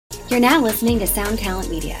You're now listening to Sound Talent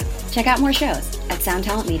Media. Check out more shows at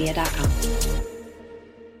soundtalentmedia.com.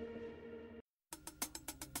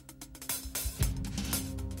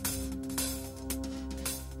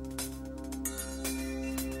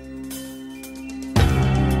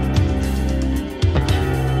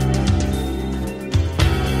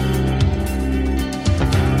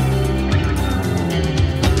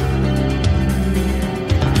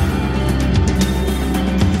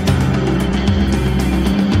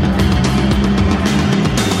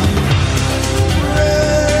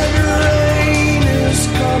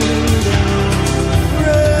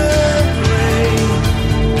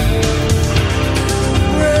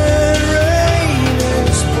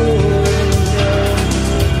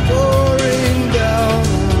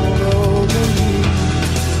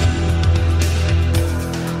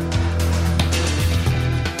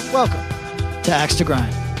 Axe to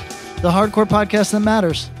Grind, the hardcore podcast that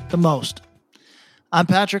matters the most. I'm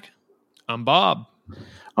Patrick. I'm Bob.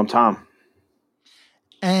 I'm Tom.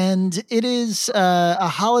 And it is a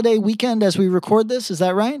holiday weekend as we record this. Is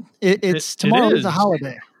that right? Tomorrow is a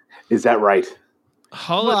holiday. Is that right?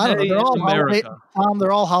 Holiday in America. Tom,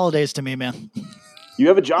 they're all holidays to me, man. You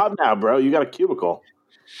have a job now, bro. You got a cubicle.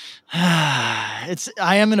 I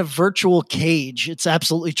am in a virtual cage. It's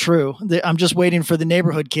absolutely true. I'm just waiting for the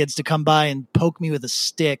neighborhood kids to come by and poke me with a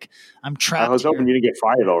stick. I'm trapped. I was hoping you didn't get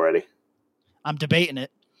fired already. I'm debating it.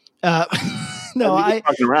 No,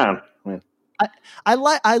 fucking around.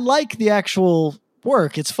 I like the actual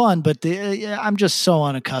work. It's fun, but I'm just so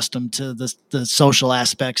unaccustomed to the social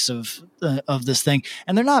aspects of this thing,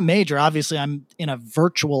 and they're not major. Obviously, I'm in a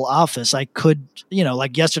virtual office. I could,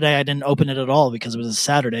 like yesterday, I didn't open it at all because it was a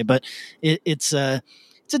Saturday. But it's a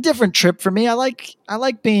different trip for me. I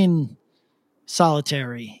like being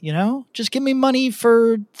solitary. Just give me money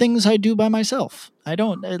for things I do by myself. I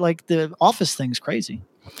don't like the office thing's crazy,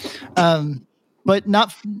 but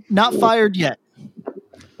not fired yet.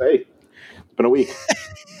 Hey. Been a week.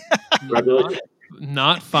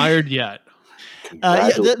 Not fired yet.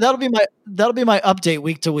 That'll be my update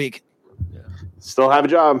week to week. Still have a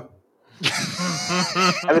job.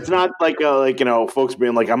 And it's not like folks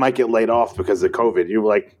being like, I might get laid off because of COVID. You're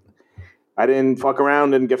like, I didn't fuck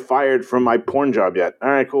around and get fired from my porn job yet. All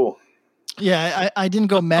right, cool. Yeah, I didn't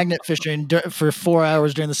go magnet fishing for 4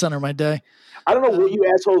 hours during the center of my day. I don't know what you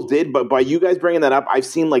assholes did, but by you guys bringing that up, I've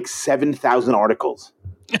seen like 7,000 articles.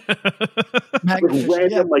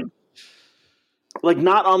 Random, like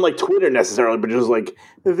not on like Twitter necessarily, but just like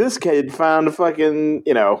this kid found a fucking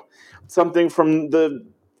something from the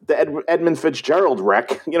Edmund Fitzgerald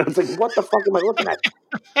wreck. It's like, what the fuck am I looking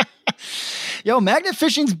at? Yo, magnet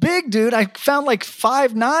fishing's big, dude. I found like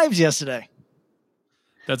 5 knives yesterday.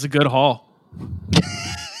 That's a good haul.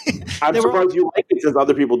 I'm surprised you like it since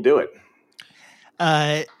other people do it.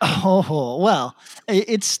 Well,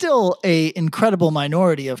 it's still a incredible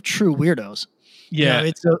minority of true weirdos. Yeah.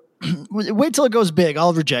 Wait till it goes big.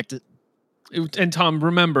 I'll reject it. And Tom,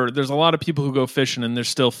 remember, there's a lot of people who go fishing and there's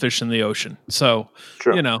still fish in the ocean. So,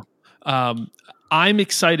 True. I'm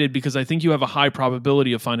excited because I think you have a high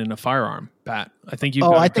probability of finding a firearm, Pat. I think you've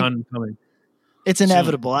got a gun coming. It's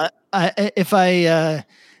inevitable.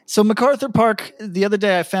 So MacArthur Park, the other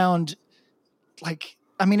day I found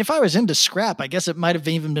if I was into scrap, I guess it might have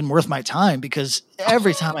even been worth my time because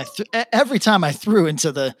every time I threw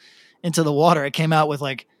into the water, it came out with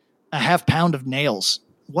like a half pound of nails.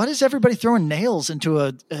 What is everybody throwing nails into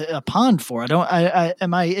a pond for?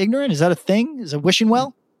 Am I ignorant? Is that a thing? Is it wishing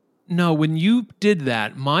well? No, when you did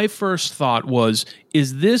that, my first thought was,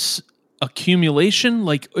 is this accumulation?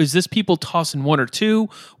 Like, is this people tossing one or two?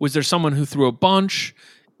 Was there someone who threw a bunch?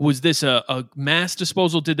 Was this a mass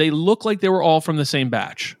disposal? Did they look like they were all from the same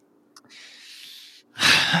batch?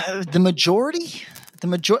 The majority,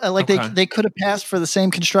 okay. They could have passed for the same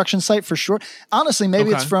construction site for sure. Honestly, maybe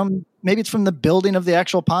it's from the building of the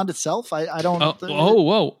actual pond itself. I don't.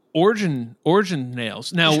 Whoa! Origin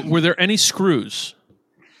nails. Now, were there any screws?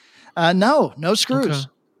 No screws.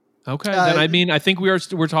 Okay. Then I think we're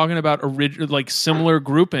talking about similar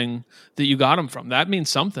grouping that you got them from. That means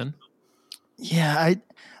something. Yeah,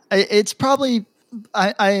 it's probably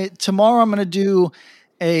tomorrow I'm going to do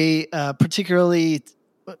a particularly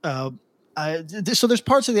so there's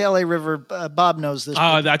parts of the LA River. Bob knows this.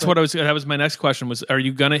 That was my next question was, are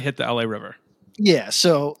you going to hit the LA River? Yeah.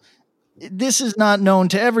 So this is not known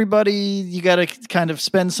to everybody. You got to kind of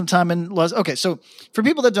spend some time in Los. Okay. So for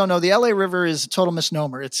people that don't know, the LA River is a total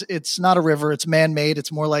misnomer. It's not a river. It's man-made.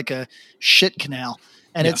 It's more like a shit canal.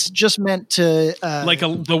 And it's just meant to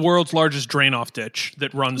the world's largest drain off ditch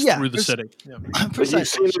that runs through the city. Yeah. But you've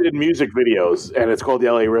seen it in music videos, and it's called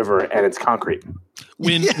the LA River, and it's concrete.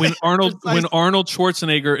 When Arnold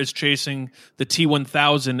Schwarzenegger is chasing the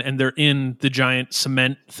T-1000 and they're in the giant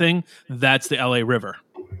cement thing, that's the LA River.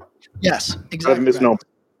 Yes, exactly. Misnomer.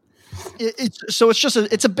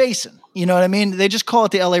 It's a basin. You know what I mean? They just call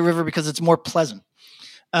it the LA River because it's more pleasant.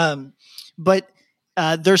 But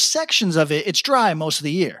there's sections of it. It's dry most of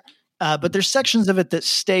the year, but there's sections of it that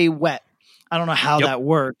stay wet. I don't know how that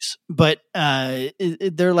works, but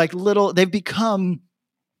they're like little. They've become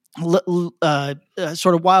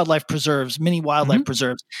sort of wildlife preserves, mini wildlife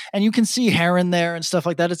preserves, and you can see heron there and stuff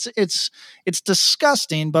like that. It's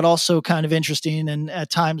disgusting, but also kind of interesting and at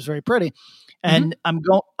times very pretty. And I'm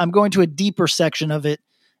going to a deeper section of it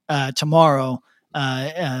tomorrow.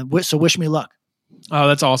 So wish me luck. Oh,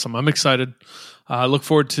 that's awesome! I'm excited. I look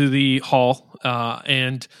forward to the haul,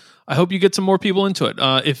 and I hope you get some more people into it.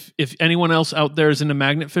 If anyone else out there is into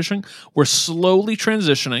magnet fishing, we're slowly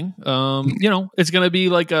transitioning. It's going to be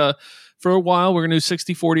like for a while, we're going to do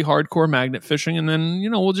 60-40 hardcore magnet fishing, and then,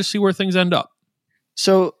 we'll just see where things end up.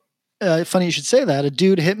 So funny you should say that. A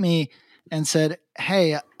dude hit me and said,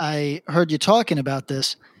 "Hey, I heard you talking about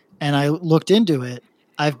this, and I looked into it.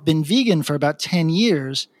 I've been vegan for about 10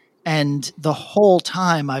 years, and the whole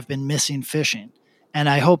time I've been missing fishing. And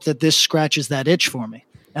I hope that this scratches that itch for me."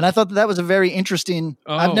 And I thought that was a very interesting.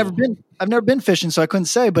 Oh. I've never been fishing, so I couldn't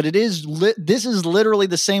say. But it is. This is literally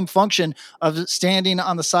the same function of standing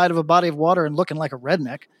on the side of a body of water and looking like a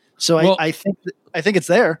redneck. So I think it's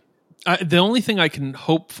there. The only thing I can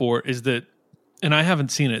hope for is that, and I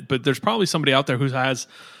haven't seen it, but there's probably somebody out there who has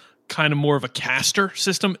kind of more of a caster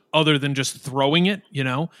system other than just throwing it.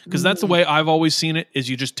 Because that's the way I've always seen it. Is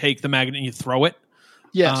you just take the magnet and you throw it.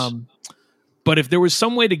 Yes. But if there was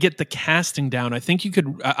some way to get the casting down, I think you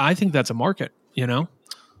could. I think that's a market.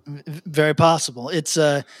 Very possible. It's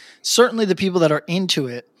certainly the people that are into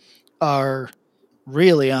it are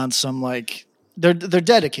really on some they're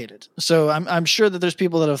dedicated. So I'm sure that there's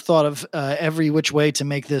people that have thought of every which way to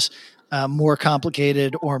make this more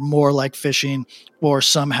complicated or more like fishing or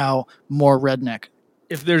somehow more redneck.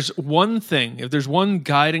 If there's one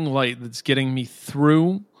guiding light that's getting me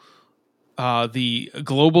through the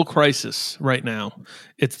global crisis right now,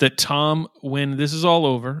 it's that Tom, when this is all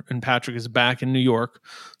over and Patrick is back in New York,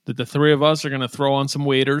 that the three of us are going to throw on some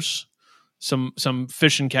waders, some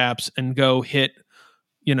fishing caps, and go hit,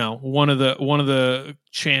 one of the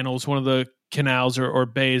channels, one of the canals or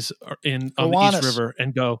bays on the East River,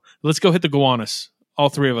 and go. Let's go hit the Gowanus. All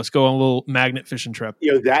three of us go on a little magnet fishing trip.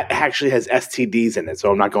 That actually has STDs in it, so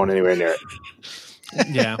I'm not going anywhere near it.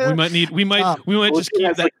 Yeah, we might just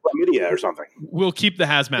keep that chlamydia or something. We'll keep the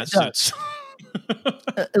hazmat suits.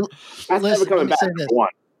 That's never coming back. One.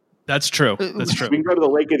 That's true. That's true. We can go to the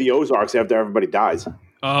Lake of the Ozarks after everybody dies.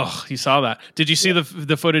 Oh, you saw that? Did you see the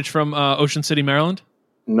footage from Ocean City, Maryland?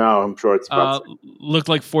 No, I'm sure it's looked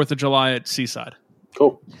like 4th of July at Seaside.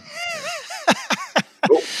 Cool.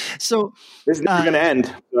 So this is never going to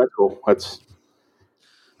end. That's cool.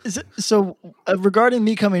 So regarding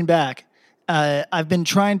me coming back. I've been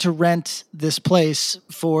trying to rent this place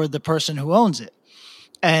for the person who owns it.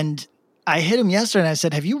 And I hit him yesterday and I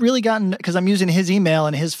said, have you really gotten, because I'm using his email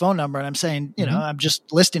and his phone number and I'm saying, I'm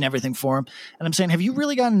just listing everything for him. And I'm saying, have you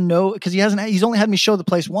really gotten because he's only had me show the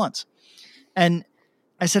place once. And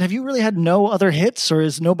I said, have you really had no other hits, or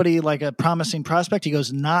is nobody like a promising prospect? He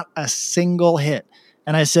goes, not a single hit.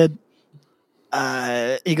 And I said,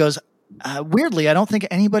 he goes, weirdly, I don't think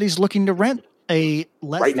anybody's looking to rent a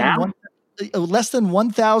less than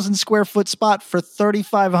 1,000 square foot spot for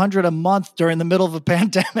 $3,500 a month during the middle of a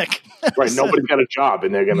pandemic. Right. Nobody's got a job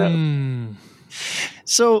and they're going to.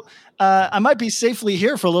 So I might be safely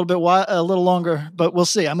here for a little longer, but we'll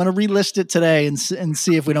see. I'm going to relist it today and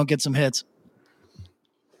see if we don't get some hits.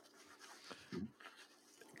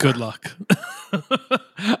 Good luck.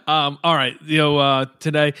 All right.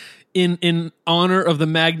 Today, in honor of the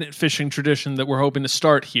magnet fishing tradition that we're hoping to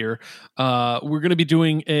start here, we're going to be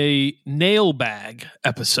doing a nail bag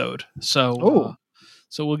episode. So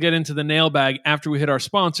we'll get into the nail bag after we hit our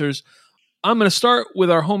sponsors. I'm going to start with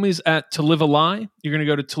our homies at To Live a Lie. You're going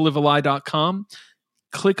to go to tolivealie.com,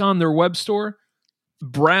 click on their web store,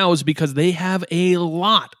 browse, because they have a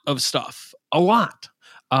lot of stuff. A lot.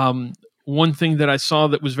 One thing that I saw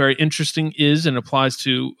that was very interesting is, and applies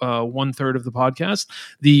to 1/3 of the podcast,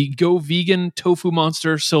 the Go Vegan Tofu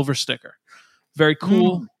Monster silver sticker. Very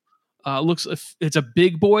cool. It's a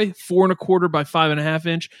big boy, 4.25 by 5.5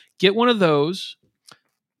 inch. Get one of those.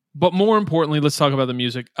 But more importantly, let's talk about the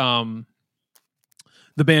music.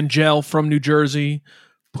 The band Gel from New Jersey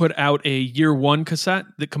put out a year one cassette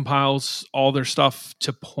that compiles all their stuff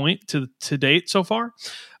to point to date so far.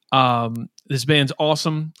 This band's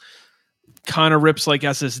awesome. Kind of rips like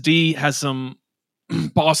SSD, has some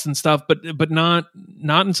Boston stuff, but not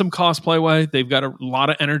in some cosplay way. They've got a lot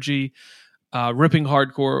of energy, ripping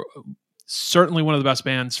hardcore. Certainly one of the best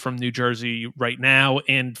bands from New Jersey right now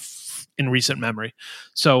and in recent memory.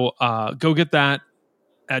 So go get that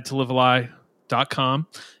at tolivealie.com.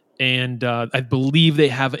 And I believe they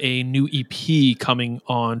have a new EP coming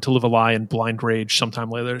on To Live a Lie and Blind Rage sometime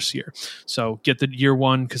later this year. So get the year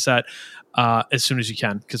one cassette as soon as you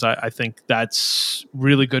can, because I think that's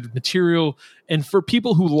really good material. And for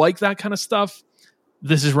people who like that kind of stuff,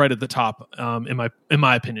 this is right at the top, in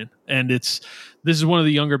my opinion. And this is one of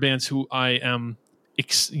the younger bands who I am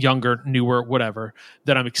younger, newer, whatever,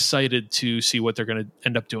 that I'm excited to see what they're going to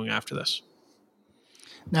end up doing after this.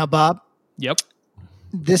 Now, Bob. Yep.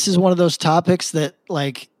 This is one of those topics that,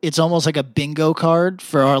 like, it's almost like a bingo card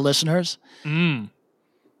for our listeners.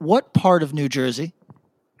 What part of New Jersey?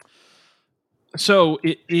 So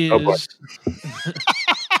it is.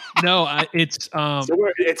 No, it's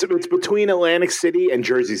it's between Atlantic City and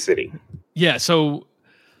Jersey City. Yeah, so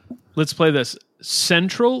let's play this.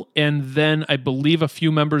 Central, and then I believe a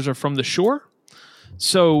few members are from the shore.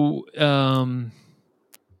 So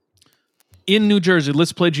in New Jersey,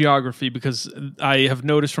 let's play geography, because I have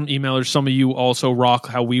noticed from emailers, some of you also rock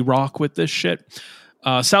how we rock with this shit.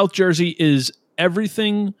 South Jersey is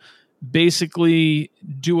everything. Basically,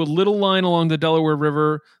 do a little line along the Delaware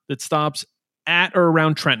River that stops at or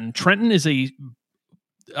around Trenton. Trenton is a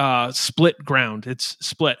split ground. It's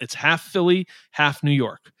split. It's half Philly, half New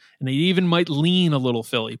York. And they even might lean a little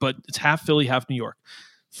Philly, but it's half Philly, half New York.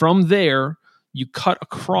 From there, you cut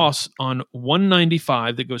across on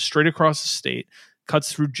 195 that goes straight across the state,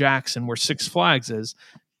 cuts through Jackson where Six Flags is.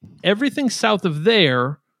 Everything south of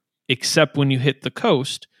there, except when you hit the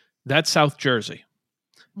coast, that's South Jersey.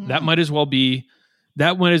 That might as well be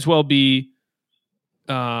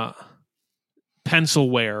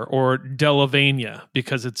Pennsylvania or Delavania,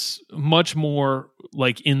 because it's much more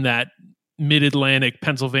like in that mid-Atlantic,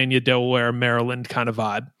 Pennsylvania, Delaware, Maryland kind of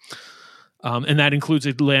vibe. And that includes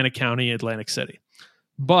Atlantic County, Atlantic City.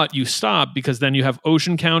 But you stop because then you have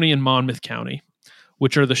Ocean County and Monmouth County,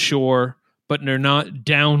 which are the shore, but they're not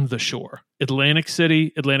down the shore. Atlantic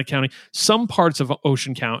City, Atlantic County, some parts of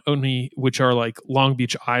Ocean County, which are like Long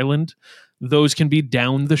Beach Island, those can be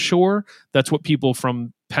down the shore. That's what people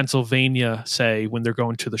from Pennsylvania say when they're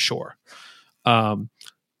going to the shore.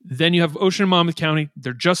 Then you have Ocean and Monmouth County.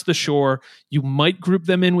 They're just the shore. You might group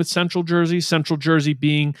them in with Central Jersey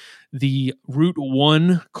being the Route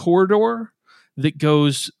 1 corridor that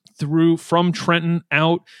goes through from Trenton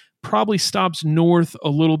out, probably stops north a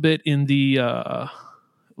little bit in the,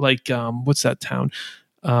 what's that town?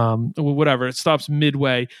 Whatever. It stops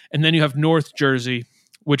midway. And then you have North Jersey,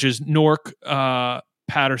 which is Newark,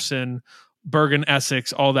 Patterson, Bergen,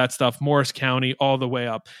 Essex, all that stuff, Morris County, all the way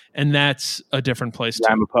up. And that's a different place too.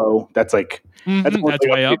 Ramapo, that's like that's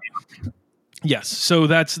way up. Yes. So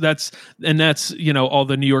that's all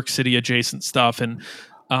the New York City adjacent stuff. And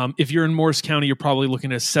if you're in Morris County, you're probably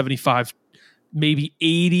looking at 75, maybe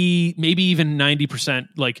 80, maybe even 90%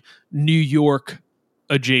 like New York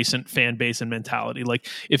adjacent fan base and mentality. Like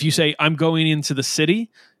if you say I'm going into the city,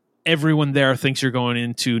 everyone there thinks you're going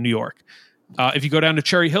into New York. If you go down to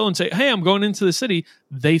Cherry Hill and say, hey, I'm going into the city,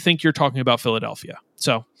 they think you're talking about Philadelphia.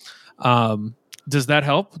 So does that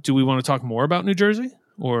help? Do we want to talk more about New Jersey?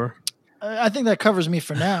 Or I think that covers me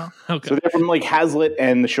for now. Okay. So they're from like Hazlitt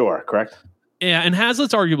and the shore, correct? Yeah, and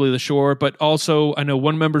Hazlitt's arguably the shore, but also I know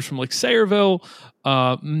one member's from like Sayreville.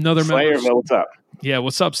 Another Sayreville, what's up? Yeah,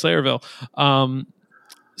 what's up, Sayreville?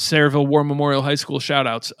 Sayreville War Memorial High School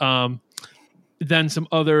shout-outs. Then some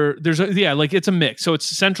other, it's a mix. So it's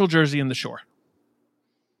Central Jersey and the shore.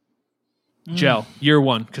 Gel, year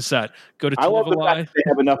one cassette. Go to I love the fact that they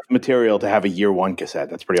have enough material to have a year one cassette.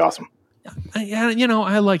 That's pretty awesome. Yeah,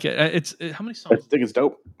 I like it. It's how many songs? I think it's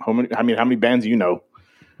dope. How many bands do you know?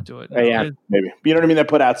 Do it. Yeah, maybe. You know what I mean? They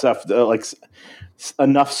put out stuff, like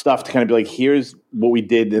enough stuff to kind of be like, here's what we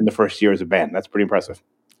did in the first year as a band. That's pretty impressive.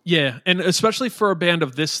 Yeah, and especially for a band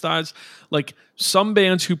of this size, like some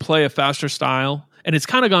bands who play a faster style, and it's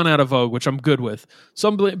kind of gone out of vogue, which I'm good with.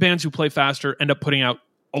 Some bands who play faster end up putting out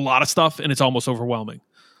a lot of stuff, and it's almost overwhelming.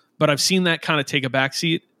 But I've seen that kind of take a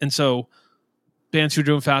backseat, and so bands who are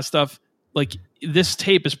doing fast stuff, like this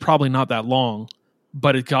tape is probably not that long,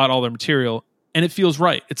 but it got all their material, and it feels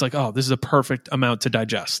right. It's like, oh, this is a perfect amount to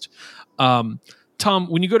digest. Tom,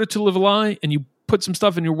 when you go to Live a Lie and you put some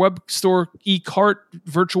stuff in your web store, e-cart,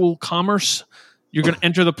 virtual commerce, You're going to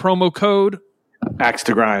enter the promo code. Axe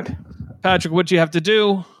to grind. Patrick, what do you have to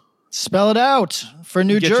do? Spell it out for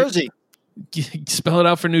New Jersey. Spell it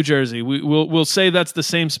out for New Jersey. We'll say that's the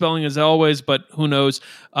same spelling as always, but who knows?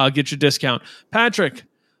 Get your discount. Patrick,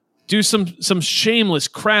 do some shameless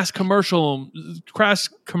crass commercialism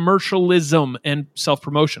and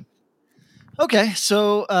self-promotion. Okay,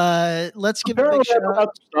 so let's give a big shout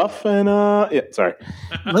out stuff and sorry.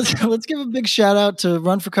 let's give a big shout out to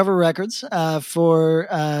Run for Cover Records for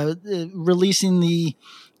releasing the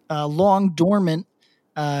long dormant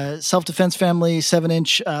Self-Defense Family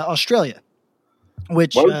 7-inch Australia,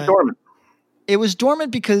 which was dormant. It was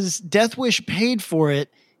dormant because Death Wish paid for it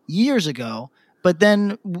years ago, but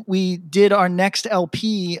then we did our next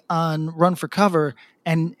LP on Run for Cover,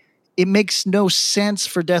 and it makes no sense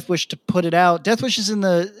for Death Wish to put it out. Death Wish is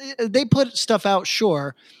they put stuff out,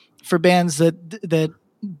 sure, for bands that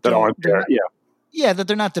aren't there, that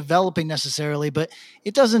they're not developing necessarily, but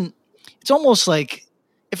it doesn't. It's almost like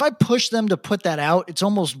if I push them to put that out, it's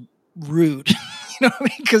almost rude. You know what I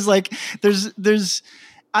mean? Because like there's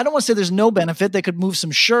I don't want to say there's no benefit. They could move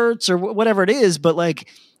some shirts or whatever it is, but like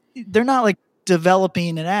they're not like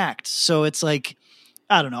developing an act. So it's like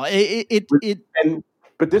I don't know.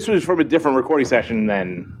 But this was from a different recording session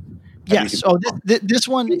than. Yes. Oh, this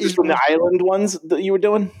one is from the Island ones that you were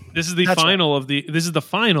doing. This is the final of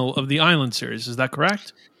the Island series. Is that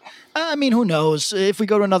correct? I mean, who knows? If we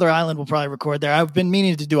go to another island, we'll probably record there. I've been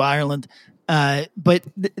meaning to do Ireland, but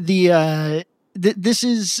this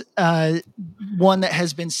is one that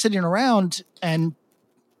has been sitting around, and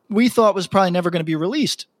we thought was probably never going to be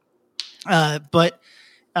released. But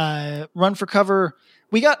Run for Cover.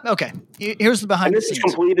 We got okay. Here's the behind. And this the is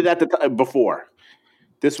scenes. completed at the time before.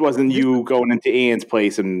 This wasn't you going into Ian's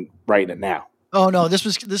place and writing it now. Oh no, this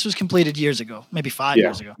was completed years ago, maybe 5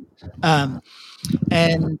 years ago. No,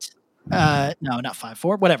 not 5,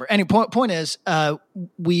 4, whatever. Any point is,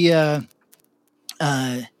 we had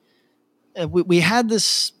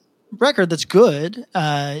this record that's good.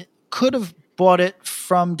 Could have bought it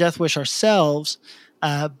from Death Wish ourselves,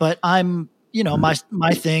 but my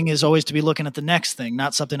thing is always to be looking at the next thing,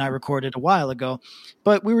 not something I recorded a while ago.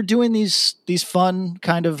 But we were doing these fun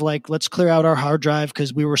kind of like, let's clear out our hard drive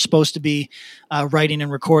because we were supposed to be writing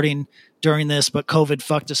and recording during this, but COVID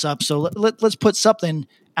fucked us up. So let's put something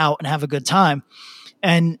out and have a good time.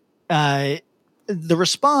 And the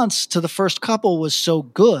response to the first couple was so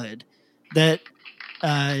good that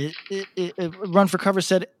Run for Cover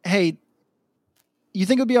said, "Hey, you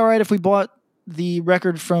think it would be all right if we bought the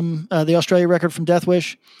record from the Australia record from Death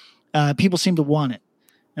Wish? People seem to want it."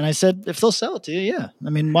 And I said, if they'll sell it to you, yeah. I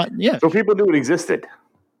mean, yeah. So people knew it existed.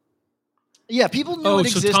 Yeah, people knew it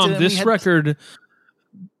existed. Tom, this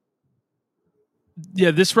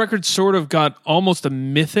record sort of got almost a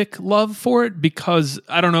mythic love for it because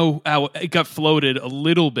I don't know how it got floated a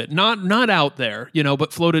little bit, not out there,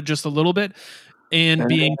 but floated just a little bit, and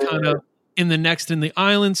being kind of in the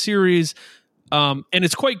Island series. And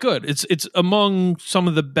it's quite good. It's among some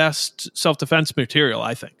of the best self-defense material,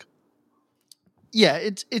 I think. Yeah,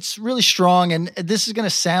 it's really strong, and this is going to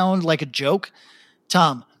sound like a joke,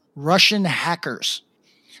 Tom. Russian hackers.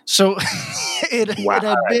 So it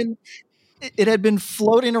had been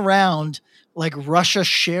floating around like Russia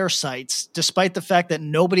share sites, despite the fact that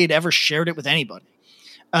nobody had ever shared it with anybody,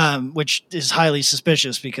 which is highly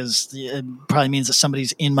suspicious because it probably means that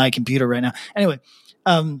somebody's in my computer right now. Anyway.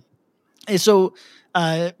 So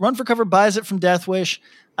Run for Cover buys it from Death Wish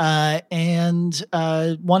and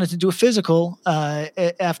wanted to do a physical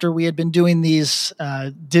after we had been doing these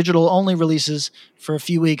digital-only releases for a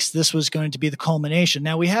few weeks. This was going to be the culmination.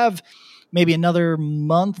 Now, we have maybe another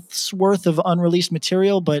month's worth of unreleased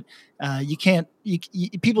material, but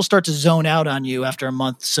people start to zone out on you after a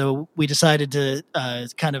month, so we decided to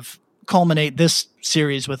kind of culminate this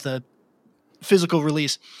series with a physical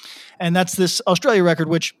release. And that's this Australia record,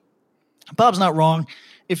 which Bob's not wrong.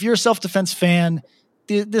 If you're a self-defense fan,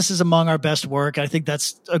 this is among our best work. I think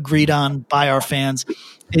that's agreed on by our fans.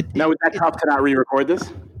 Now, was that tough to not re-record this?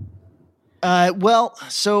 Well,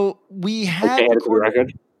 so we had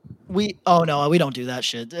record. We don't do that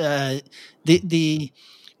shit.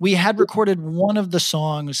 We had recorded one of the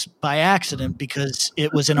songs by accident because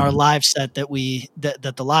it was in our live set that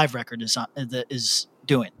the live record is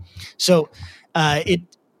doing. So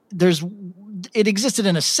it existed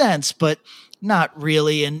in a sense, but not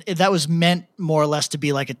really. And that was meant more or less to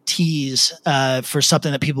be like a tease for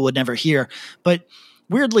something that people would never hear. But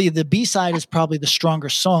weirdly, the B-side is probably the stronger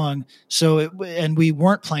song. And we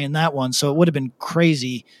weren't playing that one. So it would have been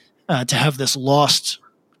crazy to have this lost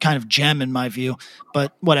kind of gem in my view,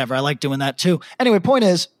 but whatever. I like doing that too. Anyway, point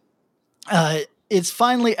is, it's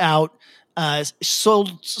finally out.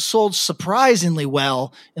 Sold surprisingly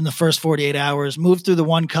well in the first 48 hours. Moved through the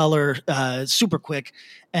one color super quick,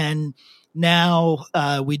 and now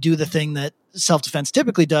we do the thing that self-defense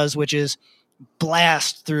typically does, which is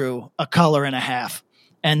blast through a color and a half,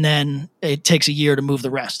 and then it takes a year to move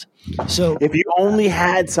the rest. So if you only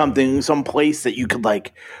had some place that you could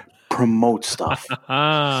like promote stuff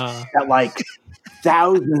that like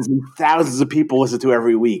thousands and thousands of people listen to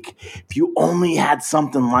every week, if you only had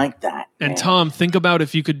something like that. And man. Tom, think about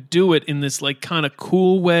if you could do it in this like kind of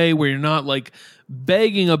cool way where you're not like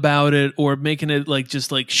begging about it or making it like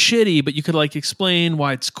just like shitty, but you could like explain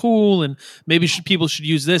why it's cool, and maybe people should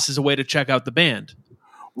use this as a way to check out the band.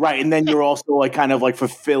 Right, and then you're also like kind of like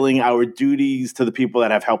fulfilling our duties to the people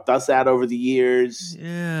that have helped us out over the years.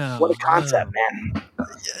 Yeah. What a concept, man.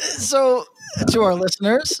 So to our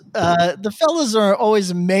listeners, the fellas are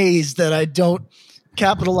always amazed that I don't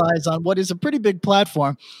capitalize on what is a pretty big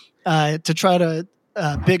platform to try to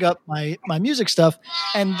big up my music stuff,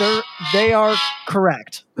 and they are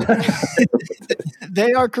correct.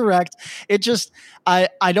 They are correct. It just I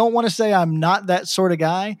don't want to say I'm not that sort of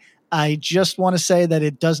guy. I just want to say that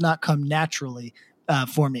it does not come naturally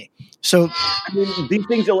for me. So I mean, these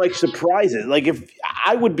things are like surprises. Like if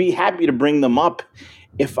I would be happy to bring them up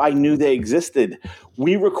if I knew they existed.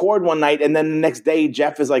 We record one night and then the next day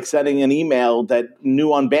Jeff is like sending an email that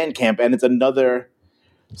new on Bandcamp and it's another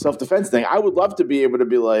self-defense thing. I would love to be able to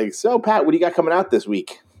be like, so Pat, what do you got coming out this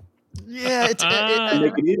week? yeah,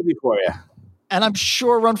 Make it easy for you. and I'm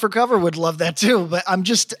sure Run for Cover would love that too. But I'm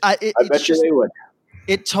just I bet you they would.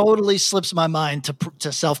 It totally slips my mind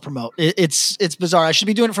to self-promote. It's bizarre. I should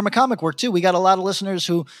be doing it for my comic work too. We got a lot of listeners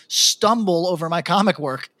who stumble over my comic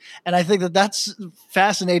work, and I think that that's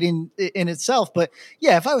fascinating in itself. But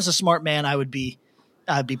yeah, if I was a smart man, I'd be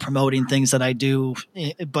promoting things that I do.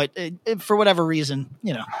 But for whatever reason,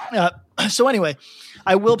 So anyway,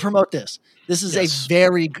 I will promote this. This is Yes. a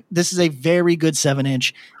very good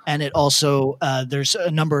 7-inch, and it also there's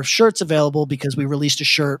a number of shirts available because we released a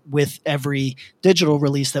shirt with every digital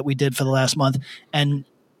release that we did for the last month. And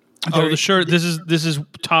The shirt. This is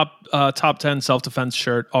top 10 self-defense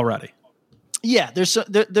shirt already. yeah,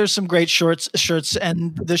 there's some great shirts,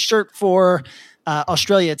 and the shirt for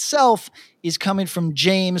Australia itself is coming from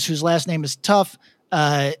James, whose last name is Tough.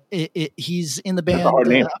 He's in the band. That's a hard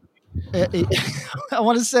name. I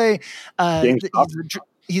want to say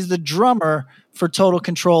he's the drummer for Total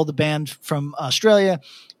Control, the band from Australia.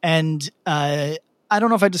 And I don't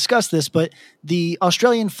know if I discussed this, but the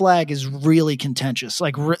Australian flag is really contentious,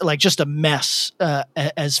 like just a mess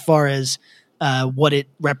as far as what it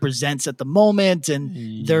represents at the moment,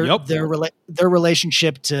 and their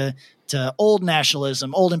relationship to old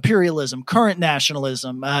nationalism, old imperialism, current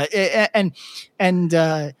nationalism,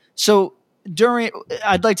 so.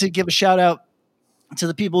 I'd like to give a shout out to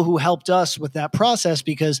the people who helped us with that process,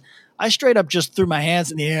 because I straight up just threw my hands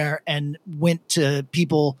in the air and went to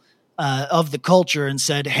people of the culture and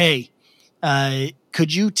said, hey,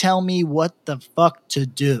 could you tell me what the fuck to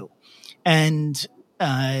do? And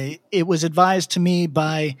it was advised to me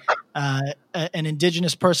by an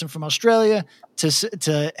indigenous person from Australia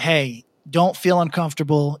to hey, don't feel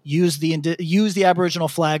uncomfortable. Use the Aboriginal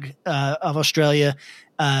flag of Australia.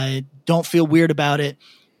 Don't feel weird about it.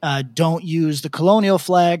 Don't use the colonial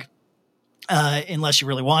flag unless you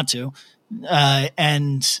really want to.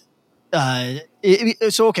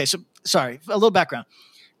 So sorry, a little background.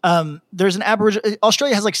 There's an Aboriginal.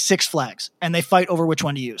 Australia has like 6 flags, and they fight over which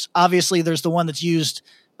one to use. Obviously, there's the one that's used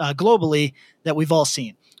globally that we've all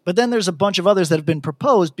seen. But then there's a bunch of others that have been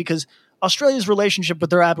proposed because Australia's relationship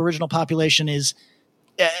with their Aboriginal population is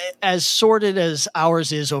as sordid as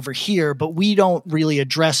ours is over here, but we don't really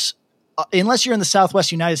address, unless you're in the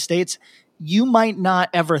Southwest United States, you might not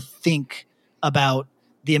ever think about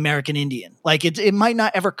the American Indian. Like it might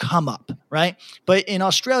not ever come up, right? But in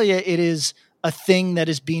Australia, it is a thing that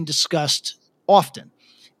is being discussed often.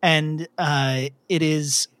 And it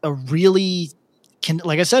is a really,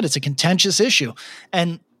 like I said, it's a contentious issue.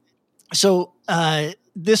 And so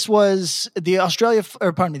this was the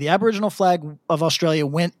Aboriginal flag of Australia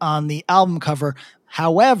went on the album cover.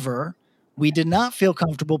 However, we did not feel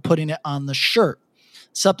comfortable putting it on the shirt.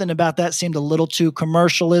 Something about that seemed a little too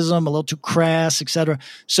commercialism, a little too crass, etc.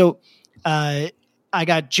 So I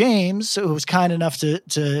got James, who was kind enough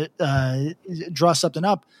to draw something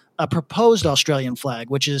up, a proposed Australian flag,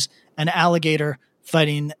 which is an alligator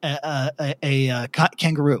fighting a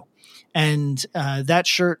kangaroo. And that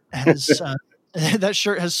shirt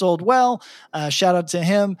has sold well. Shout out to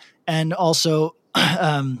him. And also,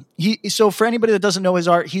 so for anybody that doesn't know his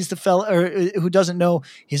art, he's the fella who doesn't know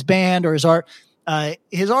his band or his art.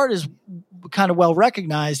 his art is kind of well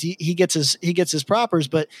recognized. He gets his propers,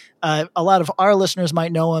 but a lot of our listeners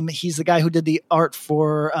might know him. He's the guy who did the art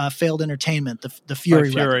for Failed Entertainment, the Fury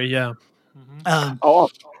record. Yeah.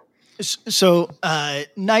 So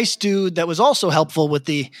nice dude that was also helpful with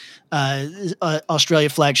the Australia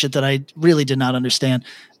flag shit that I really did not understand.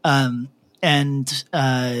 That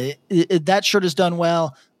shirt has done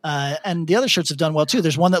well. And the other shirts have done well too.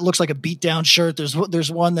 There's one that looks like a beat down shirt.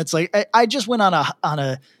 There's one that's like, I just went on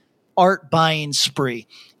a art buying spree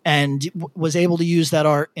and was able to use that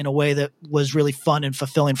art in a way that was really fun and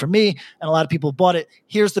fulfilling for me. And a lot of people bought it.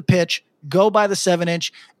 Here's the pitch. Go buy the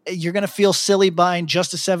 7-inch. You're going to feel silly buying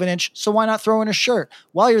just a 7-inch. So why not throw in a shirt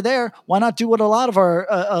while you're there? Why not do what a lot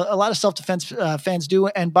of self-defense fans do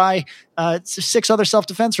and buy 6 other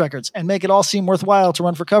self-defense records and make it all seem worthwhile to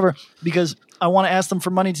run for cover? Because I want to ask them for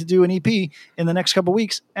money to do an EP in the next couple of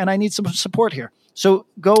weeks, and I need some support here. So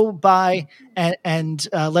go buy and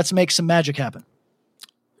let's make some magic happen.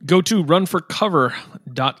 Go to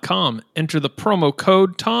runforcover.com. Enter the promo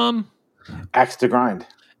code Tom. Axe to grind.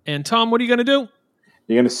 And Tom, what are you going to do?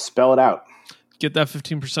 You're going to spell it out. Get that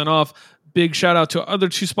 15% off. Big shout out to our other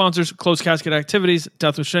 2 sponsors, Closed Casket Activities,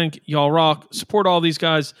 Death with Shank, Y'all Rock. Support all these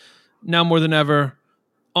guys now more than ever.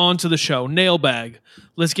 On to the show. Nailbag.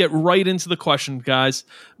 Let's get right into the question, guys.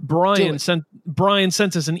 Brian sent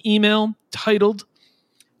us an email titled,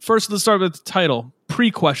 first let's start with the title.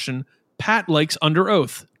 Pre-question, Pat likes Under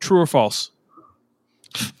Oath. True or false?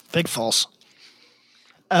 Big false.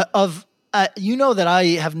 You know that I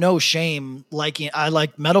have no shame liking. I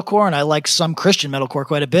like metalcore and I like some Christian metalcore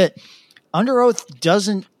quite a bit. Under Oath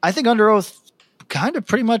doesn't. I think Under Oath kind of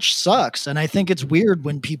pretty much sucks, and I think it's weird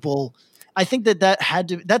when people. I think that had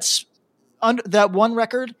to. That one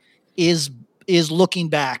record is looking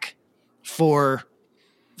back for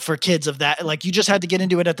kids of that. Like you just had to get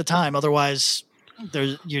into it at the time, otherwise,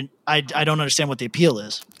 I don't understand what the appeal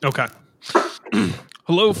is. Okay.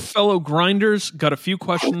 Hello, fellow grinders. Got a few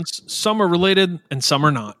questions. Some are related and some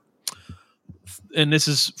are not. And this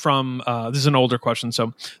is from this is an older question.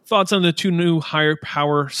 So, thoughts on the 2 new Higher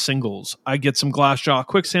Power singles? I get some Glassjaw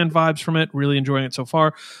Quicksand vibes from it. Really enjoying it so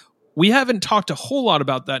far. We haven't talked a whole lot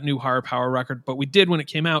about that new Higher Power record, but we did when it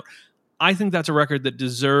came out. I think that's a record that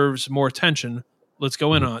deserves more attention. Let's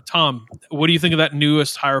go in on it. Tom, what do you think of that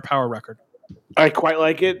newest Higher Power record? I quite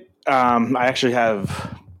like it. I actually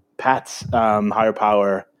have Pat's Higher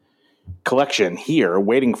Power collection here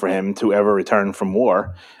waiting for him to ever return from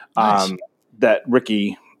war. Nice. That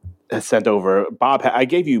Ricky has sent over. Bob, I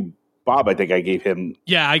think I gave him.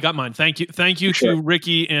 Yeah, I got mine. Thank you to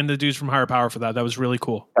Ricky and the dudes from Higher Power for that. That was really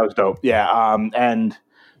cool. That was dope. Yeah. And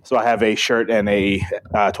so I have a shirt and a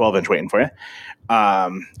 12-inch waiting for you.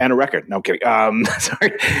 And a record. No, I'm kidding.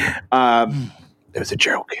 Sorry. It was a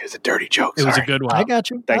joke. It was a dirty joke. It was a good one. I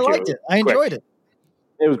got you. Thank I you. liked it. I enjoyed it.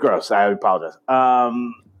 It was gross. I apologize. I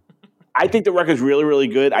think the record's really, really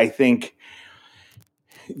good. I think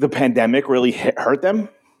the pandemic really hurt them.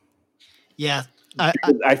 Yeah.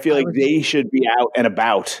 I feel like they should be out and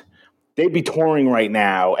about. They'd be touring right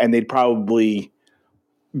now, and they'd probably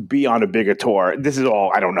be on a bigger tour. This is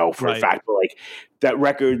all I don't know for a fact, but like that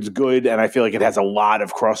record's good, and I feel like it has a lot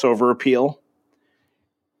of crossover appeal.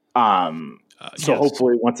 So yes.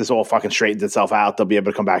 hopefully, once this all fucking straightens itself out, they'll be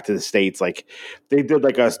able to come back to the States. Like they did,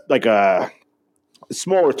 like a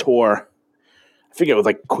smaller tour. I think it was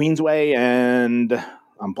like Queensway and.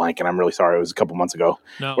 I'm blanking. I'm really sorry. It was a couple months ago.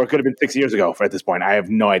 No. Or it could have been 6 years ago at this point. I have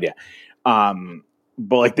no idea.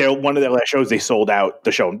 But like one of their last shows, they sold out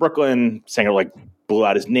the show in Brooklyn. Singer like blew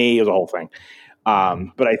out his knee. It was a whole thing.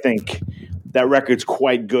 But I think that record's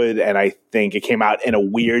quite good. And I think it came out in a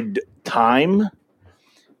weird time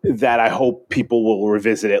that I hope people will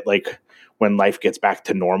revisit it like when life gets back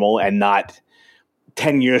to normal and not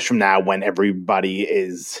 10 years from now when everybody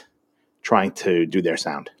is trying to do their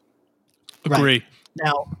sound. Agree. Right.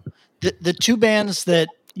 Now, the 2 bands that,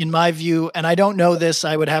 in my view, and I don't know this,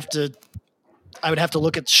 I would have to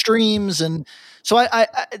look at streams, and so I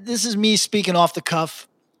this is me speaking off the cuff.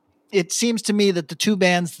 It seems to me that the 2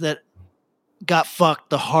 bands that got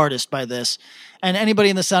fucked the hardest by this, and anybody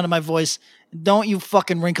in the sound of my voice, don't you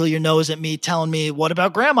fucking wrinkle your nose at me telling me, what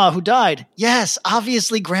about Grandma who died? Yes,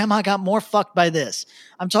 obviously Grandma got more fucked by this.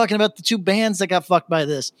 I'm talking about the 2 bands that got fucked by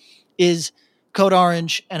this is Code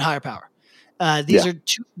Orange and Higher Power. These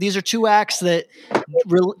are 2 acts that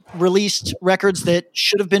released records that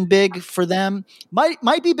should have been big for them.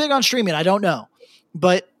 Might be big on streaming. I don't know,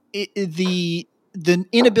 but the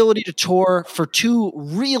inability to tour for 2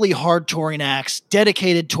 really hard touring acts,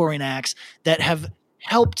 dedicated touring acts that have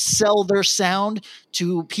helped sell their sound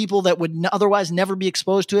to people that would otherwise never be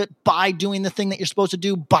exposed to it by doing the thing that you're supposed to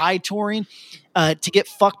do, by touring, to get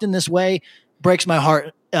fucked in this way breaks my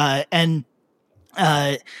heart. And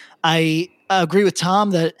I agree with Tom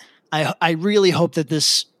that I really hope that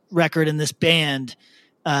this record and this band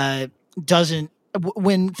doesn't,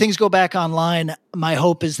 when things go back online, my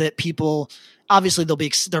hope is that people, obviously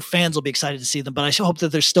their fans will be excited to see them, but I hope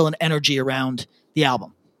that there's still an energy around the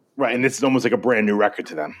album. Right. And this is almost like a brand new record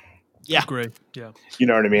to them. Yeah. Great. Yeah. You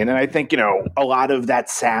know what I mean? And I think, a lot of that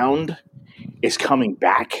sound is coming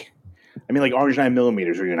back. I mean, like Orange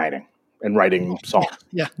 9mm reuniting and writing songs.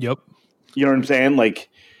 Yeah. Yep. You know what I'm saying? Like,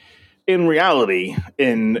 in reality,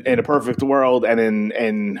 in a perfect world, and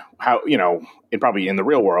in how, in probably in the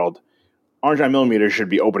real world, Orange 9mm should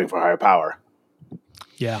be opening for Higher Power.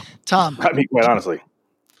 Yeah. Tom. I mean, quite honestly.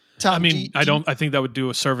 Tom, I mean, I think that would do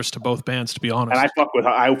a service to both bands, to be honest. And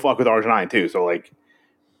I fuck with Orange 9 too. So like,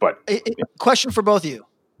 but question for both of you.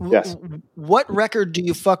 Yes. What record do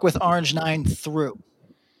you fuck with Orange 9 through?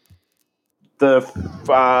 There's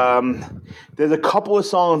a couple of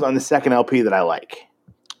songs on the second LP that I like.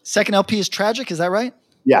 Second LP is Tragic, is that right?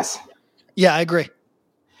 Yes. Yeah, I agree.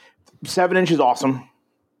 7 Inch is awesome.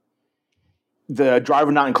 The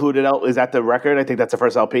Driver Not Included is that the record? I think that's the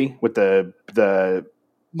first LP with the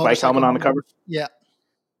bike helmet on the cover. Yeah.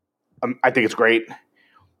 I think it's great.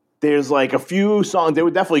 There's like a few songs they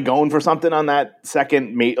were definitely going for something on that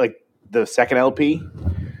the second LP,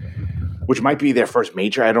 which might be their first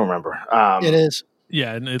major. I don't remember. It is.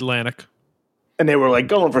 Yeah, in Atlantic. And they were like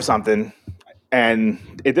going for something, and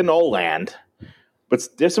it didn't all land. But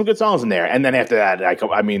there's some good songs in there. And then after that,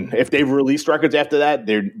 I mean, if they've released records after that,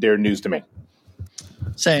 they're news to me.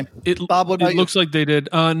 Same. Bob, what about it looks like they did.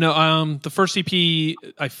 No, the first EP,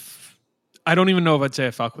 I don't even know if I'd say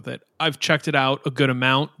I fuck with it. I've checked it out a good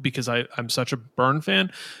amount because I'm such a Burn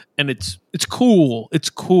fan, and it's cool. It's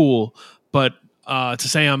cool, but to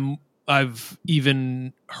say I've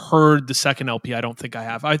even heard the second LP, I don't think I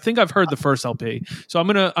have. I think I've heard the first LP, so I'm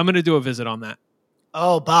gonna do a visit on that.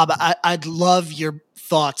 Oh, Bob, I'd love your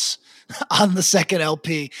thoughts on the second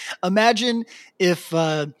LP. Imagine if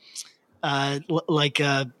I don't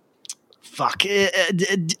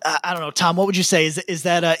know, Tom, what would you say? Is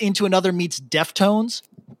that Into Another meets Deftones?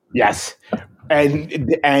 Yes.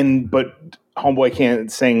 But Homeboy can't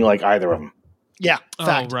sing like either of them. Yeah.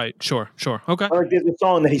 Fact. Oh, right. Sure. Okay. Like there's a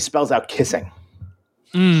song that he spells out kissing.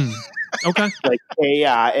 Okay. Like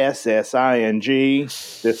KISSING.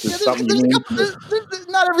 This is something you mean.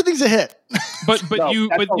 Not everything's a hit. But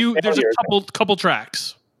No, there's a couple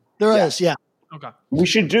tracks. There is, yeah. Okay. We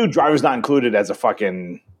should do Drivers Not Included as a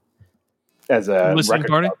listening Record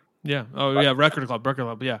party. club. Yeah. Oh yeah. Record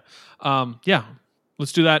club. Yeah. Yeah.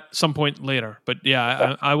 Let's do that some point later. But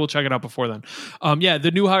yeah, I will check it out before then. Yeah,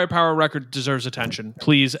 the new Higher Power record deserves attention.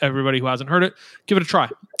 Please, everybody who hasn't heard it, give it a try.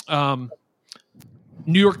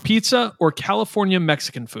 New York pizza or California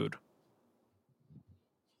Mexican food?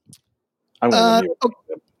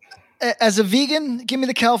 As a vegan, give me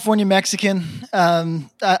the California Mexican.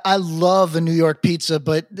 I love a New York pizza,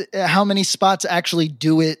 but how many spots actually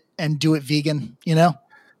do it and do it vegan,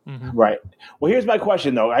 Mm-hmm. Right. Well, here's my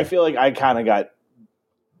question, though. I feel like I kind of got...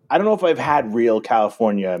 I don't know if I've had real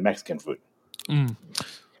California Mexican food.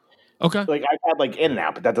 Okay. Like, I've had, like,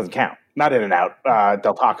 In-N-Out, but that doesn't count. Not In-N-Out,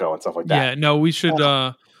 Del Taco and stuff like that. Yeah, no, we should...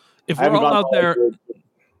 if we're all out there...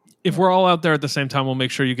 If we're all out there at the same time, we'll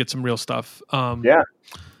make sure you get some real stuff. Yeah.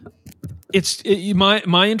 It's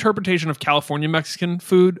my interpretation of California Mexican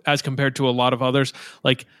food as compared to a lot of others.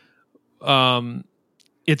 Like,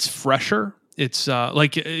 it's fresher. It's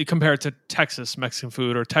compared to Texas Mexican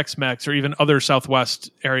food or Tex-Mex or even other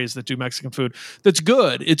Southwest areas that do Mexican food. That's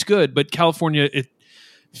good. It's good, but California, it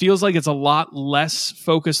feels like it's a lot less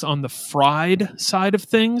focused on the fried side of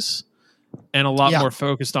things and a lot more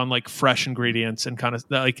focused on like fresh ingredients and kind of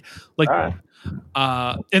like.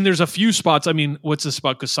 And there's a few spots. I mean, what's the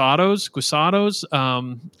spot? Guisados,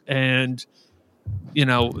 and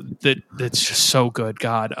that's just so good.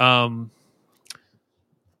 God,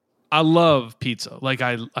 I love pizza. Like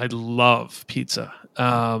I love pizza.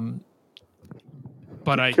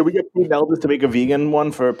 But Can we get Pete Elders to make a vegan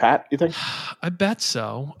one for Pat, you think? I bet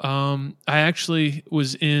so. I actually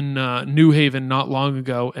was in New Haven not long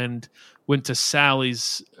ago and went to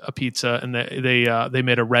Sally's Pizza, and they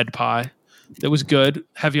made a red pie that was good,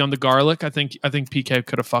 heavy on the garlic. I think PK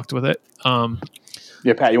could have fucked with it.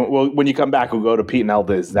 Yeah, Pat. When you come back, we'll go to Pete and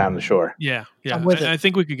Elders down the shore. Yeah. I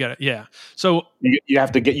think we could get it. Yeah. So you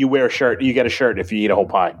have to you wear a shirt. You get a shirt if you eat a whole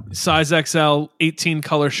pie. Size XL, 18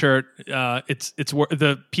 color shirt. It's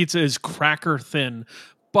the pizza is cracker thin,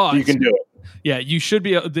 but you can do it. Yeah, you should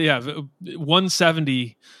be. Yeah,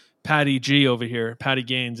 170. Patty G over here, Patty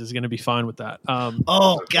Gaines is going to be fine with that.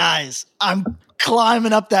 Oh, guys, I'm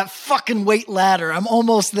climbing up that fucking weight ladder. I'm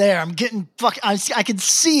almost there. I'm getting I can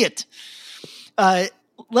see it.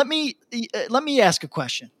 Let me ask a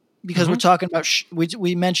question because we're talking about.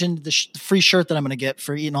 We mentioned the free shirt that I'm going to get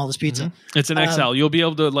for eating all this pizza. It's an XL. You'll be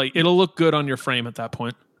able to it'll look good on your frame at that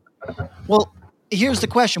point. Well, here's the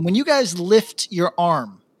question: when you guys lift your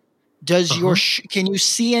arm, does can you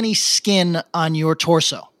see any skin on your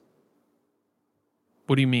torso?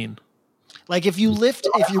 What do you mean? Like if you lift,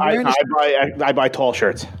 if you're wearing, I buy tall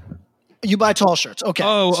shirts. You buy tall shirts, okay? I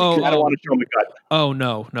don't want to show my gut. Oh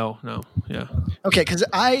no, yeah. Okay, because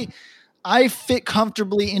I fit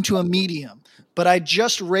comfortably into a medium, but I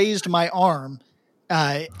just raised my arm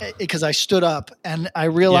because I stood up and I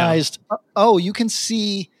realized, you can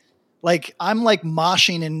see, like I'm like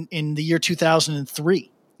moshing in the year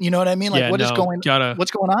 2003. You know what I mean? Like what's going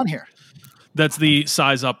on here? That's the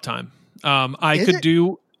size up time. I could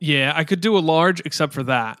do a large except for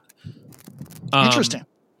that. Interesting.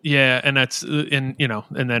 Yeah, and that's and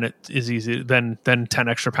then it is easy. Then 10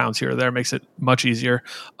 extra pounds here or there makes it much easier.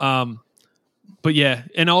 But yeah,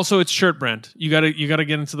 and also it's shirt brand. You gotta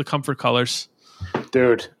get into the comfort colors,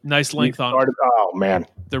 dude. Nice length on. Oh man,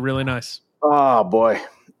 they're really nice. Oh boy,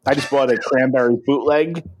 I just bought a cranberry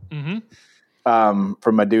bootleg. From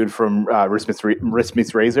my dude from Wrist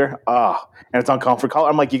Meets Razor. And it's on comfort color.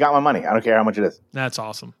 I'm like, you got my money. I don't care how much it is. That's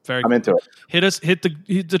awesome. I'm into it. Hit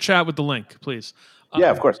the chat with the link, please.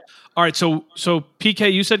 Yeah, of course. All right. So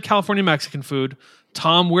PK, you said California Mexican food.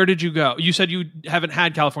 Tom, where did you go? You said you haven't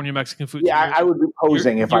had California Mexican food. Yeah, I would be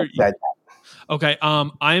posing if I said that. Okay.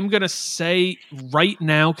 I'm gonna say right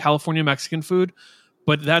now California Mexican food,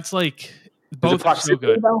 but that's like both are so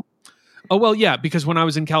good. Though? Oh well, yeah, because when I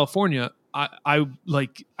was in California, I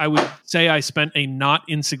would say I spent a not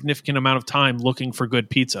insignificant amount of time looking for good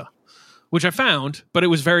pizza, which I found, but it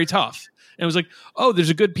was very tough. And it was like, oh, there's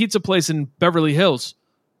a good pizza place in Beverly Hills.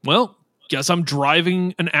 Well, guess I'm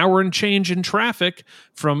driving an hour and change in traffic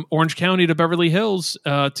from Orange County to Beverly Hills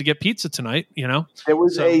to get pizza tonight. There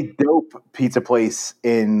was a dope pizza place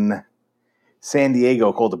in San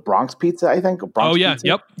Diego called the Bronx Pizza, I think. Bronx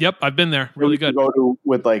Pizza. Yep. I've been there. Really good. Go to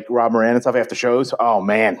with like Rob Moran and stuff after shows. Oh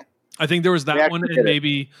man. I think there was that one, and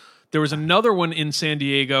maybe there was another one in San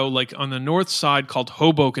Diego, like on the north side, called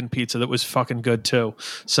Hoboken Pizza that was fucking good too.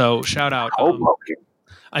 So shout out. Hoboken.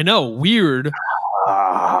 I know, weird,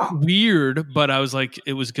 but I was like,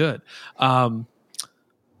 it was good.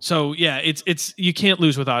 So yeah, it's you can't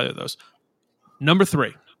lose with either of those. Number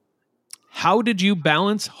 3, how did you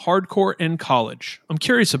balance hardcore and college? I'm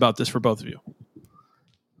curious about this for both of you.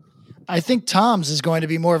 I think Tom's is going to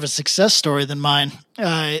be more of a success story than mine.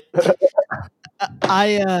 Not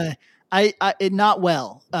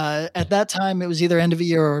well. At that time, it was either end of a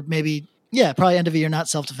year or probably end of a year, not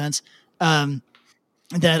self-defense.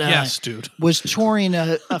 Yes, dude. Was touring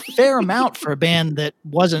a fair amount for a band that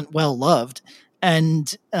wasn't well loved.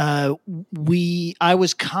 And I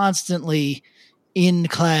was constantly in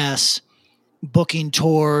class booking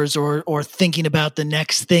tours or thinking about the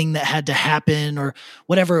next thing that had to happen or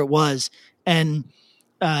whatever it was. And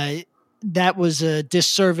that was a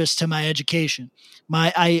disservice to my education.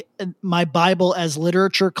 My Bible as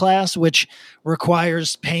literature class, which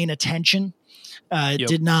requires paying attention, it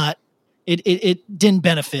didn't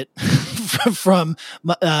benefit from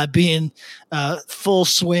being full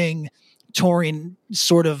swing touring,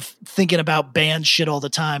 sort of thinking about band shit all the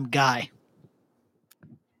time guy.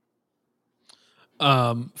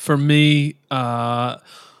 For me, I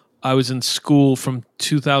was in school from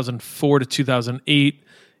 2004 to 2008.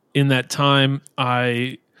 In that time,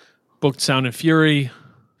 I booked Sound and Fury,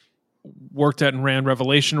 worked at and ran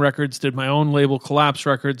Revelation Records, did my own label, Collapse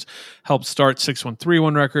Records, helped start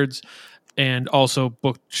 6131 Records, and also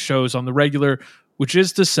booked shows on the regular, which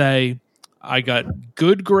is to say I got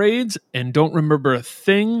good grades and don't remember a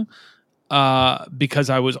thing because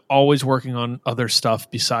I was always working on other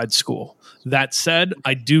stuff besides school. That said,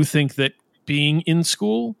 I do think that being in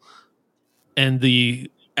school and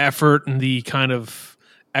the effort and the kind of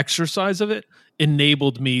exercise of it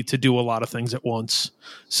enabled me to do a lot of things at once.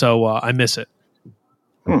 So I miss it.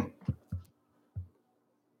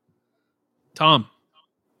 Tom,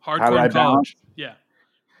 hardcore in college. Yeah.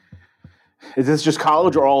 Is this just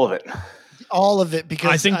college or all of it? All of it,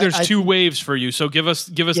 because I think there's two waves for you. So give us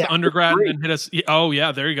the undergrad and then hit us. Oh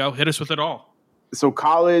yeah, there you go. Hit us with it all. So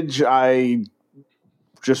college, I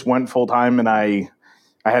just went full time, and I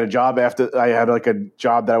had a job after. I had like a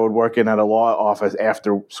job that I would work in at a law office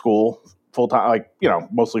after school, full time,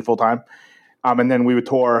 mostly full time. And then we would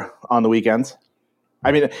tour on the weekends.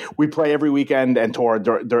 I mean, we'd play every weekend and tour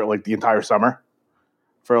during like the entire summer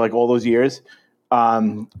for like all those years.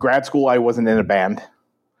 Grad school, I wasn't in a band.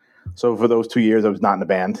 So for those 2 years, I was not in a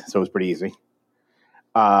band. So it was pretty easy.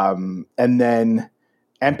 And then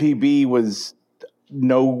MPB was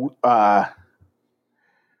no,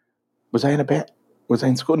 was I in a band? Was I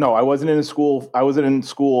in school? No, I wasn't in school. I wasn't in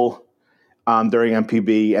school during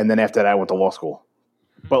MPB. And then after that, I went to law school.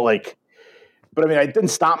 But I mean, it didn't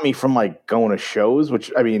stop me from like going to shows, which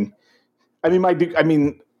I did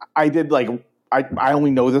like, I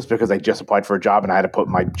only know this because I just applied for a job and I had to put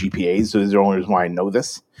my GPAs. So this is the only reason why I know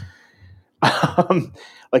this.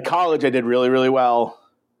 Like college, I did really, really well.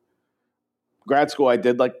 Grad school, I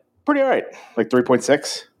did like pretty all right, like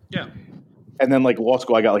 3.6. Yeah. And then like law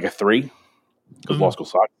school, I got like a 3 because law school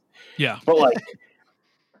sucked. Yeah. But like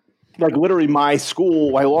literally my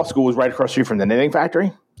law school was right across the street from the knitting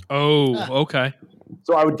factory. Oh, okay.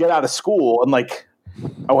 So I would get out of school and like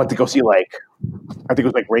I went to go see like I think it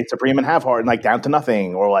was like Reign Supreme and Have Heart and like Down to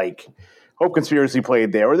Nothing or like Hope Conspiracy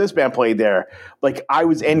played there or this band played there. Like I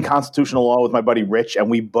was in constitutional law with my buddy Rich and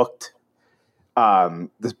we booked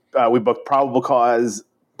we booked Probable Cause,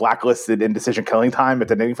 Blacklisted, Indecision, Killing Time at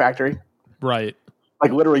the Knitting Factory. Right.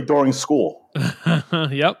 Like literally during school. Yep. And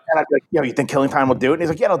I'd be like, you think Killing Time will do it? And he's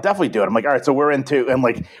like, yeah, it'll definitely do it. I'm like, all right, so we're into, and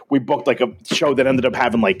like we booked like a show that ended up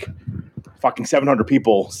having like fucking 700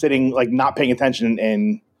 people sitting like not paying attention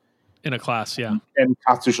in a class, yeah. In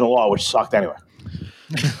constitutional law, which sucked anyway.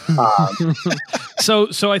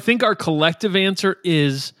 So I think our collective answer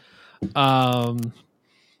is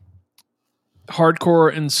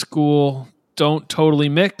hardcore and school don't totally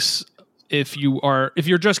mix. If you're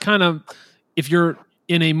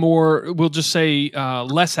in a more, we'll just say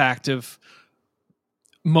less active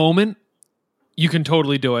moment, you can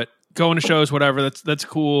totally do it. Going to shows, whatever, that's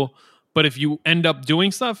cool. But if you end up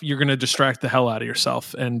doing stuff, you're going to distract the hell out of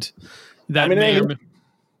yourself. And that may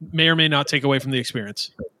or may not take away from the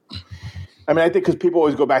experience. I mean, I think because people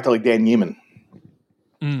always go back to like Dan Neiman.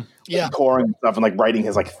 Yeah. Touring and stuff and like writing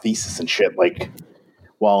his like thesis and shit like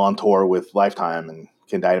while on tour with Lifetime and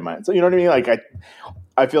King Dynamite. So you know what I mean? Like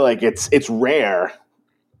I feel like it's rare,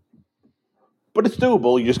 but it's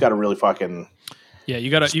doable. You just got to really fucking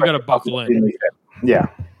you gotta buckle in. Yeah,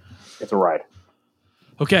 it's a ride.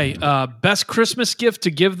 Okay, best Christmas gift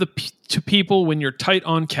to give to people when you're tight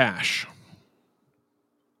on cash.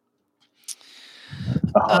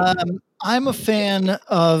 I'm a fan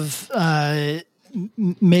of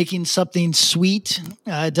making something sweet.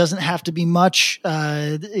 It doesn't have to be much,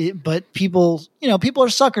 but people are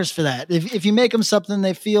suckers for that. If you make them something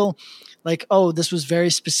they feel like, oh, this was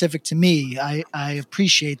very specific to me, I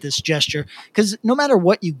appreciate this gesture. Because no matter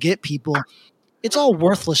what you get people, it's all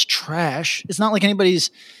worthless trash. It's not like anybody's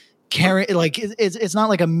it's not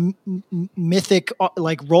like a mythic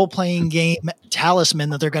like role-playing game talisman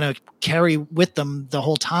that they're going to carry with them the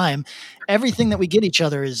whole time. Everything that we get each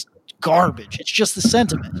other is garbage. It's just the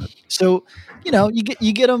sentiment. So, you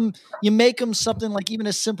get them, you make them something like even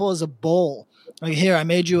as simple as a bowl. Like, here, I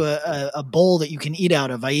made you a bowl that you can eat out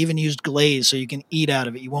of. I even used glaze so you can eat out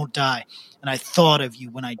of it. You won't die. And I thought of you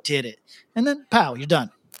when I did it. And then, pow, you're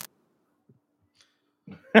done.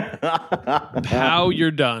 How you're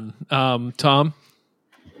done. Tom?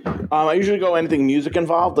 I usually go anything music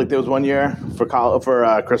involved. Like there was one year for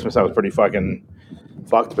Christmas, I was pretty fucking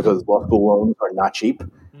fucked because law school loans are not cheap.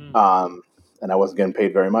 And I wasn't getting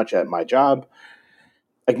paid very much at my job.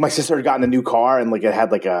 Like my sister had gotten a new car and like it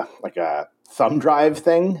had like a thumb drive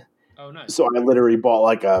thing. Oh, nice. So I literally bought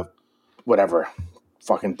like a whatever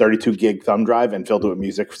fucking 32 gig thumb drive and filled it with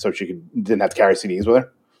music so she didn't have to carry CDs with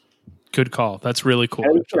her. Good call. That's really cool.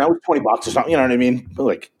 And it was $20 or something. You know what I mean? But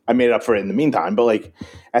like I made it up for it in the meantime. But like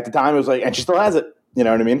at the time, it was like, and she still has it. You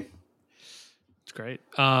know what I mean? It's great.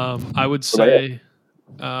 I would say,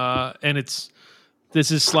 and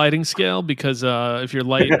this is sliding scale because if you're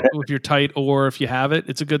light, if you're tight, or if you have it,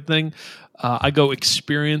 it's a good thing. I go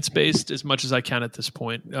experience based as much as I can at this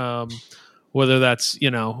point. Whether that's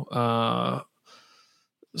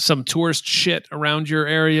some tourist shit around your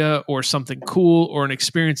area or something cool or an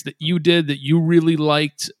experience that you did that you really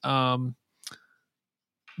liked,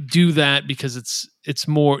 do that because it's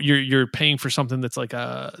more you're paying for something that's like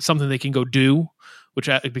something they can go do, which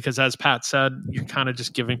because as Pat said, you're kind of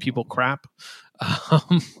just giving people crap.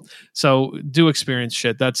 So do experience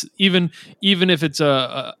shit. That's even if it's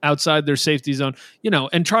outside their safety zone,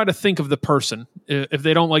 and try to think of the person. If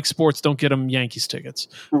they don't like sports, don't get them Yankees tickets.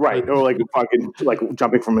 Right. Or like fucking like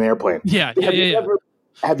jumping from an airplane. Yeah.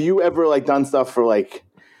 Have you ever like done stuff for like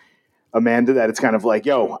Amanda that it's kind of like,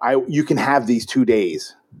 yo, you can have these 2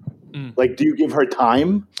 days Like, do you give her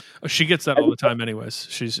time? Oh, she gets that all the time, anyways.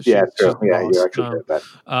 She's true. She's Yeah, you're actually good at that.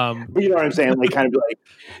 But you know what I'm saying? Like, kind of be like,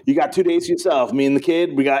 you got 2 days to yourself. Me and the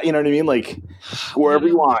kid, we got, you know what I mean? Like, wherever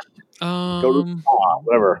you want. Go to the spa,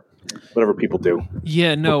 whatever people do.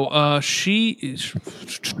 Yeah, no. She is.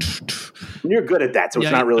 You're good at that, so it's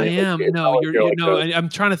not really. I am. No, I'm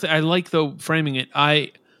trying to. I like though framing it.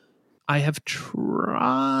 I have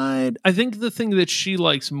tried. I think the thing that she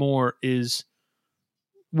likes more is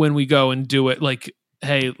when we go and do it. Like,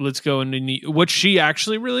 hey, let's go and what she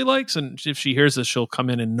actually really likes, and if she hears this, she'll come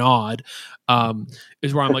in and nod.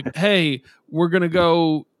 Is where I'm like, hey, we're gonna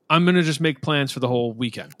go. I'm going to just make plans for the whole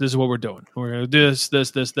weekend. This is what we're doing. We're going to do this. And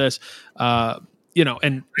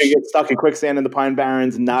you get stuck in quicksand in the Pine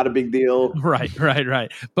Barrens. Not a big deal. Right.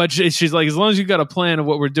 But she's like, as long as you got a plan of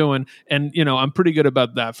what we're doing. And, I'm pretty good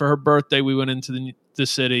about that. For her birthday, we went into the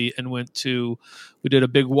city and we did a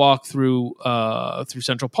big walk through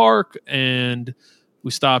Central Park, and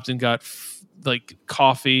we stopped and got like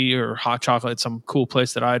coffee or hot chocolate at some cool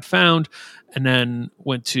place that I had found, and then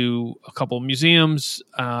went to a couple of museums,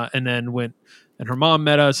 and her mom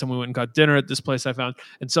met us, and we went and got dinner at this place I found.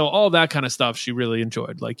 And so all that kind of stuff she really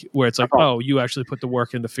enjoyed, like where it's like, oh, you actually put the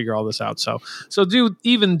work in to figure all this out. So do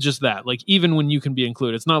even just that, like even when you can be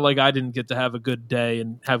included. It's not like I didn't get to have a good day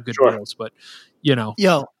and have good meals, but Yo,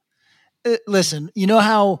 listen, you know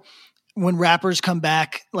how when rappers come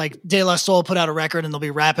back, like De La Soul put out a record and they'll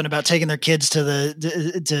be rapping about taking their kids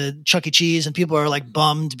to Chuck E. Cheese, and people are like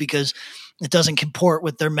bummed because it doesn't comport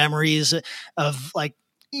with their memories of like,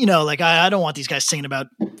 like I don't want these guys singing about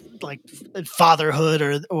like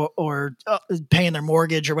fatherhood or paying their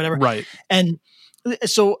mortgage or whatever. Right. And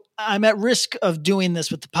so I'm at risk of doing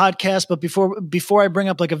this with the podcast, but before I bring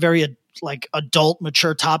up like a very like adult,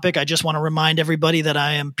 mature topic, I just want to remind everybody that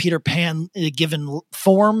I am Peter Pan given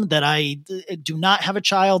form, that I do not have a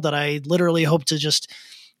child, that I literally hope to just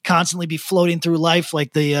constantly be floating through life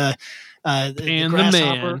like the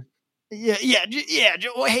grasshopper. Yeah.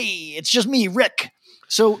 Hey, it's just me, Rick.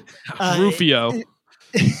 So Rufio.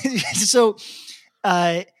 So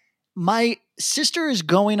my sister is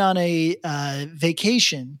going on a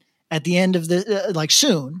vacation at the end of the like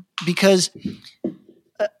soon, because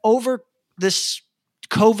over this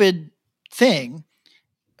COVID thing,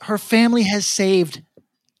 her family has saved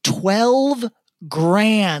 $12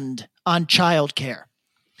 grand on childcare.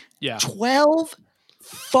 Yeah. 12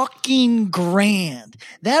 fucking grand.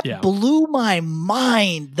 That blew my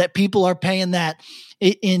mind that people are paying that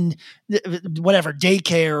in whatever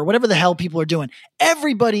daycare or whatever the hell people are doing.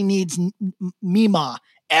 Everybody needs Mima.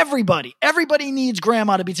 Everybody needs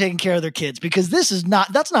grandma to be taking care of their kids, because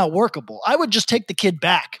that's not workable. I would just take the kid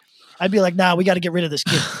back. I'd be like, nah, we got to get rid of this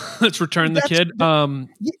kid. Let's return the kid.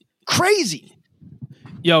 Crazy.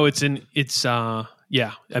 Yo, it's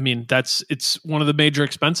yeah. I mean, it's one of the major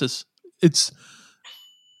expenses.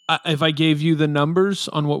 If I gave you the numbers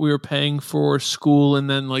on what we were paying for school and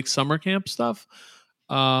then like summer camp stuff,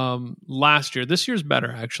 last year, this year's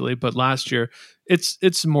better actually, but last year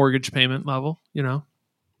it's mortgage payment level,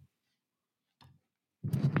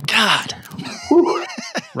 God.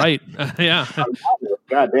 Right. Yeah.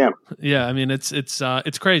 God damn. Yeah. I mean,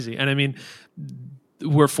 it's crazy. And I mean,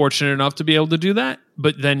 we're fortunate enough to be able to do that,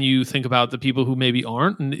 but then you think about the people who maybe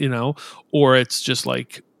aren't, and, or it's just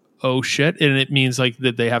like, oh shit. And it means like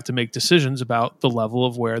that they have to make decisions about the level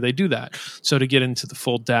of where they do that. So to get into the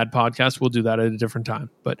full dad podcast, we'll do that at a different time.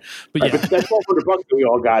 But yeah. But that $1,200 that we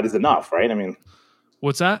all got is enough, right? I mean,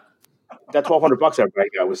 what's that? That $1,200 everybody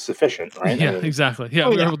got was sufficient, right? Yeah, exactly. Yeah,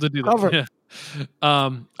 we were able to do that. Yeah.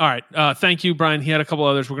 All right. Thank you, Brian. He had a couple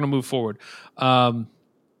others. We're going to move forward.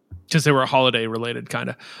 Because they were holiday related, kind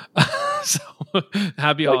of. So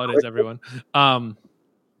happy holidays, everyone.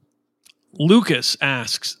 Lucas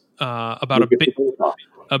asks about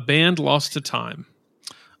a band lost to time.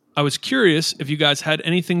 I was curious if you guys had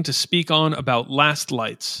anything to speak on about Last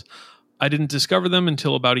Lights. I didn't discover them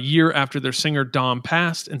until about a year after their singer Dom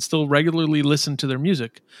passed, and still regularly listen to their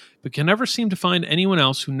music, but can never seem to find anyone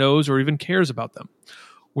else who knows or even cares about them.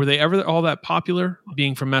 Were they ever all that popular,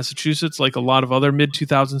 being from Massachusetts like a lot of other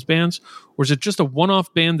mid-2000s bands, or is it just a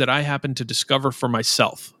one-off band that I happened to discover for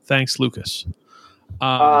myself? Thanks, Lucas.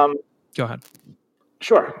 Go ahead.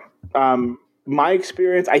 Sure. My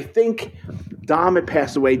experience, I think Dom had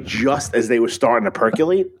passed away just as they were starting to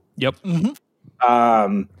percolate. Yep.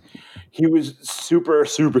 Mm-hmm. He was super,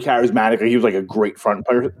 super charismatic. He was like a great front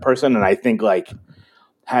person. And I think like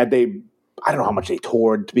I don't know how much they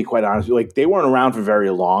toured, to be quite honest. Like they weren't around for very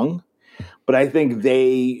long, but I think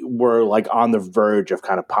they were like on the verge of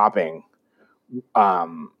kind of popping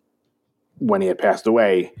when he had passed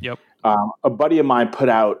away. Yep. A buddy of mine put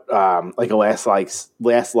out like a Last Lights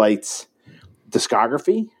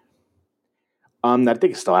discography. That I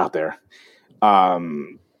think is still out there.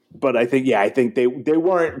 But I think they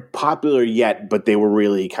weren't popular yet, but they were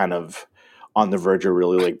really kind of on the verge of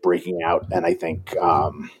really like breaking out. And I think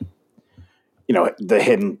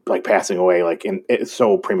him like passing away like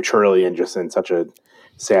so prematurely and just in such a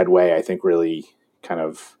sad way, I think really kind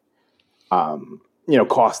of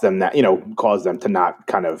caused them to not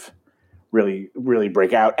kind of really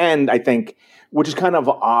break out. And I think, which is kind of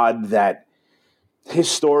odd, that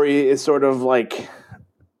his story is sort of like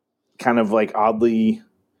kind of like oddly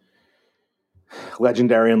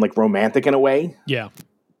legendary and like romantic in a way. Yeah.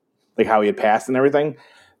 Like how he had passed and everything,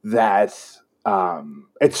 that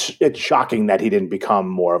it's shocking that he didn't become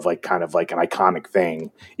more of like kind of like an iconic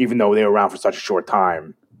thing, even though they were around for such a short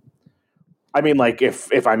time. I mean, like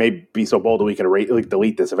if I may be so bold that we could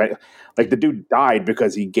delete this event, like the dude died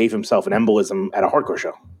because he gave himself an embolism at a hardcore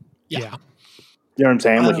show. Yeah. You know what I'm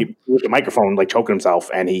saying? Like he with the microphone, like choking himself,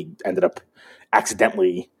 and he ended up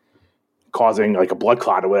accidentally causing like a blood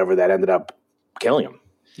clot or whatever that ended up killing him.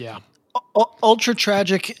 Yeah. Ultra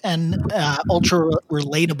tragic and ultra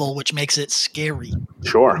relatable, which makes it scary.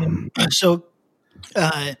 Sure. So,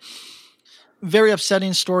 very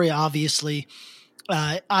upsetting story, obviously.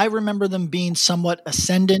 I remember them being somewhat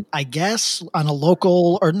ascendant, I guess, on a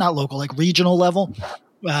local or not local, like regional level.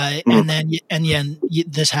 And then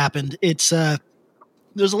this happened. It's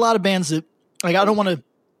there's a lot of bands that like I don't want to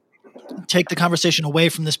take the conversation away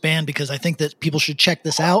from this band because I think that people should check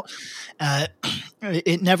this out.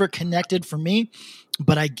 It never connected for me,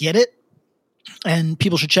 but I get it, and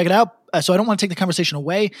people should check it out. So I don't want to take the conversation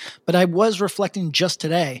away, but I was reflecting just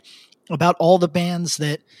today about all the bands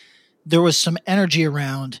that there was some energy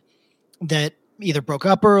around that either broke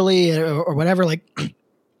up early or whatever, like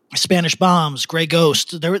Spanish Bombs, Grey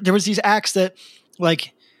Ghost. There was these acts that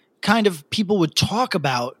like kind of people would talk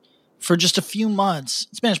about for just a few months.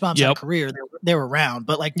 Spanish Bombs had a career; they were around,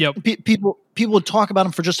 but like people would talk about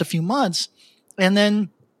them for just a few months, and then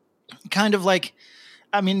kind of like,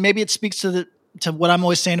 I mean, maybe it speaks to what I'm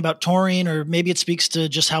always saying about touring, or maybe it speaks to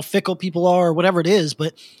just how fickle people are, or whatever it is.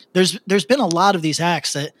 But there's been a lot of these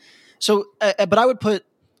acts that. So, but I would put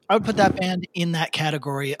that band in that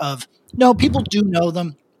category of no, people do know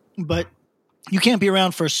them, but you can't be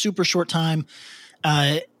around for a super short time.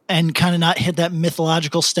 And kind of not hit that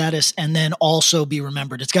mythological status, and then also be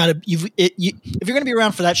remembered. It's got to if you're going to be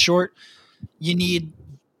around for that short, you need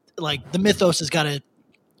like the mythos has got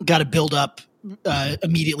to build up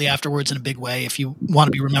immediately afterwards in a big way if you want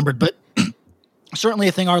to be remembered. But certainly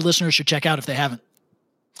a thing our listeners should check out if they haven't.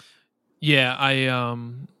 Yeah,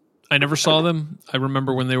 I never saw them. I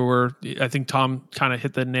remember when they were. I think Tom kind of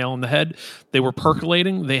hit the nail on the head. They were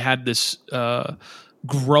percolating. They had this.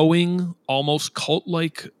 Growing almost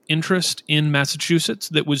cult-like interest in Massachusetts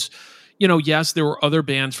that was, yes, there were other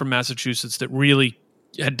bands from Massachusetts that really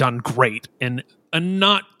had done great and a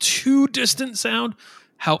not too distant sound.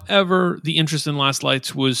 However, the interest in Last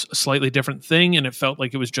Lights was a slightly different thing, and it felt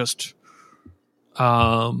like it was just,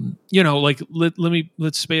 like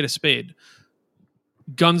let's spade a spade.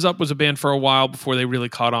 Guns Up was a band for a while before they really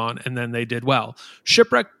caught on, and then they did well.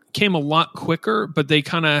 Shipwreck came a lot quicker, but they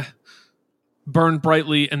kind of burned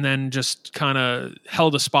brightly and then just kind of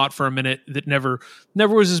held a spot for a minute that never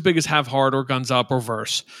was as big as Have Heart or Guns Up or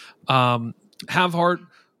Verse. Have Heart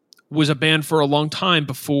was a band for a long time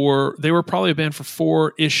before they were probably a band for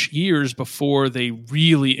 4-ish years before they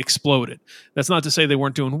really exploded. That's not to say they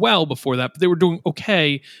weren't doing well before that, but they were doing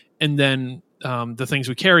okay. And then The Things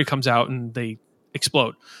We Carry comes out and they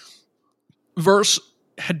explode. Verse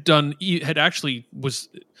had actually was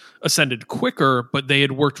ascended quicker, but they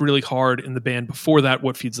had worked really hard in the band before that,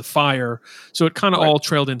 What Feeds the Fire. So it kind of all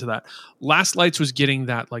trailed into that. Last Lights was getting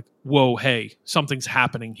that like, whoa, hey, something's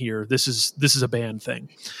happening here. This is a band thing.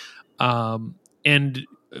 And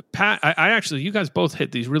Pat, I actually, you guys both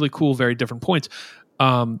hit these really cool, very different points.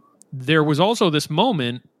 There was also this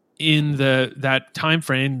moment in that time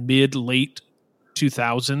frame, mid-late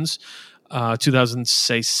 2000s,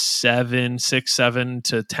 2007, 6, 7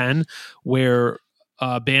 to 10, where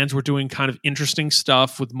bands were doing kind of interesting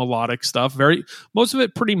stuff with melodic stuff. Most of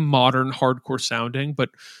it pretty modern, hardcore sounding, but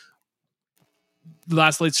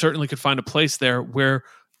Last Light certainly could find a place there where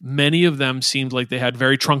many of them seemed like they had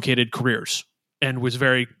very truncated careers and was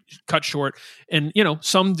very cut short. And,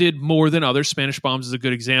 some did more than others. Spanish Bombs is a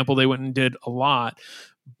good example. They went and did a lot,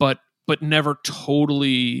 but never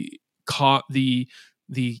totally caught the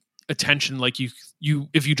attention. Like you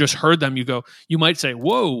if you just heard them, you might say,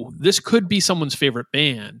 whoa, this could be someone's favorite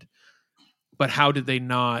band, but how did they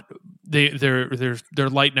not? Their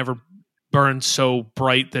light never burned so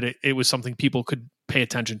bright that it was something people could pay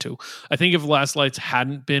attention to. I think if Last Lights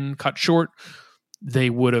hadn't been cut short,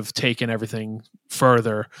 they would have taken everything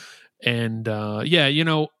further. And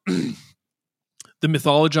the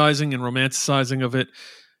mythologizing and romanticizing of it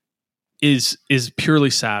is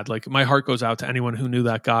purely sad. Like, my heart goes out to anyone who knew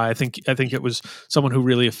that guy. I think it was someone who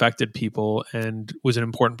really affected people and was an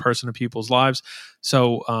important person in people's lives.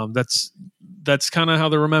 So that's kind of how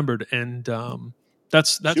they're remembered. And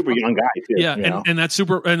that's super young guy too. Yeah, and that's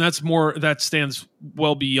super, and that's more, that stands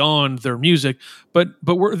well beyond their music. But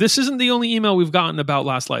this isn't the only email we've gotten about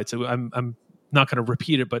Last Lights. I'm not going to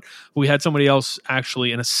repeat it, but we had somebody else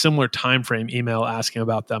actually in a similar time frame email asking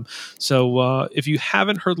about them. So if you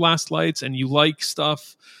haven't heard Last Lights and you like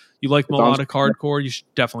stuff, you like melodic hardcore, you should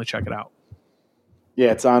definitely check it out.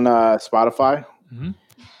 Yeah, it's on Spotify. Mm-hmm.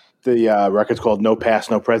 The record's called No Past,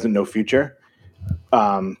 No Present, No Future.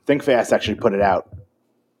 Think Fast actually put it out.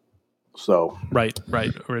 So right,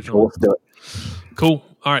 original. Let's do it. Cool.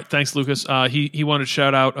 All right, thanks, Lucas. He wanted to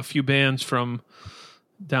shout out a few bands from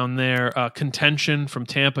down there. Contention from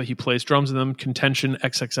Tampa. He plays drums in them. Contention,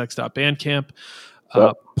 xxx.bandcamp.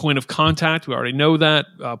 Point of Contact. We already know that.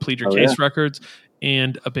 Plead Your Case Records.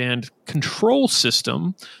 And a band, Control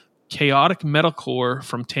System, chaotic metalcore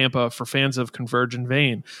from Tampa for fans of Converge and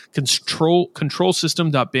Vein.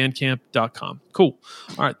 Controlsystem.bandcamp.com. Cool.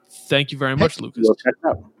 All right. Thank you very much, Lucas.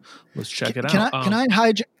 Let's check it out. Can I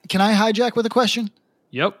hijack with a question?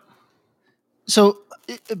 Yep. So,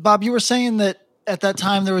 Bob, you were saying that at that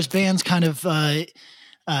time there was bands kind of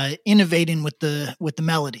innovating with the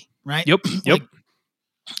melody, right? Yep.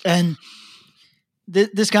 And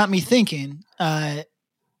this got me thinking, and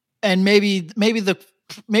maybe the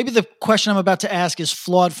question I'm about to ask is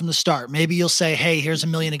flawed from the start. Maybe you'll say, hey, here's a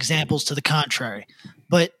million examples to the contrary.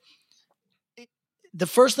 But the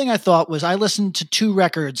first thing I thought was, I listened to 2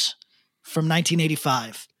 records from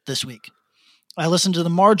 1985 this week. I listened to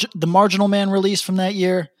the Marginal Man release from that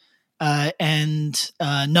year, and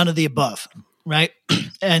None of the Above, right?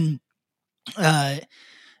 And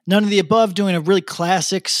None of the Above doing a really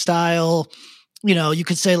classic style, you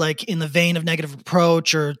could say like in the vein of Negative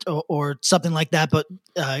Approach or something like that, but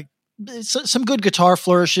some good guitar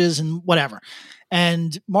flourishes and whatever.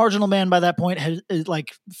 And Marginal Man by that point is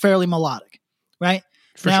like fairly melodic, right?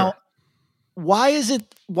 For sure. Why is it,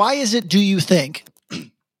 do you think,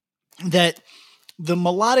 that the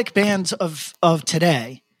melodic bands of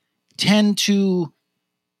today tend to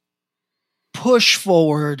push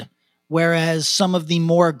forward, whereas some of the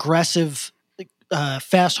more aggressive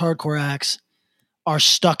fast hardcore acts are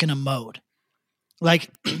stuck in a mode?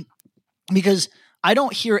 Like, because I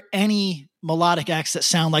don't hear any melodic acts that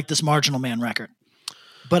sound like this Marginal Man record,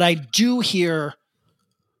 but I do hear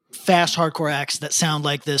fast hardcore acts that sound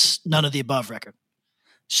like this None of the Above record.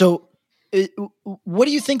 So what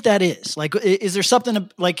do you think that is? Like, is there something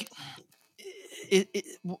like,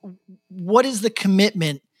 what is the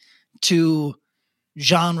commitment to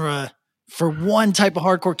genre for one type of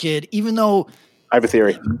hardcore kid, even though I have a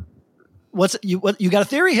theory. What you got a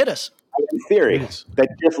theory? Hit us. I have a theory that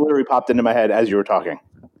just literally popped into my head as you were talking.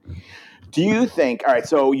 Do you think, all right,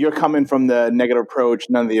 so you're coming from the Negative Approach,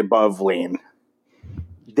 None of the Above lane.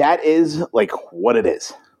 That is like what it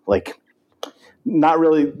is. Like, not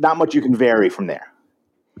much you can vary from there.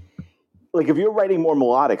 Like, if you're writing more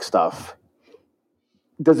melodic stuff,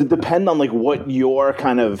 does it depend on like what your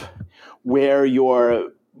kind of, where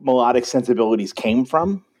your melodic sensibilities came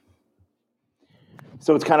from?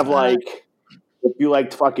 So it's kind of like, if you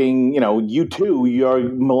liked fucking, U2, your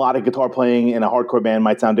melodic guitar playing in a hardcore band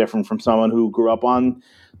might sound different from someone who grew up on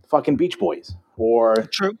fucking Beach Boys. Or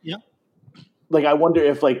true, yeah. Like, I wonder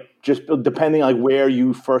if like just depending like where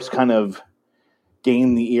you first kind of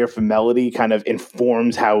gain the ear for melody kind of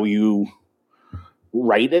informs how you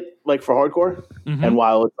write it, like for hardcore. Mm-hmm. And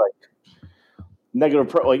while it's like Negative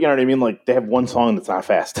Approach, like, you know what I mean? Like, they have one song that's not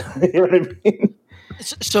fast. You know what I mean?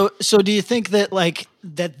 So do you think that like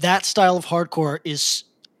that style of hardcore is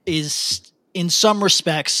in some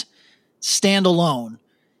respects standalone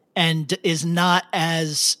and is not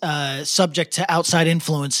as subject to outside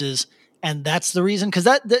influences, and that's the reason? Because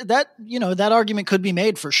that argument could be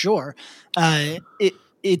made for sure.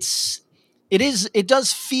 It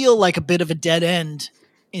does feel like a bit of a dead end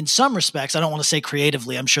in some respects. I don't want to say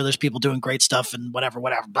creatively. I'm sure there's people doing great stuff and whatever,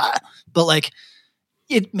 but like.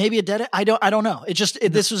 It maybe a dead. I don't know.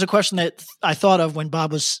 This was a question that I thought of when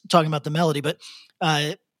Bob was talking about the melody, but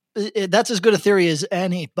that's as good a theory as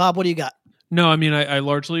any. Bob, what do you got? No, I mean, I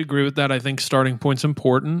largely agree with that. I think starting point's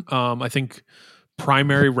important. I think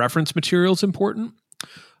primary reference material is important.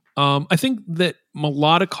 I think that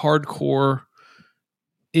melodic hardcore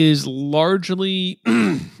is largely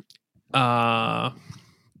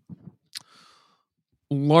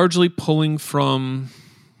largely pulling from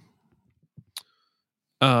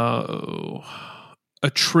a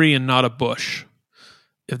tree and not a bush,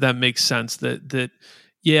 if that makes sense. That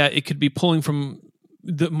yeah, it could be pulling from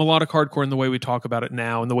the melodic hardcore in the way we talk about it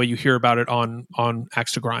now and the way you hear about it on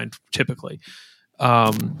Axe to Grind typically.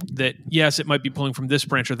 That yes, it might be pulling from this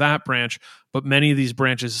branch or that branch, but many of these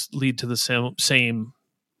branches lead to the same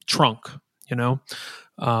trunk, you know,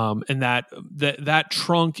 and that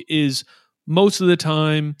trunk is most of the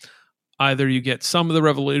time either you get some of the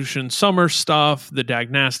Revolution Summer stuff, the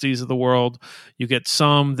Dag Nasties of the world, you get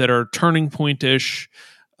some that are Turning Point-ish,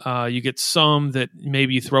 you get some that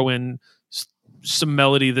maybe you throw in some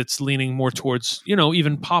melody that's leaning more towards, you know,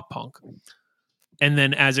 even pop punk. And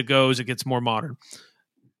then as it goes, it gets more modern.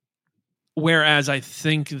 Whereas I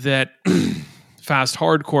think that fast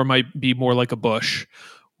hardcore might be more like a bush,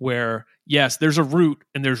 where, yes, there's a root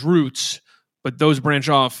and there's roots, but those branch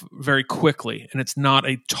off very quickly. And it's not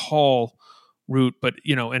a tall root, but,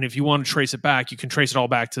 you know, and if you want to trace it back, you can trace it all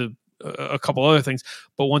back to a couple other things.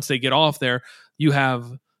 But once they get off there, you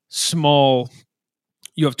have twigs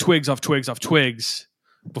off twigs off twigs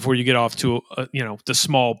before you get off to, you know, the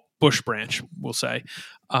small bush branch, we'll say.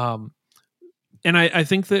 And I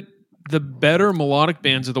think that the better melodic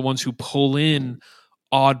bands are the ones who pull in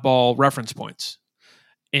oddball reference points.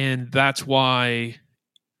 And that's why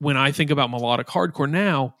when I think about melodic hardcore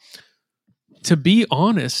now, to be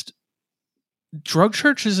honest, Drug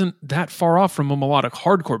Church isn't that far off from a melodic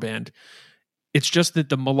hardcore band. It's just that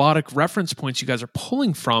the melodic reference points you guys are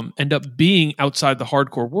pulling from end up being outside the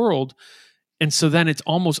hardcore world. And so then it's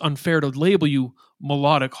almost unfair to label you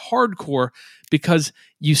melodic hardcore because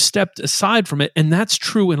you stepped aside from it. And that's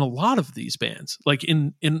true in a lot of these bands. Like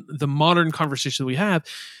in the modern conversation that we have,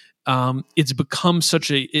 it's become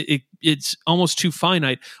such it's almost too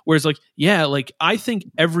finite. Whereas like, yeah, like I think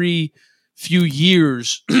every few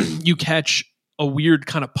years you catch a weird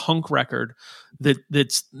kind of punk record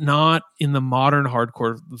that's not in the modern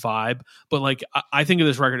hardcore vibe, but like I think of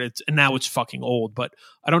this record, and now it's fucking old, but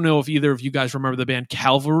I don't know if either of you guys remember the band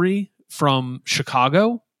Calvary from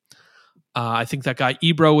Chicago. I think that guy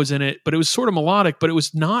Ebro was in it, but it was sort of melodic, but it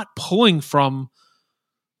was not pulling from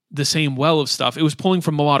the same well of stuff. It was pulling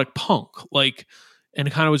from melodic punk, like, and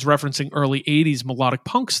it kind of was referencing early 80s melodic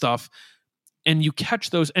punk stuff. And you catch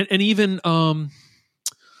those, and even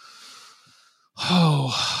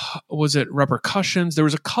was it Repercussions? There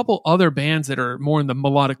was a couple other bands that are more in the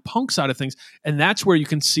melodic punk side of things, and that's where you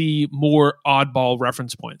can see more oddball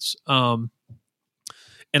reference points. And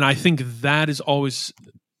I think that is always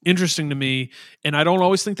interesting to me, and I don't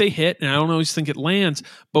always think they hit, and I don't always think it lands,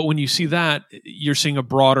 but when you see that, you're seeing a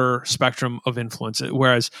broader spectrum of influence.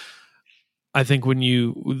 Whereas I think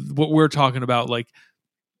what we're talking about, like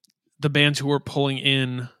the bands who are pulling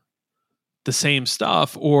in the same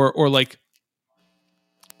stuff or like,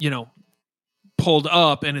 you know, pulled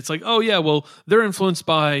up, and it's like, oh yeah, well, they're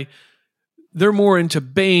more into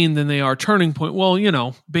Bane than they are Turning Point. Well, you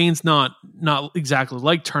know, Bane's not exactly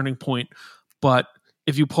like Turning Point, but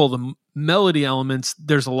if you pull the melody elements,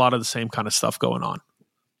 there's a lot of the same kind of stuff going on.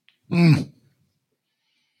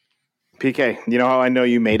 PK, you know how I know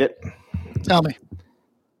you made it? Tell me.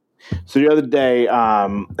 So the other day,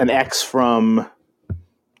 an ex from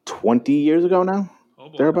 20 years ago now,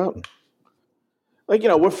 thereabout. Like, you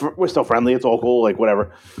know, we're still friendly. It's all cool. Like,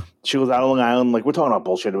 whatever. She was out on Long Island. Like, we're talking about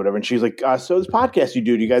bullshit or whatever. And she's like, so this podcast you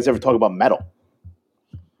do you guys ever talk about metal?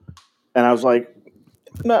 And I was like,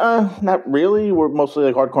 nah, not really. We're mostly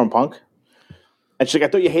like hardcore and punk. And she's like,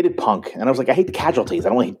 I thought you hated punk. And I was like, I hate the Casualties. I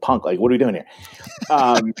don't hate punk. Like, what are we doing here?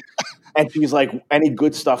 And she's like, any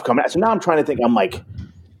good stuff coming out? So now I'm trying to think. I'm like,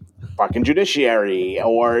 fucking Judiciary,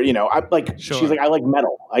 or, you know, I like. Sure. She's like, I like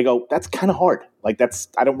metal. I go, that's kind of hard. Like,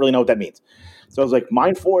 I don't really know what that means. So I was like,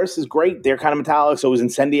 Mind Force is great. They're kind of metallic. So it was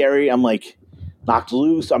Incendiary. I'm like, Knocked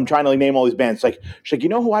Loose. I'm trying to like name all these bands. She's like, you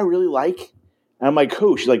know who I really like? And I'm like,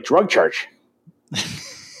 who? She's like, Drug Church.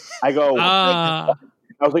 I go, I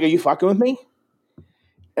was like, are you fucking with me?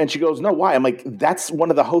 And she goes, no, why? I'm like, that's one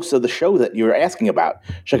of the hosts of the show that you were asking about.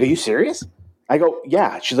 She's like, are you serious? I go,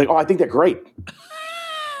 yeah. She's like, oh, I think they're great.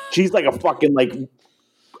 She's like a fucking like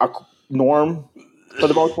a norm for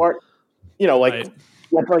the most part. You know, like right.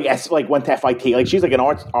 went to FIT. Like she's like an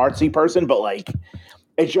artsy person, but like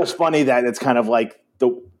it's just funny that it's kind of like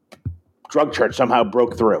the Drug Church somehow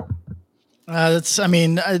broke through.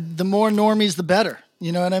 The more normies, the better.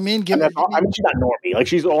 You know what I mean? She's not normie. Like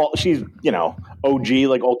she's you know, OG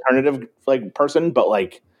like alternative like person, but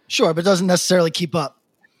like sure, but doesn't necessarily keep up.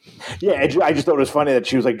 Yeah, I just thought it was funny that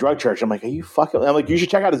she was like Drug Church. I'm like, are you fucking? I'm like, you should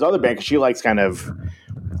check out his other band because she likes kind of,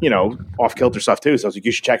 off kilter stuff too. So I was like,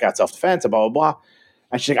 you should check out Self Defense and blah blah blah.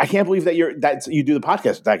 And she's like, I can't believe that you do the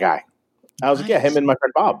podcast with that guy. I was like, yeah, him and my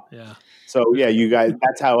friend Bob. Yeah. So yeah, you guys.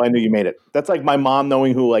 That's how I knew you made it. That's like my mom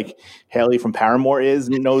knowing who like Haley from Paramore is.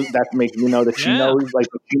 Knows that makes you know that she knows like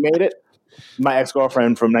that she made it. My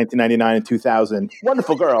ex-girlfriend from 1999 and 2000,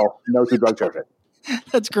 wonderful girl, knows who Drug Church is.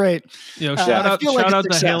 That's great. Shout out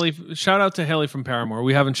to Haley from Paramore.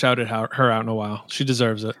 We haven't shouted her out in a while. She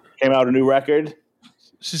deserves it. Came out a new record.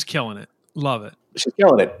 She's killing it. Love it. She's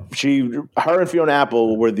killing it. Her and Fiona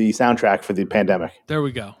Apple were the soundtrack for the pandemic. There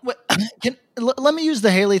we go. Let me use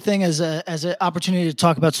the Haley thing as an opportunity to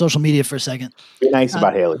talk about social media for a second. Be nice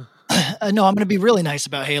about Haley. No, I'm going to be really nice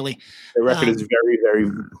about Haley. The record is very,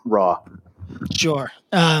 very raw. Sure.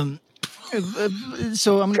 So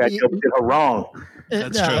I'm going to did her wrong.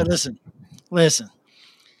 That's true. Listen.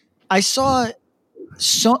 I saw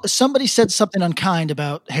somebody said something unkind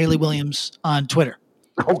about Haley Williams on Twitter.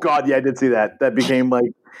 Oh God, yeah, I did see that. That became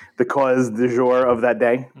like the cause du jour of that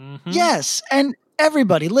day. Mm-hmm. Yes, and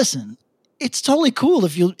everybody, listen. It's totally cool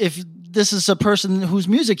if this is a person whose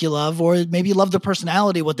music you love, or maybe you love their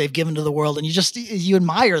personality, what they've given to the world, and you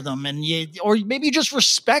admire them, or maybe you just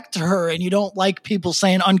respect her and you don't like people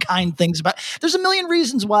saying unkind things about. There's a million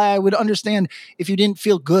reasons why I would understand if you didn't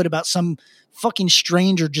feel good about some fucking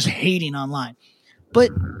stranger just hating online, but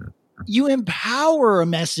you empower a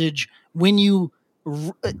message when you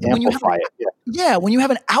have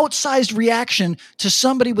an outsized reaction to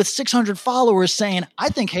somebody with 600 followers saying, I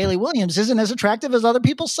think Haley Williams isn't as attractive as other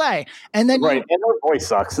people say. And then and her voice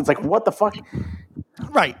sucks. It's like, what the fuck?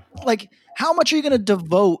 Right. Like, how much are you going to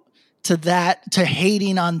devote to that, to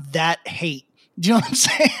hating on that hate? Do you know what I'm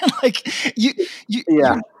saying?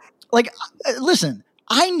 Listen,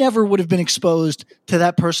 I never would have been exposed to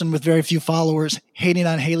that person with very few followers hating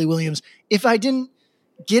on Haley Williams if I didn't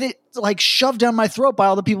get it like shoved down my throat by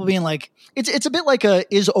all the people being like, it's a bit like a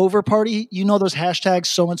is over party. You know, those hashtags,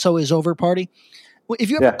 so-and-so is over party. If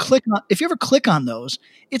you ever click on those,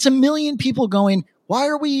 it's a million people going, why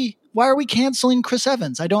are we canceling Chris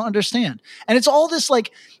Evans? I don't understand. And it's all this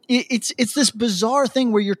like, it's this bizarre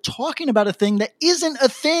thing where you're talking about a thing that isn't a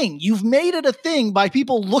thing. You've made it a thing by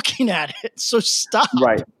people looking at it. So stop.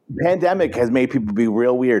 Right. Pandemic has made people be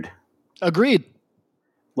real weird. Agreed.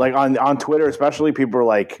 Like on Twitter, especially, people are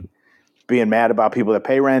like being mad about people that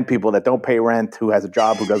pay rent, people that don't pay rent, who has a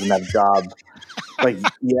job, who doesn't have a job. Like,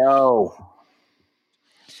 yo.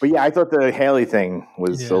 But yeah, I thought the Haley thing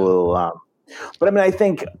was a little. But I mean, I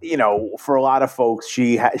think, for a lot of folks,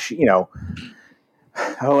 her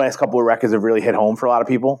last couple of records have really hit home for a lot of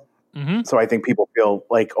people. Mm-hmm. So I think people feel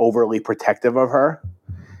like overly protective of her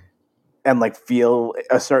and like feel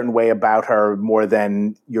a certain way about her more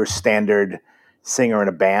than your standard singer in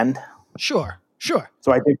a band. Sure.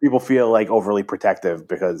 So I think people feel like overly protective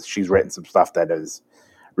because she's written some stuff that has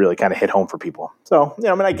really kind of hit home for people. So,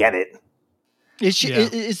 I get it.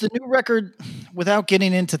 Is the new record, without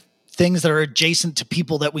getting into things that are adjacent to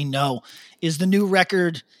people that we know, is the new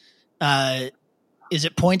record, is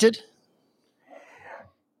it pointed?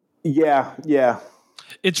 Yeah.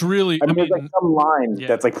 It's really, there's like some line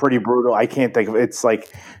that's like pretty brutal. I can't think of it. It's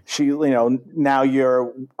like she, now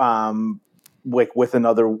you're, with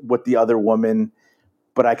the other woman,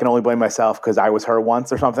 but I can only blame myself because I was her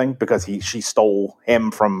once or something, because she stole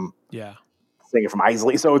him from singing from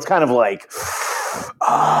Isley. So it's kind of like,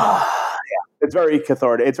 it's very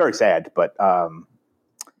cathartic. It's very sad, but I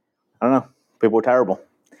don't know. People were terrible.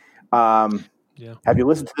 Have you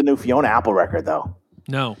listened to the new Fiona Apple record though?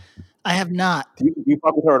 No, I have not. Do you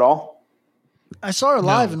fuck with her at all? I saw her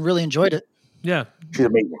live and really enjoyed it. Yeah, she's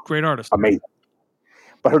amazing. Great artist. Amazing.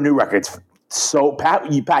 But her new record's so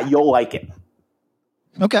Pat, you'll like it.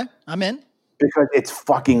 Okay, I'm in. Because it's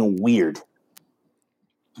fucking weird.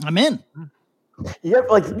 I'm in. Yeah,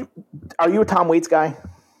 are you a Tom Waits guy?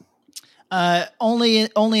 Only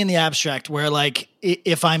in the abstract, where like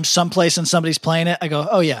if I'm someplace and somebody's playing it, I go,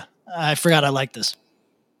 oh yeah, I forgot I like this.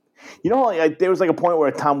 There was like a point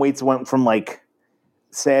where Tom Waits went from like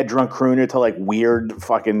sad drunk crooner to like weird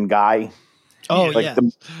fucking guy. Oh yeah.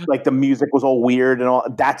 The music was all weird and all.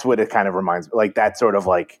 That's what it kind of reminds me. Like that sort of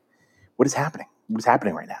like, what is happening? What is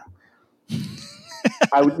happening right now?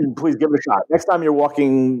 I would please give it a shot. Next time you're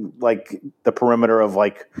walking like the perimeter of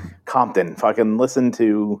like Compton, fucking listen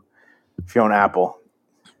to Fiona Apple.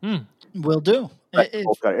 Will do.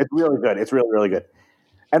 It's really good. It's really, really good.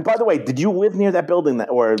 And by the way, did you live near that building do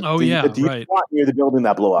you spot near the building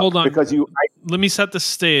that blew up? Hold on. Because let me set the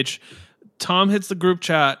stage. Tom hits the group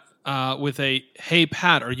chat with a "Hey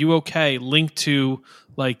Pat, are you okay?" linked to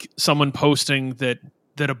like someone posting that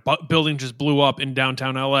a building just blew up in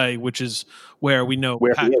downtown LA, which is where we know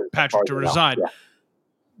Patrick to reside. Yeah.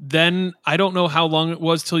 Then I don't know how long it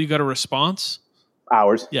was till you got a response.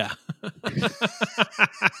 Hours. Yeah.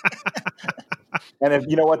 And if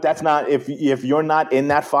you know what, that's not if you're not in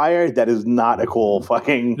that fire, that is not a cool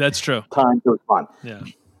fucking. That's true. Time to respond. Yeah.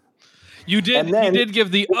 You did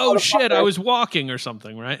give the "oh shit, I was walking" or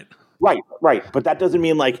something, right? Right. But that doesn't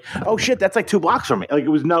mean like, oh shit, that's like 2 blocks from me. Like it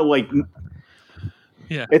was no like.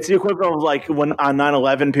 Yeah. It's the equivalent of like when on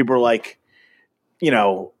 9/11 people were like, you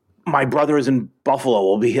know, my brother is in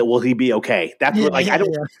Buffalo. Will he be okay? That's what, like I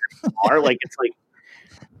don't are like it's like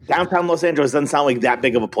downtown Los Angeles doesn't sound like that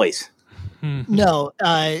big of a place. No.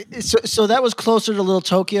 So that was closer to Little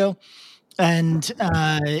Tokyo, and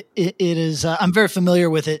it is. I'm very familiar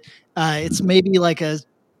with it. It's maybe like a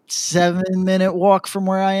 7-minute walk from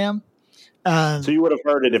where I am. So you would have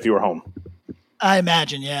heard it if you were home. I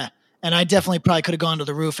imagine, yeah. And I definitely probably could have gone to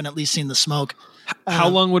the roof and at least seen the smoke. How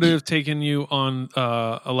long would it have taken you on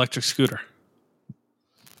electric scooter?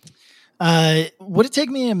 Would it take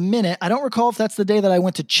me a minute? I don't recall if that's the day that I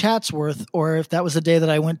went to Chatsworth or if that was the day that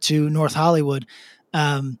I went to North Hollywood.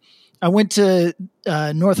 I went to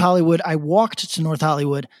North Hollywood. I walked to North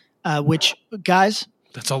Hollywood, which, guys.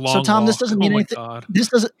 That's a long. So Tom, walk. This doesn't mean anything. God.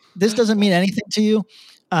 This doesn't mean anything to you.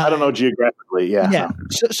 I don't know geographically. Yeah. Yeah.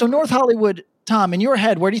 So North Hollywood. Tom, in your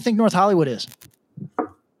head, where do you think North Hollywood is?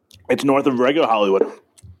 It's north of regular Hollywood.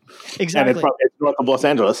 Exactly. And it's north of Los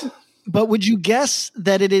Angeles. But would you guess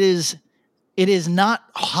that it is not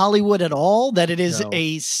Hollywood at all? That it is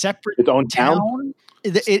a separate its own town?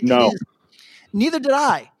 No. Neither did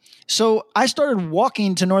I. So I started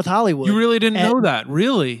walking to North Hollywood. You really didn't know that?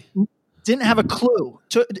 Really? Didn't have a clue.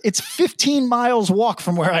 So it's 15 miles walk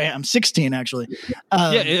from where I am. 16 actually.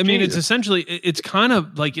 I mean, it's essentially, it's kind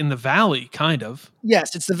of like in the valley, kind of.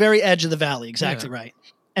 Yes, it's the very edge of the valley. Exactly right.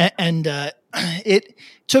 And it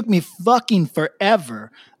took me fucking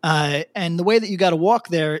forever. And the way that you got to walk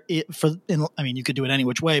there, you could do it any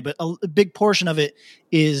which way, but a big portion of it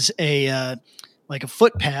is like a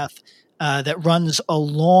footpath that runs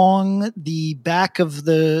along the back of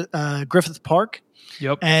the Griffith Park.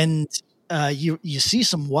 Yep. And you see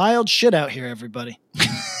some wild shit out here, everybody.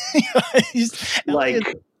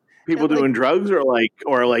 Like people doing drugs or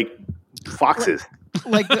like foxes.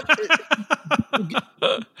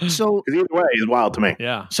 So either way is wild to me.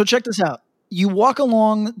 Yeah. So check this out. You walk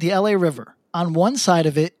along the LA River. On one side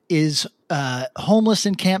of it is a homeless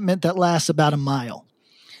encampment that lasts about a mile.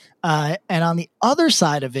 And on the other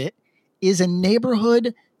side of it is a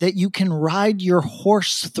neighborhood that you can ride your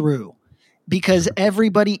horse through because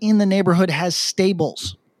everybody in the neighborhood has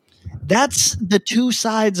stables. That's the two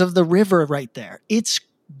sides of the river right there. It's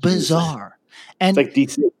bizarre. And it's like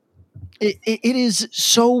DC. It is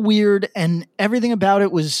so weird, and everything about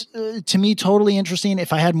it was, to me, totally interesting.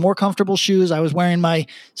 If I had more comfortable shoes, I was wearing my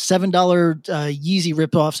 $7 Yeezy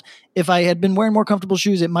ripoffs. If I had been wearing more comfortable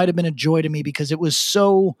shoes, it might have been a joy to me because it was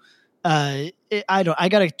so. I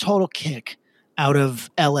got a total kick out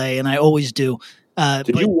of LA, and I always do.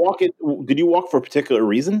 Did you walk for a particular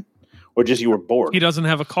reason, or just you were bored? He doesn't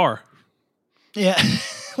have a car. Yeah.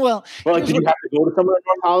 Well, like, did you have to go to somewhere in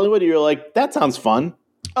North Hollywood? You're like, that sounds fun.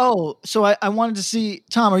 Oh, so I wanted to see,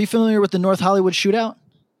 Tom, are you familiar with the North Hollywood shootout?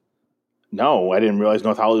 No, I didn't realize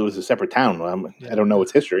North Hollywood was a separate town. I don't know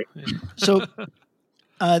its history. So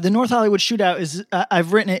the North Hollywood shootout is,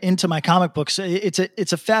 I've written it into my comic books.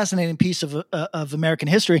 It's a fascinating piece of American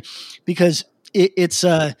history because it's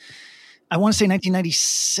I want to say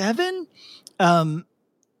 1997.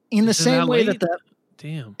 In the same way that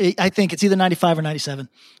damn, I think it's either 95 or 97.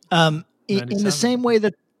 In the same way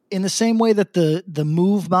that the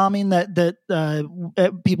MOVE bombing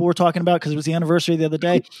that people were talking about because it was the anniversary the other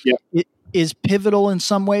day, it is pivotal in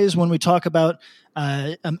some ways when we talk about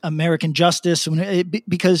American justice,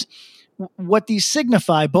 because what these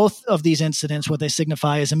signify, both of these incidents, what they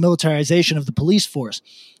signify is a militarization of the police force.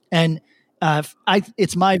 And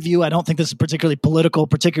it's my view. I don't think this is particularly political,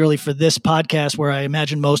 particularly for this podcast, where I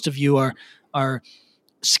imagine most of you are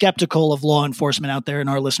skeptical of law enforcement out there in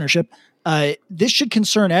our listenership. This should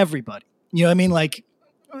concern everybody. You know what I mean? Like,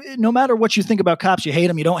 no matter what you think about cops, you hate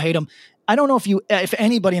them, you don't hate them. I don't know if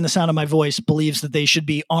anybody in the sound of my voice believes that they should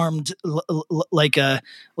be armed like a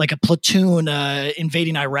platoon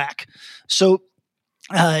invading Iraq. So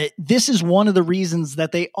this is one of the reasons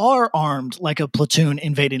that they are armed like a platoon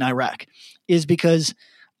invading Iraq, is because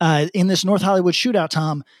in this North Hollywood shootout,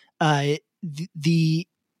 Tom, the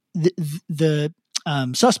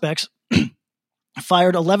suspects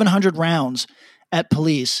fired 1,100 rounds at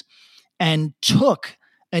police and took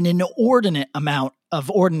an inordinate amount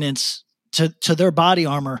of ordnance to their body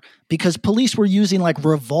armor because police were using like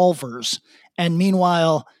revolvers. And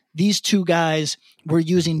meanwhile, these two guys were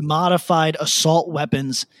using modified assault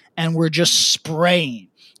weapons and were just spraying.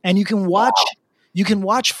 And you can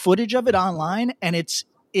watch footage of it online, and it's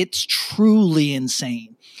truly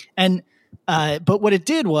insane. And but what it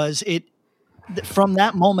did was from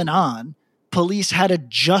that moment on, police had a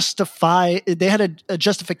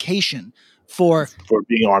justification for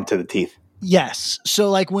being armed to the teeth. Yes. So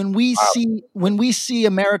like when we see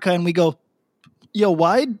America and we go, yo,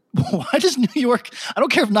 why does New York, I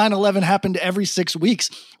don't care if 9/11 happened every 6 weeks.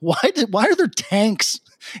 Why are there tanks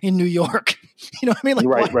in New York? You know what I mean?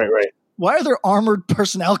 Like Right. Why are there armored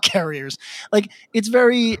personnel carriers? Like it's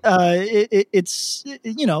very it's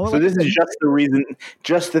you know. So this is just the reason,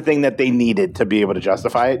 just the thing that they needed to be able to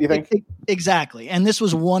justify it, you think? Exactly. And this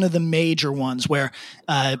was one of the major ones where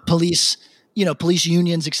police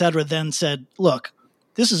unions, et cetera, then said, look,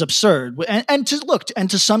 this is absurd. And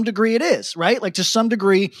to some degree it is, right? Like to some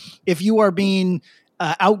degree, if you are being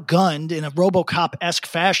outgunned in a RoboCop-esque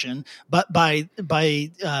fashion, but by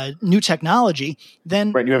new technology,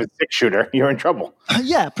 then right, you have a 6-shooter, you're in trouble.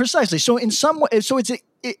 Yeah, precisely. So in some way, so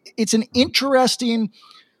it's an interesting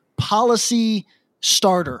policy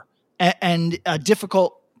starter and a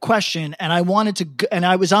difficult question. And I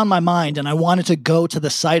was on my mind, and I wanted to go to the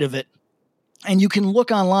site of it. And you can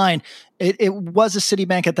look online. It was a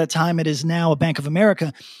Citibank at that time. It is now a Bank of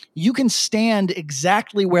America. You can stand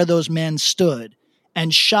exactly where those men stood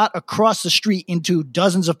and shot across the street into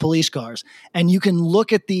dozens of police cars. And you can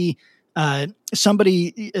look at the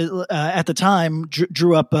somebody at the time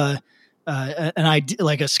drew up an idea,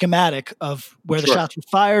 like a schematic of where the shots were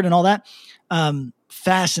fired and all that.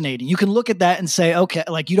 Fascinating. You can look at that and say, okay,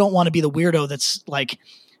 like you don't want to be the weirdo that's like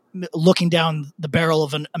looking down the barrel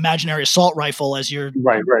of an imaginary assault rifle as you're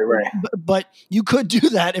right. But you could do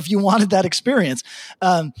that if you wanted that experience.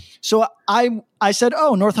 So I said,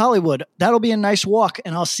 oh, North Hollywood, that'll be a nice walk,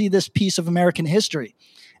 and I'll see this piece of American history.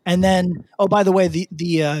 And then, oh, by the way,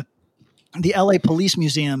 the LA Police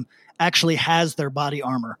Museum actually has their body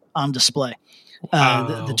armor on display.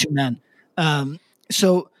 Wow. The two men.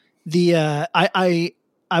 So I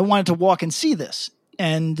wanted to walk and see this.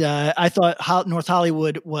 And I thought North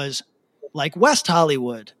Hollywood was like West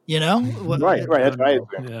Hollywood, you know? Right. That's right.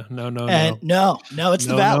 Yeah, no. And no, it's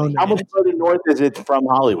the valley. How much further north is it from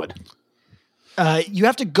Hollywood? You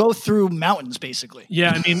have to go through mountains, basically.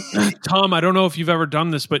 Yeah, I mean, Tom, I don't know if you've ever done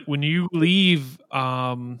this, but when you leave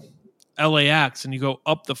LAX and you go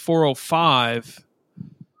up the 405,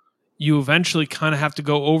 you eventually kind of have to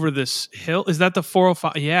go over this hill. Is that the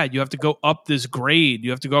 405? Yeah, you have to go up this grade. You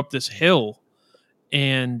have to go up this hill.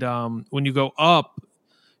 And when you go up,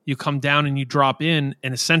 you come down and you drop in,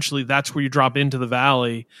 and essentially that's where you drop into the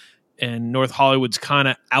valley. And North Hollywood's kind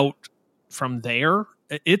of out from there.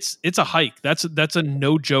 It's a hike. That's a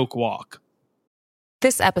no joke walk.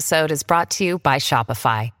 This episode is brought to you by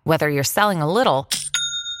Shopify. Whether you're selling a little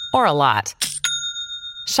or a lot,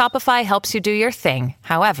 Shopify helps you do your thing,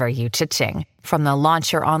 however you cha-ching. From the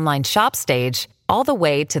launch your online shop stage, all the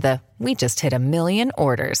way to the we just hit 1 million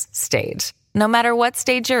orders stage. No matter what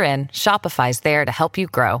stage you're in, Shopify's there to help you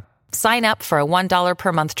grow. Sign up for a $1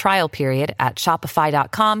 per month trial period at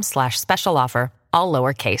shopify.com/special offer, all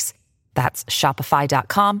lowercase. That's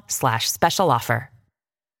shopify.com/special offer.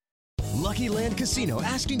 Lucky Land Casino,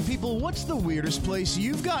 asking people, what's the weirdest place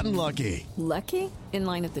you've gotten lucky? Lucky? In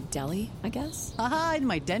line at the deli, I guess? Aha, in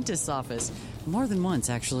my dentist's office. More than once,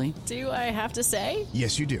 actually. Do I have to say?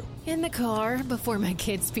 Yes, you do. In the car before my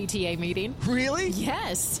kids' PTA meeting. Really?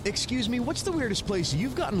 Yes. Excuse me, what's the weirdest place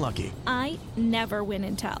you've gotten lucky? I never win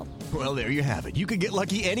and tell. Well, there you have it. You can get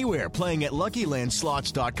lucky anywhere, playing at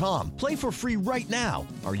LuckyLandSlots.com. Play for free right now.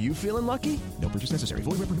 Are you feeling lucky? No purchase necessary.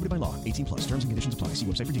 Void where prohibited by law. 18+. Terms and conditions apply. See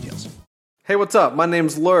website for details. Hey, what's up? My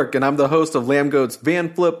name's Lurk, and I'm the host of Lambgoat's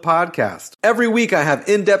Van Flip podcast. Every week, I have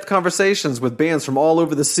in-depth conversations with bands from all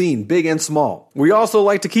over the scene, big and small. We also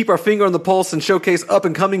like to keep our finger on the pulse and showcase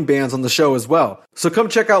up-and-coming bands on the show as well. So come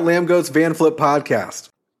check out Lambgoat's Van Flip podcast.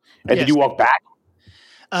 And did you walk back?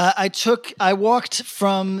 I walked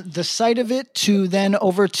from the site of it to then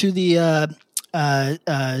over to the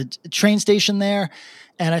train station there,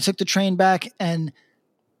 and I took the train back, and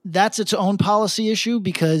that's its own policy issue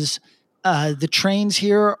because the trains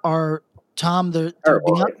here are, Tom,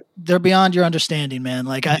 they're beyond your understanding, man.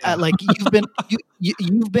 Like I like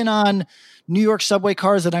you've been on New York subway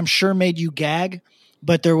cars that I'm sure made you gag,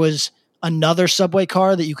 but there was another subway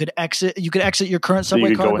car that you could exit. You could exit your current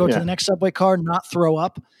subway car, go to the next subway car, not throw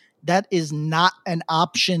up. That is not an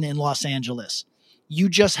option in Los Angeles. you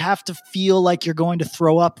just have to feel like you're going to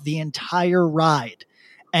throw up the entire ride.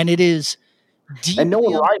 And it is deeply. And no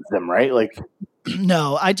one rides them, right? Like,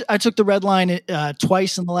 no, I took the Red Line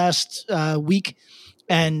twice in the last week,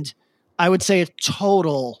 and I would say a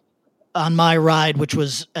total on my ride, which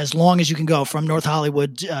was as long as you can go from North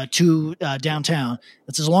Hollywood to downtown.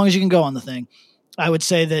 That's as long as you can go on the thing. I would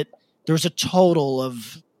say that there was a total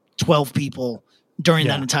of 12 people during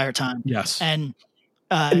that entire time. Yes. And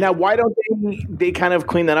now, why don't they kind of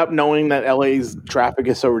clean that up, knowing that LA's traffic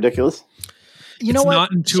is so ridiculous? You know it's what?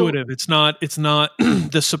 not intuitive. It's not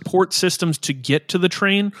the support systems to get to the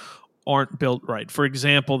train aren't built right. For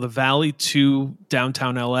example, the Valley to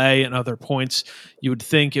downtown LA and other points, you would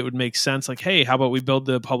think it would make sense. Like, hey, how about we build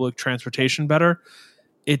the public transportation better?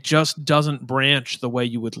 It just doesn't branch the way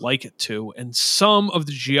you would like it to. And some of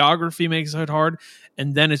the geography makes it hard.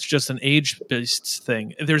 And then it's just an age-based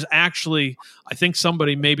thing. There's actually, I think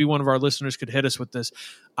somebody, maybe one of our listeners could hit us with this.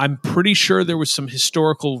 I'm pretty sure there was some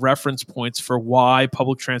historical reference points for why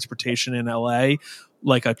public transportation in LA,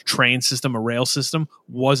 like a train system, a rail system,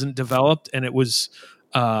 wasn't developed. And it was...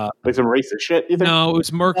 like some racist shit, you think? No, it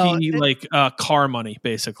was murky, car money,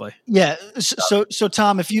 basically. Yeah. So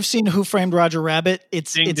Tom, if you've seen Who Framed Roger Rabbit,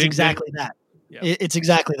 it's exactly ding. that. Yeah. It's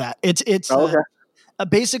exactly that. It's okay.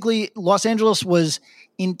 Basically, Los Angeles was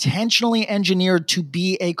intentionally engineered to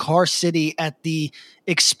be a car city at the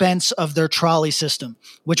expense of their trolley system,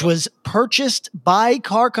 which was purchased by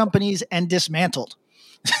car companies and dismantled.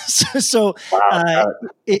 So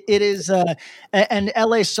it is, and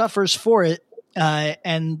LA suffers for it.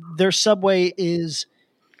 And their subway is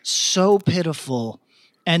so pitiful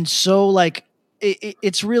and so like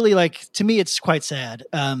it's really like, to me, it's quite sad.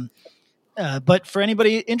 But for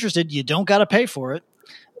anybody interested, you don't got to pay for it.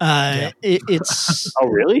 It's oh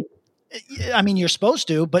really? I mean, you're supposed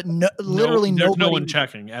to, but literally there's nobody. No one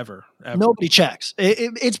checking ever. Nobody checks.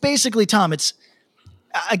 It's basically, Tom. It's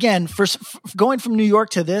again for going from New York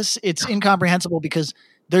to this. It's incomprehensible because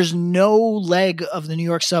there's no leg of the New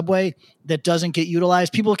York subway that doesn't get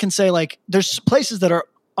utilized. People can say like there's places that are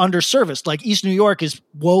underserviced, like East New York is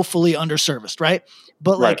woefully underserviced, right?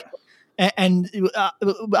 But like. And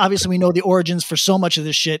obviously, we know the origins for so much of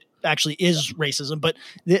this shit actually is racism. But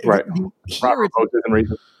here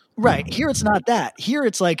it's not that. Here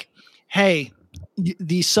it's like, hey,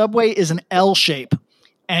 the subway is an L shape,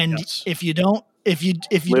 and if you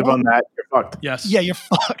live on that, you're fucked. Yes, yeah, you're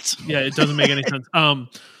fucked. Yeah, it doesn't make any sense.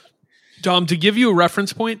 Dom, to give you a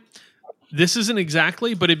reference point, this isn't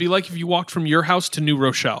exactly, but it'd be like if you walked from your house to New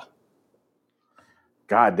Rochelle.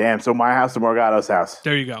 God damn! So my house to Morgado's house.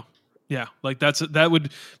 There you go. Yeah, like that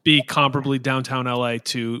would be comparably downtown LA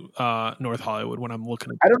to North Hollywood when I'm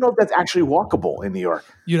looking at. I don't know if that's actually walkable in New York.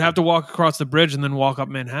 You'd have to walk across the bridge and then walk up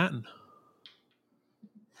Manhattan.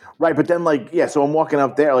 Right, but then so I'm walking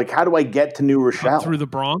up there. Like, how do I get to New Rochelle? Through the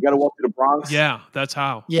Bronx? You got to walk through the Bronx? Yeah, that's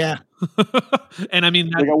how. Yeah. And I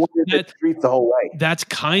mean, I wandered the streets the whole way. That's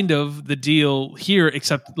kind of the deal here,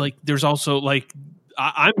 except like there's also like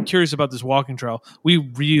I'm curious about this walking trail. We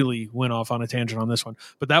really went off on a tangent on this one,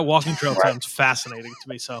 but that walking trail sounds fascinating to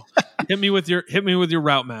me. So hit me with your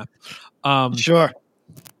route map. Sure.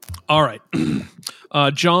 All right.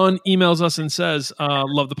 John emails us and says,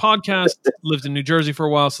 love the podcast. Lived in New Jersey for a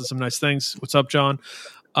while. Said some nice things. What's up, John?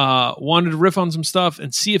 Wanted to riff on some stuff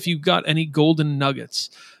and see if you got any golden nuggets.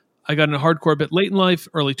 I got into hardcore a bit late in life,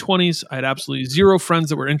 early 20s. I had absolutely zero friends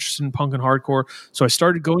that were interested in punk and hardcore, so I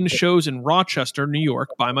started going to shows in Rochester, New York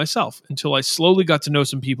by myself until I slowly got to know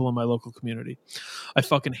some people in my local community. I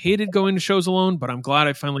fucking hated going to shows alone, but I'm glad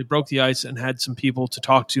I finally broke the ice and had some people to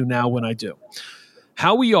talk to now when I do.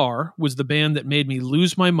 How We Are was the band that made me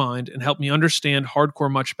lose my mind and helped me understand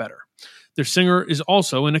hardcore much better. Their singer is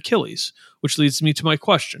also in Achilles, which leads me to my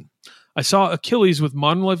question. I saw Achilles with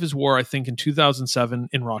Modern Life is War, I think, in 2007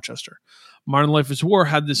 in Rochester. Modern Life is War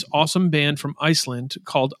had this awesome band from Iceland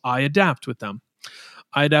called I Adapt with them.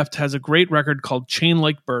 I Adapt has a great record called Chain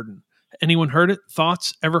Like Burden. Anyone heard it?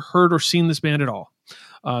 Thoughts? Ever heard or seen this band at all?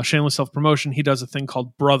 Shameless self-promotion, he does a thing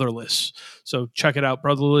called Brotherless. So check it out,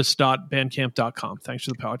 brotherless.bandcamp.com. Thanks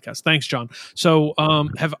for the podcast. Thanks, John. So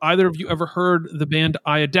have either of you ever heard the band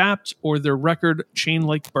I Adapt or their record Chain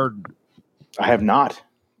Like Burden? I have not.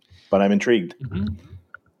 But I'm intrigued.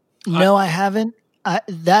 Mm-hmm. No, I haven't.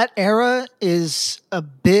 That era is a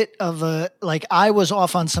bit of I was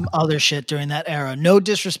off on some other shit during that era. No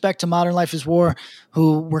disrespect to Modern Life is War,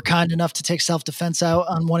 who were kind enough to take Self-Defense out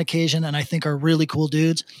on one occasion and I think are really cool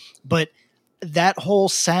dudes. But that whole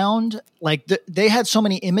sound, they had so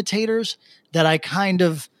many imitators that I kind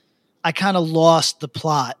of lost the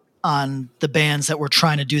plot on the bands that were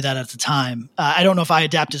trying to do that at the time. I don't know if I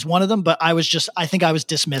Adapt is one of them, but I think I was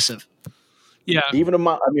dismissive. Yeah. Even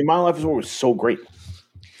Modern Life is War was so great.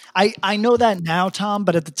 I know that now, Tom,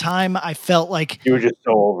 but at the time I felt like you were just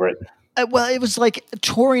so over it. Well, it was like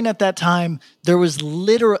touring at that time. There was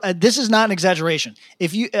literal. This is not an exaggeration.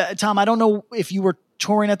 If you, Tom, I don't know if you were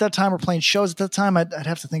touring at that time or playing shows at that time. I'd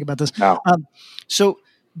have to think about this. No. So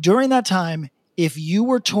during that time, if you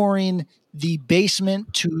were touring the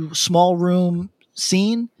basement to small room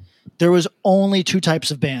scene, there was only two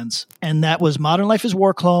types of bands, and that was Modern Life is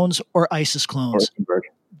War clones or ISIS clones.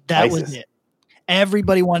 That was it.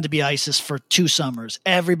 Everybody wanted to be ISIS for 2 summers.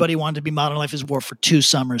 Everybody wanted to be Modern Life is War for 2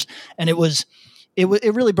 summers. And it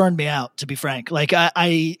really burned me out, to be frank. Like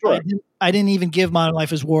I didn't even give Modern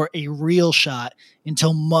Life is War a real shot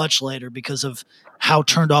until much later because of how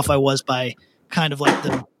turned off I was by kind of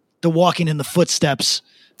like the walking in the footsteps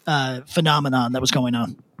phenomenon that was going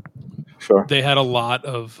on. Sure. They had a lot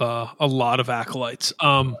of acolytes.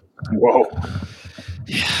 Whoa.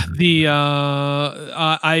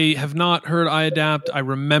 I have not heard I Adapt. I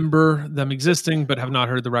remember them existing, but have not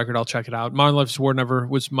heard the record. I'll check it out. Modern Life is War never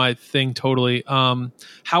was my thing totally.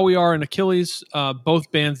 How We Are and Achilles,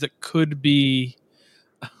 both bands that could be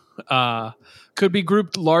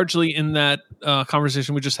grouped largely in that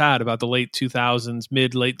conversation we just had about the late 2000s,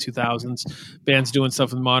 mid-late 2000s, bands doing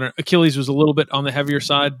stuff with modern. Achilles was a little bit on the heavier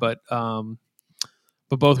side, but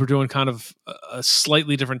both were doing kind of a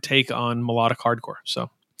slightly different take on melodic hardcore. So,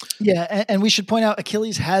 yeah, and we should point out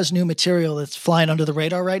Achilles has new material that's flying under the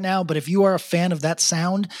radar right now. But if you are a fan of that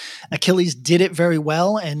sound, Achilles did it very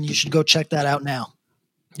well, and you should go check that out now.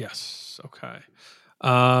 Yes. Okay.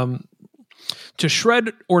 To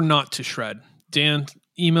shred or not to shred? Dan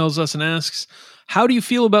emails us and asks, how do you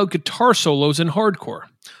feel about guitar solos in hardcore?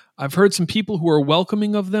 I've heard some people who are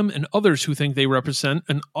welcoming of them and others who think they represent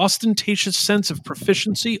an ostentatious sense of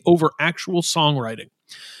proficiency over actual songwriting.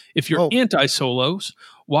 If you're anti-solos,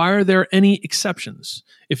 why are there any exceptions?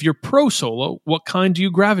 If you're pro-solo, what kind do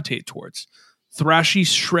you gravitate towards? Thrashy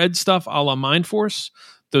shred stuff a la Mind Force?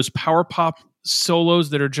 Those power pop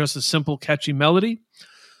solos that are just a simple, catchy melody?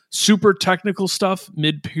 Super technical stuff,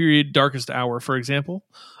 mid-period Darkest Hour, for example?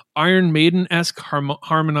 Iron Maiden-esque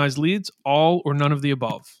harmonized leads? All or none of the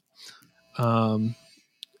above? And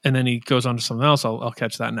then he goes on to something else. I'll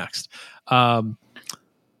catch that next. How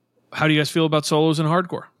do you guys feel about solos in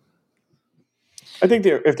hardcore? I think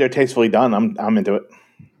if they're tastefully done, I'm into it.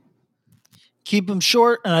 Keep them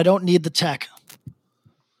short, and I don't need the tech.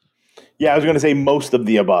 Yeah, I was going to say most of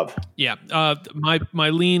the above. Yeah, my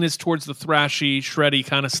lean is towards the thrashy, shreddy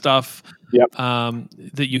kind of stuff. Yep.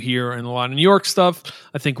 That you hear in a lot of New York stuff.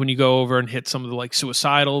 I think when you go over and hit some of the like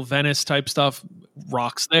Suicidal, Venice type stuff,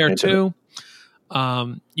 rocks there too.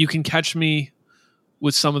 You can catch me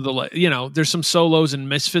with some of the, there's some solos in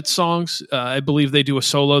Misfits songs. I believe they do a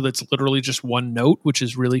solo that's literally just one note, which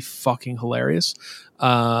is really fucking hilarious.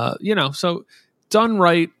 So done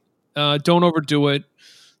right. Don't overdo it.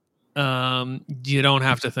 You don't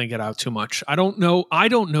have to think it out too much. I don't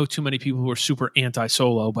know too many people who are super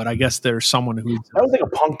anti-solo, but I guess there's someone who. That was like a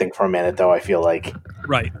punk thing for a minute, though. I feel like.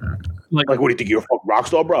 Right. Like what do you think? You're a fucking rock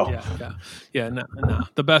star, bro? Yeah. No.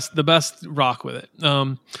 The best rock with it.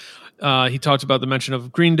 He talked about the mention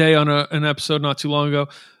of Green Day on an episode not too long ago.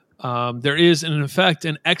 There is, in effect,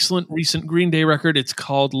 an excellent recent Green Day record. It's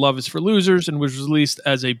called Love is for Losers and was released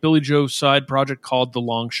as a Billy Joe side project called The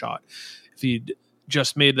Long Shot. If he'd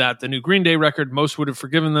just made that the new Green Day record, most would have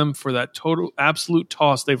forgiven them for that total absolute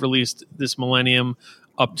toss they've released this millennium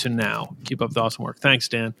up to now. Keep up the awesome work. Thanks,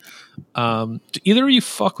 Dan. Do either of you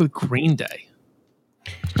fuck with Green Day?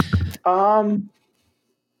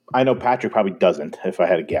 I know Patrick probably doesn't, if I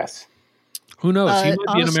had to guess. Who knows? He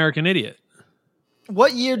might be an American idiot.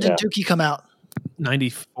 What year did Dookie come out?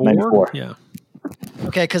 94? Yeah.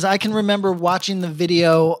 Okay, because I can remember watching the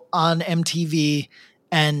video on MTV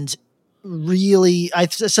and really, I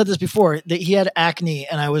said this before, that he had acne,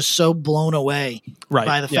 and I was so blown away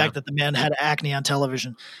by the fact that the man had acne on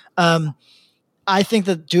television. I think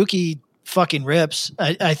that Dookie fucking rips.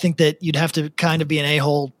 I think that you'd have to kind of be an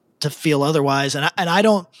a-hole to feel otherwise, and I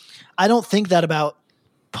don't think that about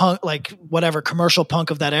punk, like whatever commercial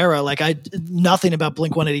punk of that era. Like nothing about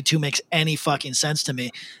Blink-182 makes any fucking sense to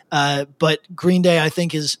me. But Green Day, I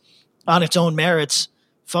think, is on its own merits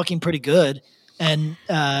fucking pretty good, and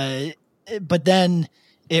but then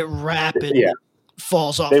it rapidly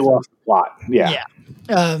falls off. They lost the plot. Yeah.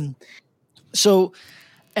 So,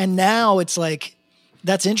 and now it's like,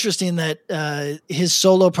 that's interesting that his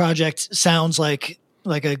solo project sounds like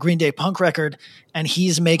a Green Day punk record, and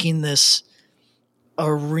he's making this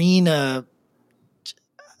arena.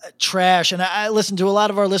 trash. And I listen to a lot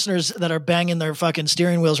of our listeners that are banging their fucking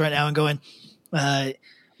steering wheels right now and going,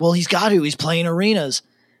 well, he's playing arenas.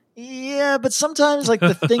 Yeah, but sometimes like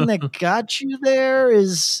the thing that got you there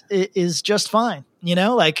is just fine. You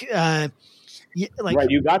know, like right,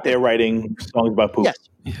 you got there writing songs about poop. Yes.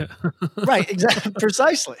 Yeah. Right, exactly,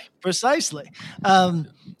 precisely. And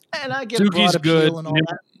I get Dookie's good and all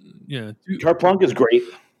that. Yeah, Kerplunk is great.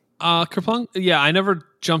 Kerplunk, yeah, I never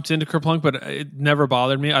jumped into Kerplunk, but it never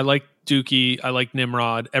bothered me. I like Dookie, I like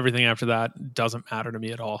Nimrod. Everything after that doesn't matter to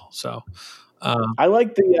me at all. So, I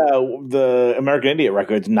like the American Idiot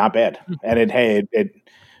records, not bad, and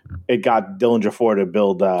it got Dillinger Ford to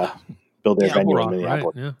build their venue in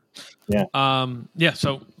Minneapolis. Right? Yeah.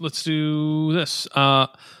 So let's do this.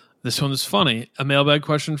 This one is funny. A mailbag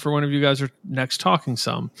question for one of you guys are next talking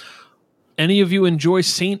some. Any of you enjoy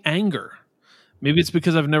Saint Anger? Maybe it's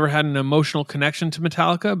because I've never had an emotional connection to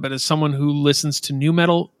Metallica, but as someone who listens to new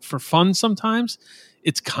metal for fun sometimes,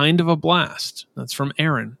 it's kind of a blast. That's from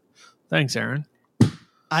Aaron. Thanks, Aaron.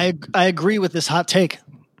 I agree with this hot take.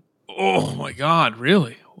 Oh my God,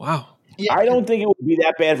 really? Wow. Yeah. I don't think it would be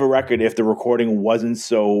that bad of a record if the recording wasn't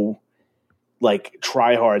so like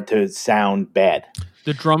try hard to sound bad.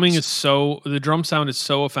 The drum sound is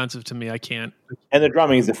so offensive to me. I can't. And the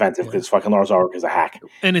drumming is offensive because fucking Lars Ulrich is a hack.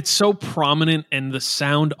 And it's so prominent and the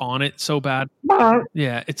sound on it so bad.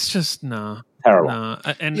 Yeah, it's just terrible.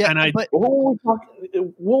 But what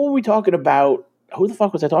were we talking about? Who the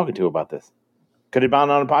fuck was I talking to about this? Could it have been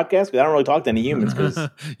on a podcast? Because I don't really talk to any humans.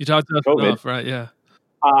 You talked to us enough, right? Yeah.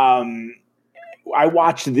 I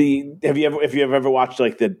watched Have you ever watched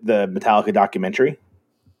like the Metallica documentary?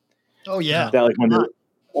 Oh yeah. That like when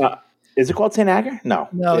is it called Saint Anger? No,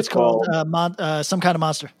 it's called Some Kind of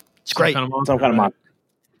Monster. It's great. Some kind of monster.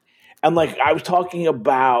 And like I was talking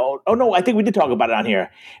about, I think we did talk about it on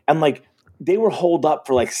here. And like they were holed up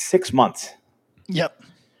for like 6 months. Yep.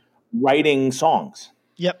 Writing songs.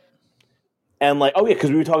 Yep. And like, because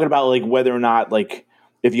we were talking about like whether or not like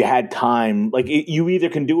if you had time, like you either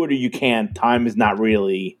can do it or you can't. Time is not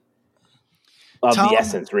really of the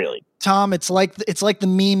essence, really. Tom, it's like the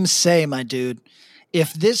memes say, my dude.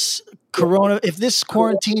 If this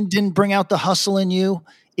quarantine didn't bring out the hustle in you,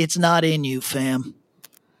 it's not in you, fam.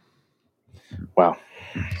 Wow.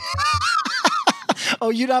 Oh,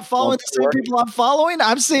 you're not following the same people I'm following?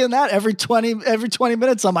 I'm seeing that every 20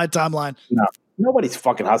 minutes on my timeline. No, nobody's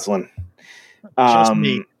fucking hustling. Just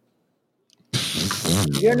me.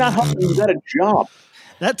 You're not hustling. You got a job.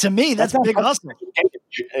 That to me, that's a big hustle.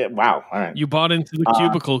 Wow. All right. You bought into the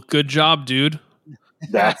cubicle. Good job, dude.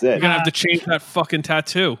 That's it. You're gonna have to change that fucking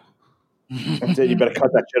tattoo. That's it. You better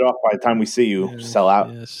cut that shit off by the time we see you sell out.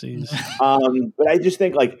 But I just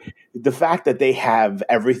think like the fact that they have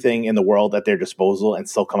everything in the world at their disposal and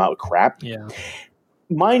still come out with crap. Yeah.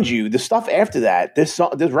 Mind you, the stuff after that, there's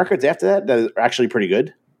records after that are actually pretty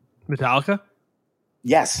good. Metallica?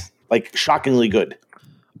 Yes. Like shockingly good.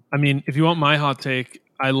 I mean, if you want my hot take,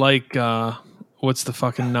 I like what's the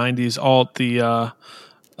fucking 90s alt, the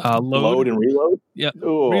Load and Reload? Yeah.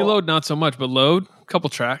 Ooh. Reload not so much, but Load, couple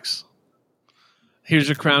tracks. Here's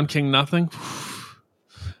Your Crown, King Nothing.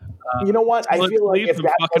 You know what? I feel like if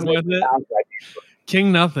that fucking with it,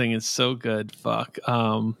 King Nothing is so good. Fuck.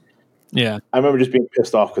 Yeah. I remember just being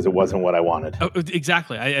pissed off because it wasn't what I wanted. Oh,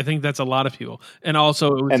 exactly. I think that's a lot of people. And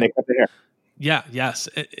also it was, and they cut their hair. Yeah, yes.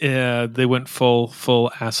 They went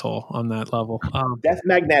full asshole on that level. Death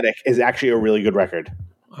Magnetic is actually a really good record.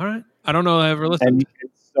 All right. I don't know if I ever listened.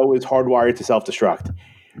 And so is Hardwired to Self-Destruct.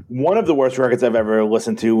 One of the worst records I've ever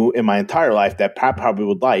listened to in my entire life that Pat probably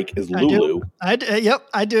would like is Lulu. Yep,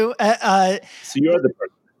 I do. So you're the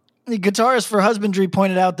person. The guitarist for Husbandry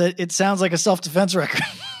pointed out that it sounds like a self-defense record.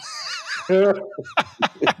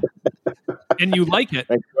 And you like it.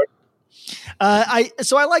 I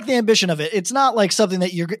like the ambition of it. It's not like something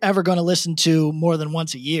that you're ever going to listen to more than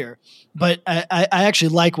once a year, but I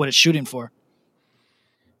actually like what it's shooting for.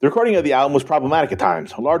 The recording of the album was problematic at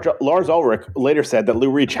times. Lars Ulrich later said that Lou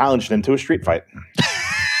Reed challenged him to a street fight.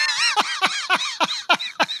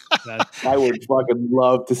 I would fucking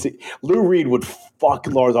love to see. Lou Reed would fuck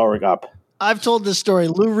Lars Ulrich up. I've told this story.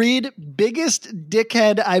 Lou Reed, biggest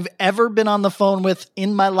dickhead I've ever been on the phone with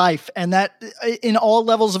in my life. And that in all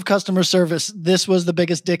levels of customer service, this was the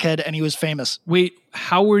biggest dickhead and he was famous. Wait,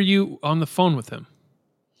 how were you on the phone with him?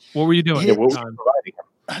 What were you doing at the time?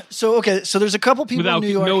 So there's a couple people in New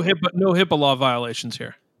York. No HIPAA law violations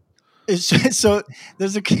here. So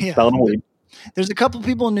there's a couple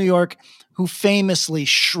people in New York who famously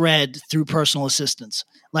shred through personal assistants,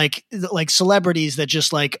 like celebrities that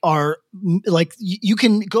just like are like you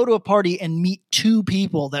can go to a party and meet two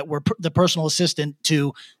people that were the personal assistant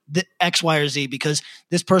to the X, Y, or Z because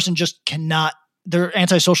this person just cannot. They're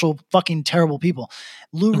antisocial, fucking terrible people.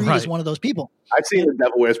 Lou Reed is one of those people. I've seen The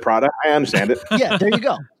Devil Wears Prada. I understand it. Yeah, there you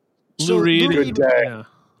go. Lou Reed.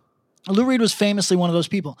 Lou Reed was famously one of those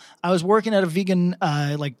people. I was working at a vegan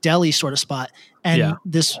like deli sort of spot, and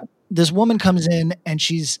this woman comes in and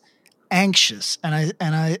she's anxious, and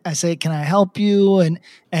I say, "Can I help you?" And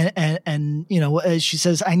you know, she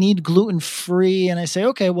says, "I need gluten free," and I say,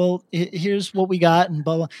 "Okay, well, here's what we got," and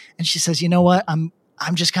blah blah. And she says, "You know what? I'm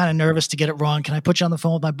just kind of nervous to get it wrong. Can I put you on the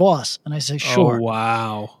phone with my boss?" And I say, "Sure." Oh,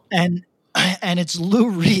 wow. And it's Lou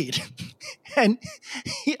Reed. And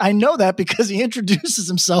I know that because he introduces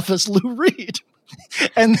himself as Lou Reed.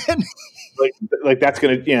 And then like that's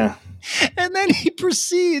going to, yeah. And then he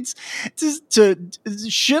proceeds to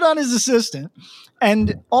shit on his assistant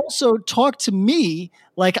and also talk to me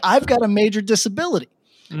like I've got a major disability.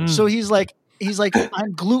 So he's like,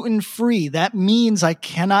 "I'm gluten free. That means I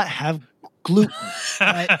cannot have gluten."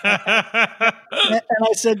 And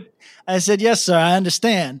I said, "Yes, sir, I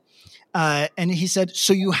understand." And he said,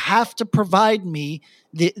 "So you have to provide me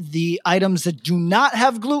the items that do not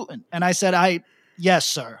have gluten." And I said, "Yes,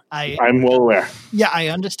 sir. I'm well aware." Yeah, I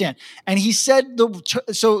understand. And he said,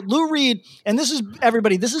 so Lou Reed, and this is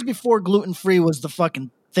everybody, this is before gluten-free was the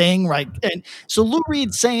fucking thing, right? And so Lou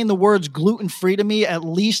Reed saying the words gluten-free to me at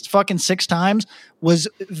least fucking 6 times was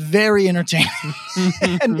very entertaining.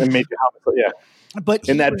 And made you, yeah. But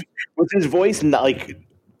was his voice not like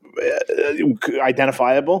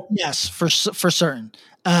identifiable? Yes, for certain.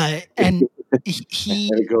 And he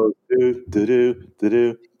and it goes do do do do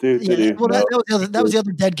do do do. Well, that was the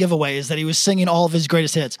other dead giveaway, is that he was singing all of his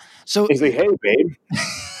greatest hits. So he's like, "Hey, babe."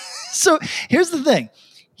 So here's the thing: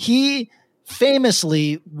 he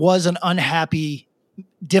famously was an unhappy,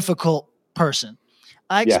 difficult person.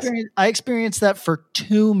 I experienced that for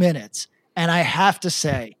 2 minutes, and I have to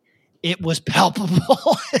say, it was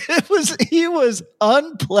palpable. He was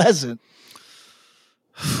unpleasant.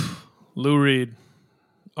 Lou Reed.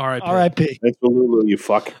 R.I.P. R.I.P. Thanks for Lulu, you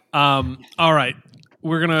fuck. All right.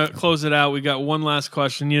 We're going to close it out. We got one last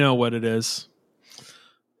question. You know what it is.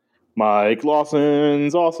 Mike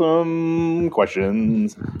Lawson's awesome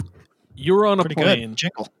questions. You're on a Pretty plane. good.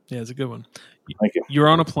 Jingle. Yeah, it's a good one. Thank you. You're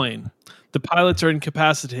on a plane. The pilots are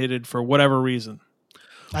incapacitated for whatever reason.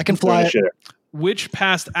 I can fly it. Which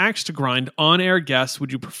past axe to grind on-air guest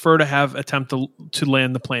would you prefer to have attempt to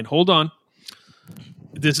land the plane? Hold on.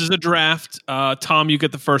 This is a draft. Tom, you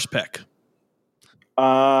get the first pick.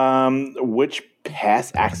 Which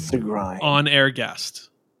past axe to grind? On-air guest.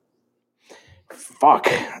 Fuck.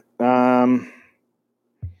 I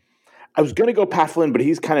was gonna go Pat Flynn, but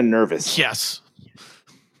he's kind of nervous. Yes.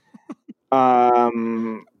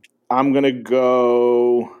 I'm gonna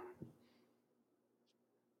go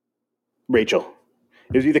Rachel.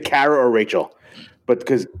 It was either Kara or Rachel, but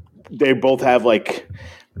because they both have like.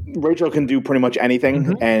 Rachel can do pretty much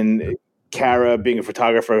anything, and Kara, being a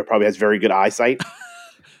photographer, probably has very good eyesight,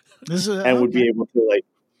 would be able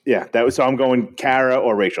to so I'm going Kara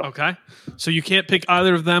or Rachel. Okay, so you can't pick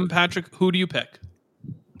either of them, Patrick. Who do you pick?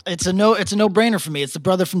 It's a no-brainer for me. It's the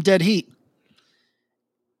brother from Dead Heat.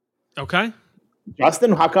 Okay,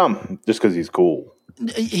 Justin. How come? Just because he's cool.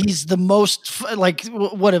 He's the most like.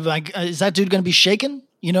 What if is that dude going to be shaken?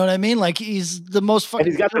 You know what I mean? Like he's the most fucking.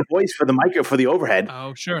 And he's got the voice for the mic for the overhead.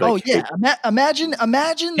 Oh sure. Yeah. Imagine.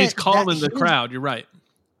 He's calming the crowd. You're right.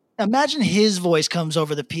 Imagine his voice comes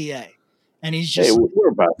over the PA, and he's just. Hey, we're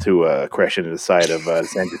about to crash into the side of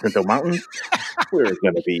San Jacinto Mountain. We're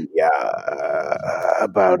going to be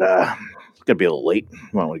going to be a little late. You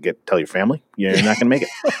want to tell your family? You're not going to make it.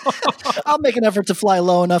 I'll make an effort to fly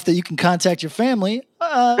low enough that you can contact your family.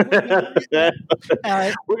 We're going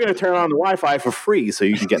to turn on the Wi-Fi for free so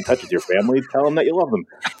you can get in touch with your family. Tell them that you love them.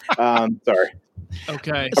 Sorry.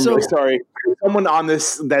 Okay. I'm really sorry. Someone on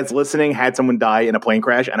this that's listening had someone die in a plane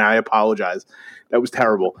crash, and I apologize. That was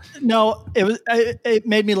terrible. No, it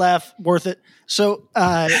made me laugh. Worth it. So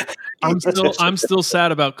I'm still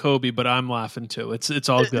sad about Kobe, but I'm laughing too. It's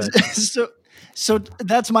all good. So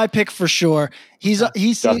that's my pick for sure. He strikes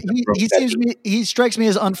me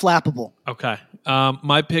as unflappable. Okay.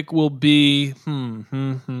 My pick will be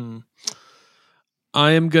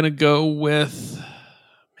I am gonna go with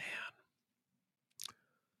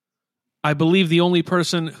I believe the only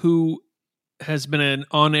person who has been an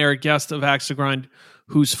on-air guest of Axe to Grind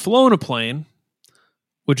who's flown a plane,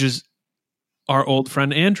 which is our old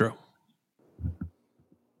friend Andrew.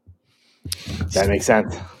 That makes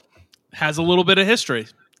sense. has a little bit of history.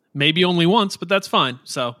 Maybe only once, but that's fine.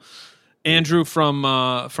 So Andrew from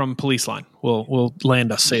Police Line will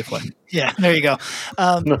land us safely. Yeah, there you go.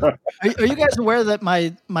 Are you guys aware that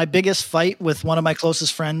my biggest fight with one of my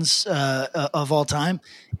closest friends of all time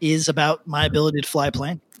is about my ability to fly a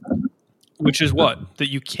plane? Which is what? That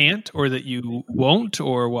you can't, or that you won't,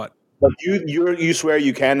 or what? Like you swear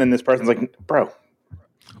you can, and this person's like, bro.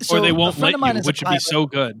 So or they won't let you, which would be so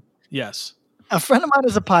good. Yes. A friend of mine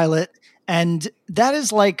is a pilot, and that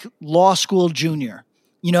is like law school junior.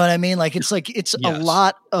 You know what I mean? Like it's Yes.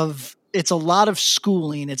 a lot of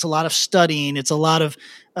schooling, it's a lot of studying, it's a lot of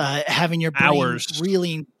having your brain hours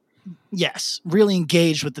really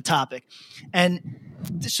engaged with the topic. And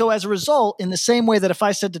so as a result, in the same way that if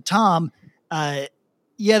I said to Tom,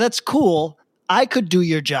 yeah, that's cool, I could do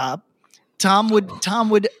your job, Tom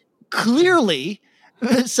would clearly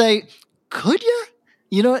say, could you?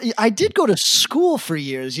 You know, I did go to school for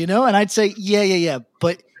years, you know, and I'd say, yeah.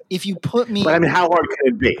 But if you put me, but I mean, how hard can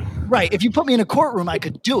it be? Right. If you put me in a courtroom, I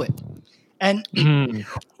could do it. And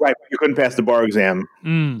right, you couldn't pass the bar exam,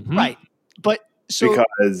 right? But so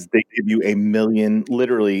because they give you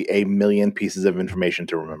literally a million pieces of information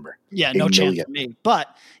to remember. Yeah, no chance for me.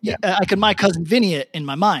 But I could my cousin Vinny it in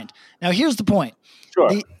my mind. Now here's the point. Sure.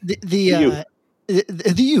 The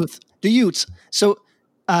youths. So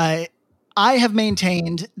I have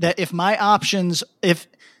maintained that if my options,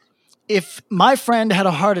 if my friend had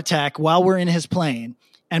a heart attack while we're in his plane,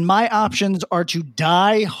 and my options are to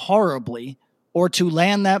die horribly or to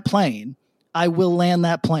land that plane, I will land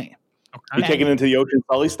that plane. Okay. You taking it into the Ocean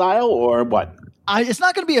Sully style or what? It's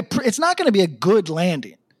not going to be a good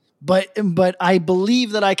landing, but I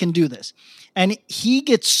believe that I can do this. And he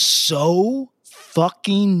gets so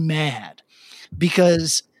fucking mad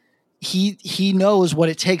because he knows what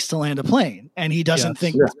it takes to land a plane, and he doesn't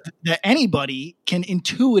think that anybody can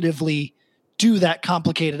intuitively do that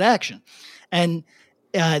complicated action. And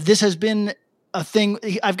this has been a thing.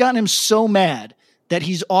 I've gotten him so mad that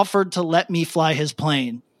he's offered to let me fly his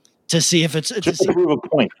plane to see if it's just to prove a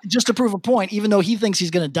point. Just to prove a point, even though he thinks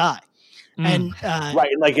he's going to die. And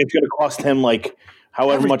right, like it's going to cost him like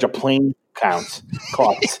however much a plane costs,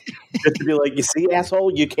 just to be like, you see,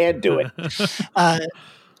 asshole, you can't do it.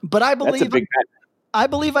 But I believe that's a big bet. I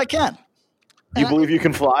believe I can. You believe you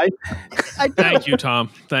can fly? Thank you, Tom.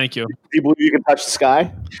 Thank you. Do you believe you can touch the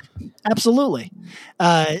sky? Absolutely.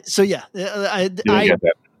 So yeah,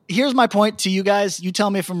 here's my point to you guys. You tell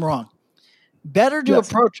me if I'm wrong. Better to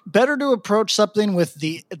approach something with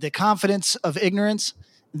the confidence of ignorance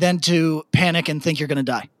than to panic and think you're going to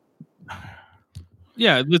die.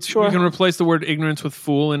 Yeah, we can replace the word ignorance with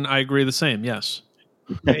fool, and I agree the same. Yes.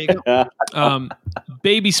 There you go.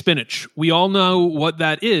 Baby spinach. We all know what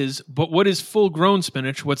that is, but what is full-grown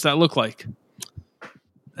spinach? What's that look like?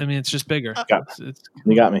 I mean, it's just bigger.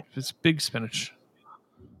 You got me. It's big spinach.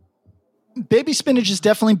 Baby spinach is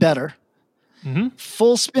definitely better. Mm-hmm.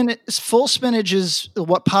 Full spinach is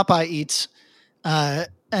what Popeye eats, and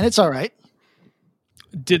it's all right.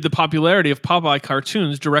 Did the popularity of Popeye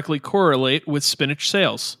cartoons directly correlate with spinach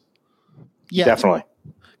sales? Yeah, definitely.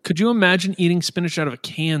 Could you imagine eating spinach out of a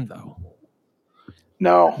can, though?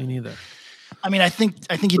 No, me neither. I mean, I think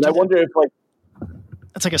you. I wonder if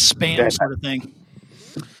that's like a Spam sort of thing.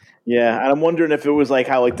 Yeah, and I'm wondering if it was like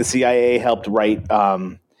how the CIA helped write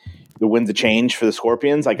the Winds of Change for the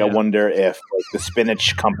Scorpions. I wonder if the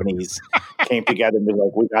spinach companies came together and were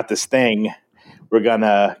like, "We got this thing. We're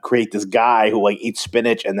gonna create this guy who eats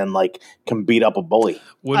spinach and then can beat up a bully."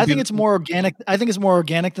 I think it's more organic. I think it's more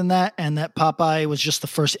organic than that, and that Popeye was just the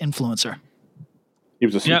first influencer. He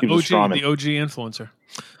was a strawman. The OG influencer.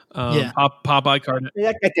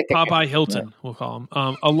 Popeye Hilton, we'll call him.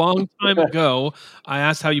 A long time ago, I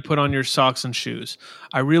asked how you put on your socks and shoes.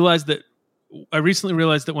 I recently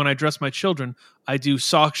realized that when I dress my children, I do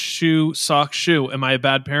sock, shoe. Am I a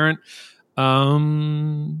bad parent?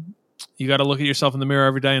 You got to look at yourself in the mirror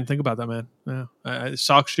every day and think about that, man. Yeah.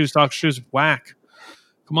 Sock, shoes, whack.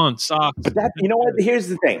 Come on, socks. But that, you know what? Here's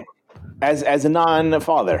the thing. As a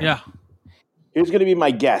non-father, here's going to be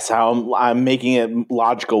my guess how I'm making it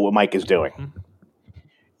logical what Mike is doing. Mm-hmm.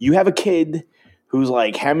 You have a kid who's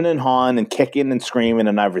hemming and hawing and kicking and screaming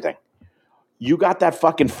and everything. You got that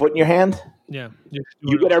fucking foot in your hand? Yeah.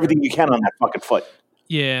 You get everything you can on that fucking foot.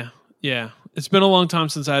 Yeah. It's been a long time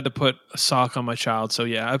since I had to put a sock on my child. So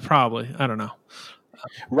yeah, I don't know.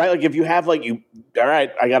 Right. If you have all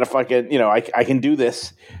right, I got to fucking, I can do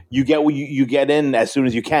this. You get in as soon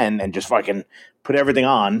as you can and just fucking put everything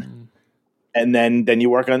on. Mm-hmm. And then you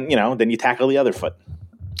work on, then you tackle the other foot.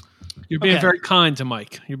 You're being very kind to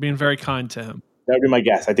Mike. You're being very kind to him. That would be my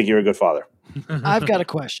guess. I think you're a good father. I've got a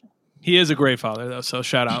question. He is a great father, though. So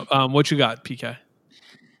shout out. What you got, PK?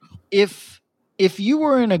 If you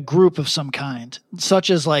were in a group of some kind, such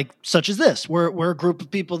as this, we're a group of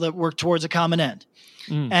people that work towards a common end,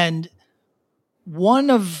 and one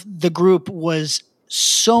of the group was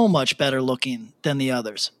so much better looking than the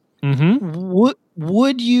others,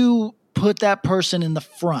 would you put that person in the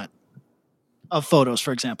front of photos,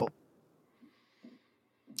 for example?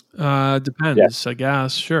 Depends, I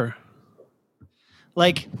guess. Sure.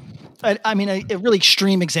 Like, I mean, a really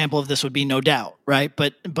extreme example of this would be No Doubt, right?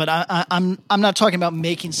 But I'm not talking about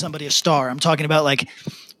making somebody a star. I'm talking about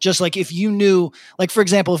just if you knew, for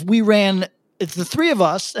example, if the three of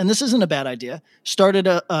us, and this isn't a bad idea, started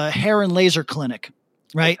a hair and laser clinic,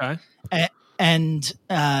 right? Okay. And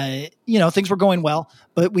things were going well,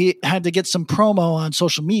 but we had to get some promo on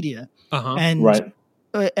social media, and right.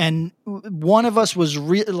 And one of us was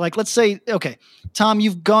let's say, okay, Tom,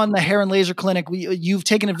 you've gone the hair and laser clinic. You've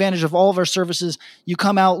taken advantage of all of our services. You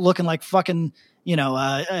come out looking like fucking,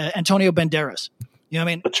 Antonio Banderas. You know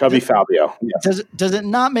what I mean? A chubby Fabio. Yeah. Does it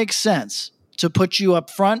not make sense to put you up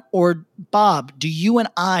front? Or Bob, do you and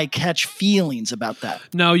I catch feelings about that?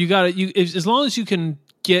 No, you got it. As long as you can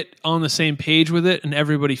get on the same page with it and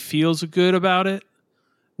everybody feels good about it.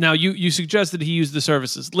 Now, you suggested he used the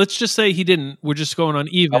services. Let's just say he didn't. We're just going on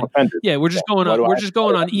even. Yeah, we're just going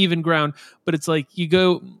on even ground. But it's like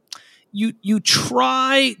you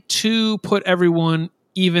try to put everyone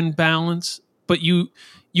even balance, but you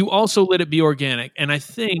also let it be organic. And I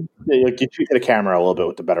think you treat the camera a little bit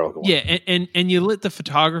with the better looking one. Yeah, and you let the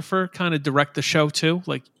photographer kind of direct the show too.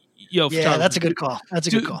 Yeah, that's a good call.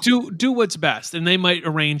 Good call. Do what's best, and they might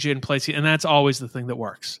arrange it and place it, and that's always the thing that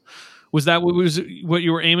works. Was that what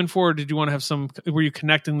you were aiming for, or did you want to have were you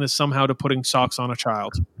connecting this somehow to putting socks on a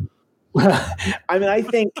child? I mean, I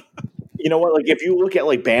think, you know what, if you look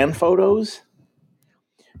at band photos,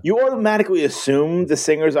 you automatically assume the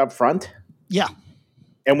singer's up front. Yeah.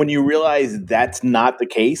 And when you realize that's not the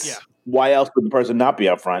case, why else would the person not be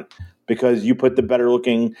up front? Because you put the better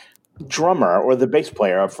looking drummer or the bass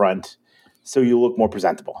player up front so you look more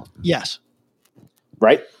presentable. Yes.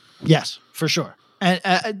 Right? Yes, for sure.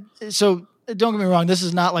 And so don't get me wrong. This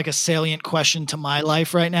is not a salient question to my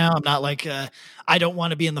life right now. I'm not I don't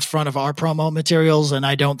want to be in the front of our promo materials, and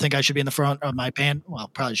I don't think I should be in the front of my band. Well,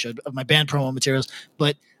 probably should of my band promo materials.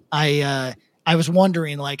 But I was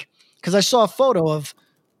wondering, because I saw a photo of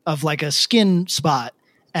a skin spot,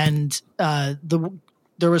 and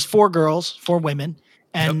there was 4 women,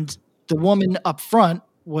 and the woman up front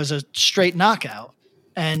was a straight knockout.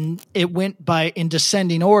 And it went in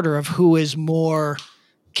descending order of who is more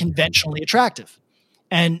conventionally attractive.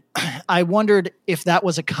 And I wondered if that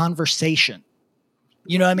was a conversation.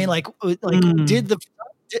 You know what I mean?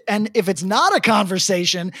 And if it's not a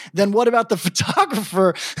conversation, then what about the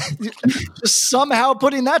photographer just somehow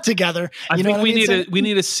putting that together? We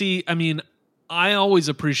need to see. I mean, I always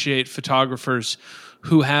appreciate photographers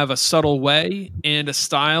who have a subtle way and a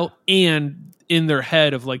style and in their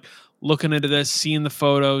head of looking into this, seeing the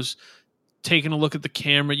photos, taking a look at the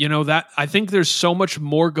camera, that I think there's so much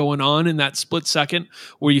more going on in that split second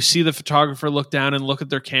where you see the photographer look down and look at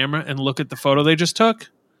their camera and look at the photo they just took.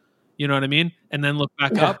 You know what I mean? And then look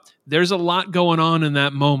back up. There's a lot going on in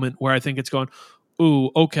that moment where I think it's going, ooh,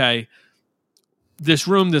 okay, this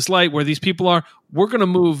room, this light where these people are, we're going to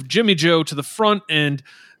move Jimmy Joe to the front and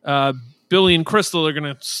Billy and Crystal are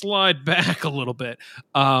going to slide back a little bit.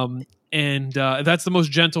 And that's the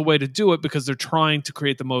most gentle way to do it because they're trying to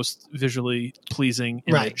create the most visually pleasing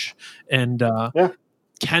image. Right. And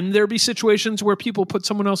can there be situations where people put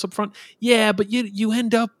someone else up front? Yeah, but you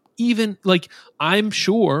end up even I'm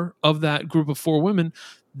sure of that group of 4 women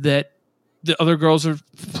that the other girls are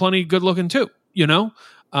plenty good looking too,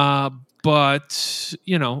 but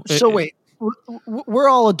So wait, we're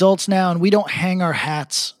all adults now and we don't hang our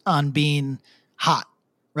hats on being hot,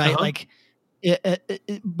 right?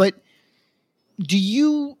 But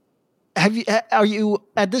are you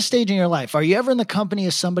at this stage in your life, are you ever in the company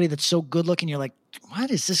of somebody that's so good looking you're like,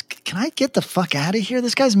 what is this? Can I get the fuck out of here?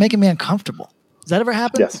 This guy's making me uncomfortable. Does that ever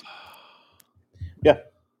happen? Yes. Yeah.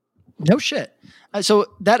 No shit. So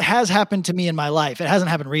that has happened to me in my life. It hasn't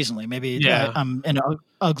happened recently. Maybe I'm in an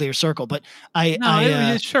uglier circle, but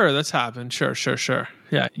sure, that's happened. Sure.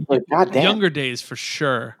 Yeah. Goddamn. Younger days for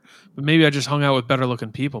sure. But maybe I just hung out with better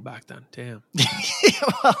looking people back then. Damn.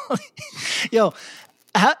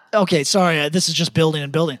 Okay. Sorry. This is just building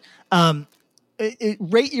and building.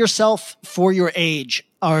 Rate yourself for your age.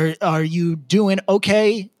 Are you doing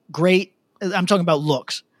okay? Great. I'm talking about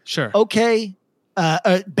looks. Sure. Okay.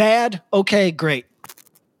 Bad. Okay. Great.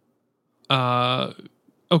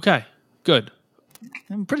 Okay. Good.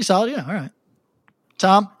 Pretty solid. Yeah. All right.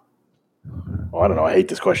 Tom? Oh, I don't know. I hate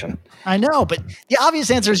this question. I know, but the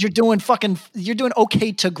obvious answer is you're doing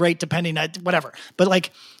okay to great, depending on whatever. But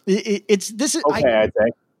like, this is okay. I'd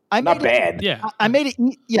say not bad. Yeah, I made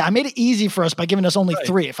it easy for us by giving us only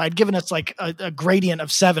 3. If I'd given us like a gradient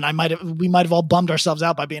of 7, we might have all bummed ourselves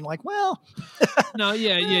out by being like, well, no,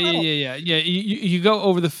 yeah. You go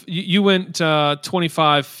over you went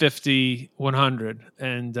 25, 50, 100,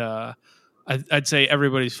 and I'd say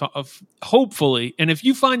everybody's hopefully. And if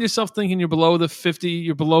you find yourself thinking you're below the 50,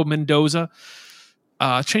 you're below Mendoza,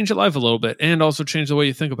 change your life a little bit, and also change the way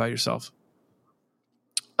you think about yourself.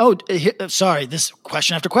 Oh, sorry. This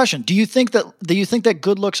question after question. Do you think that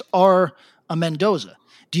good looks are a Mendoza?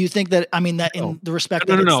 Do you think that? I mean, that in the respect.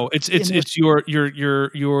 No. It's your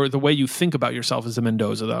the way you think about yourself is a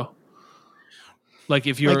Mendoza, though. Like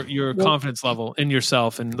if your confidence level in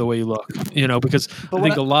yourself and the way you look, because I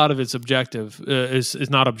think a lot of it's objective is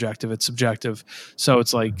not objective. It's subjective. So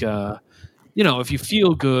it's like, if you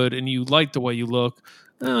feel good and you like the way you look,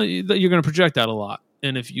 you're going to project that a lot.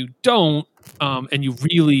 And if you don't, and you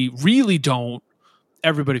really, really don't,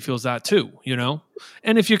 everybody feels that too,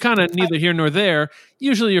 And if you're kind of neither here nor there,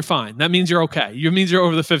 usually you're fine. That means you're okay. It means you're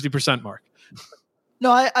over the 50% mark. No,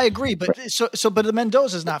 I agree, but but the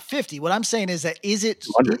Mendoza is not 50. What I'm saying is that is it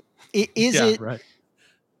 100. Right.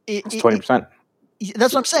 It's 20%.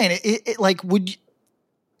 That's what I'm saying. Like would.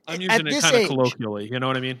 I'm using it kind of colloquially. You know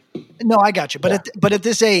what I mean? No, I got you. But at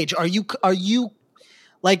this age, are you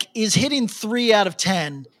like is hitting 3 out of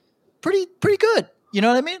 10 pretty good? You know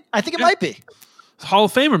what I mean? I think it might be. Hall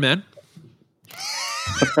of Famer, man.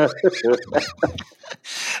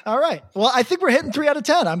 All right. Well, I think we're hitting 3 out of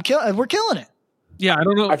 10. We're killing it. Yeah, I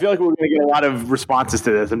don't know. I feel like we're going to get a lot of responses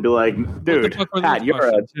to this and be like, dude, Pat,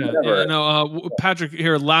 you're Patrick,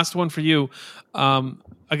 here, last one for you. I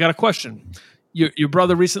got a question. Your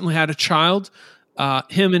brother recently had a child.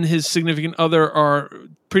 Him and his significant other are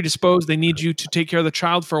predisposed. They need you to take care of the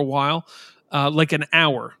child for a while, like an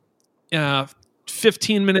hour.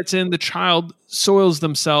 15 minutes in, the child soils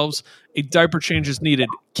themselves. A diaper change is needed.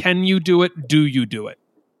 Can you do it? Do you do it?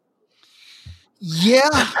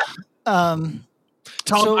 Yeah.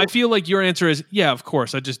 Tom, I feel like your answer is, yeah, of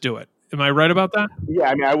course, I just do it. Am I right about that? Yeah,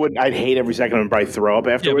 I mean, I'd hate every second and probably throw up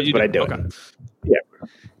afterwards, but I do it.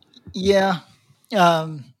 Yeah.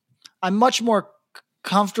 I'm much more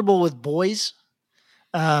comfortable with boys.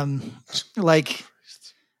 Like,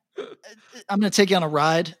 I'm going to take you on a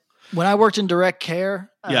ride. When I worked in direct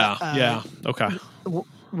care. Okay.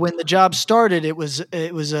 When the job started, it was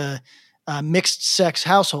a mixed sex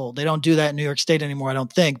household. They don't do that in New York State anymore, I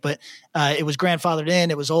don't think, but it was grandfathered in.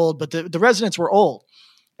 It was old, but the residents were old.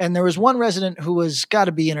 And there was one resident who was got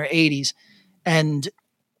to be in her 80s. And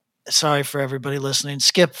sorry for everybody listening,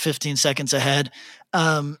 skip 15 seconds ahead.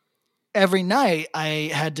 Every night I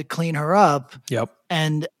had to clean her up. Yep.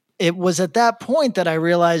 And it was at that point that I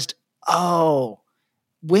realized,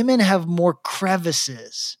 women have more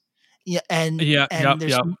crevices. Yeah.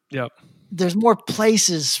 There's more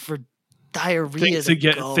places for diarrhea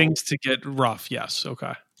things to get rough. Yes.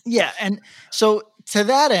 Okay. Yeah. And so to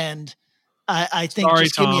that end, I think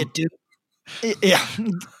give me a dude. Yeah.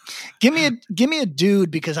 give me a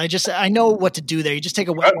dude because I know what to do there. You just take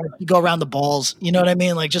a wet one, you go around the balls. You know what I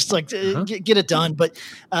mean? Like just like get it done. But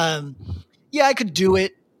I could do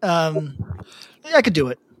it. I could do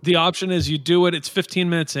it. The option is you do it. It's 15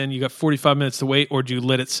 minutes in. You got 45 minutes to wait, or do you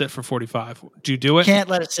let it sit for 45? Do you do it? Can't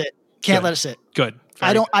let it sit. Let it sit. Good.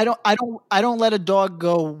 I don't let a dog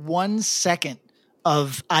go 1 second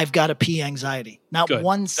of I've got to pee anxiety. Not Good.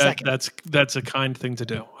 1 second. That's a kind thing to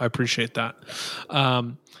do. I appreciate that.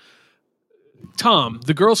 Tom,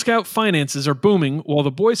 the Girl Scout finances are booming while the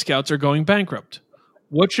Boy Scouts are going bankrupt.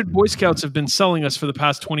 What should Boy Scouts have been selling us for the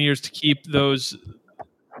past 20 years to keep those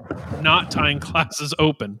not tying classes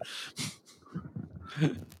open?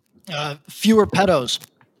 Fewer pedos.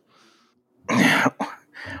 Well,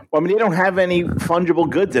 I mean, they don't have any fungible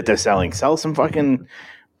goods that they're selling. Sell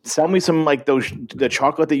me some like the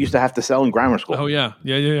chocolate they used to have to sell in grammar school. Oh yeah.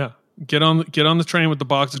 Get on the train with the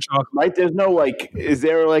box of chocolate. Right? There's no is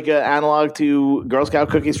there like an analog to Girl Scout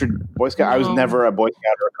cookies for Boy Scout? No. I was never a Boy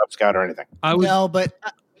Scout or a Cub Scout or anything. No, but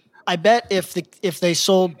I bet if they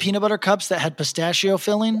sold peanut butter cups that had pistachio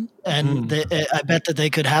filling, and I bet that they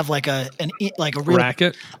could have like a real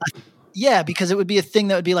racket. Yeah, because it would be a thing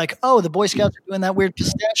that would be like, oh, the Boy Scouts are doing that weird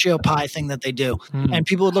pistachio pie thing that they do, and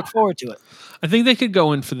people would look forward to it. I think they could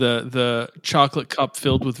go in for the chocolate cup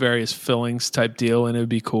filled with various fillings type deal, and it would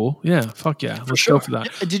be cool. Yeah, fuck yeah, let's go for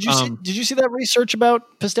that. Did you see that research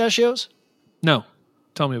about pistachios? No,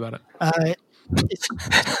 tell me about it.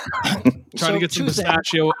 Trying to get some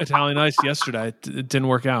pistachio Italian ice yesterday. It didn't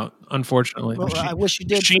work out, unfortunately. Well, I wish you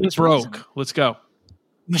did. Machine broke. Let's go.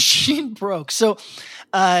 Machine broke. So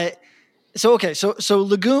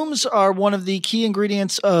legumes are one of the key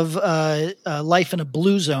ingredients of life in a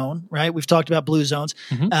blue zone, right? We've talked about blue zones.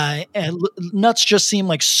 And nuts just seem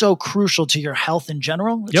like so crucial to your health in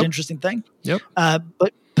general. It's an interesting thing. Yep.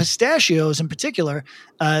 But pistachios in particular,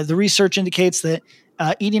 the research indicates that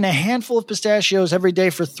eating a handful of pistachios every day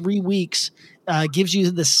for 3 weeks gives you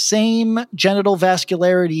the same genital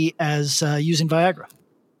vascularity as using Viagra.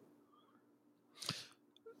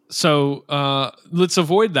 So let's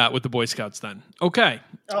avoid that with the Boy Scouts then. Okay.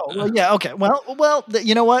 Oh, well, yeah. Okay. Well,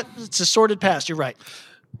 you know what? It's a sordid past. You're right.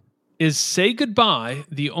 Is Say Goodbye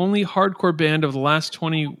the only hardcore band of the last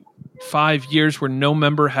 25 years where no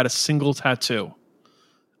member had a single tattoo?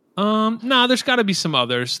 Nah, there's got to be some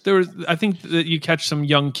others. I think that you catch some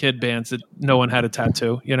young kid bands that no one had a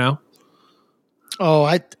tattoo, you know? Oh,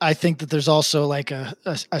 I think that there's also like a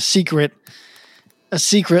secret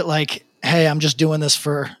like, hey, I'm just doing this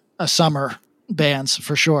for a summer bands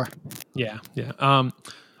for sure. Yeah.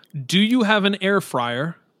 Do you have an air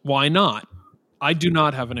fryer? Why not? I do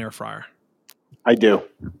not have an air fryer. I do.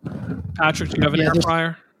 Patrick, do you have an air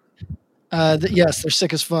fryer? Yes, they're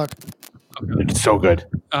sick as fuck. Okay. It's so good.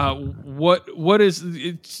 What is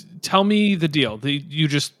it? Tell me the deal. You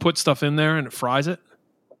just put stuff in there and it fries it?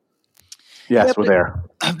 Yes, with air.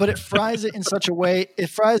 But it fries it in such a way.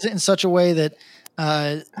 That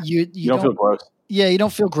you don't feel gross. Yeah, you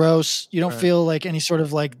don't feel gross. You don't feel like any sort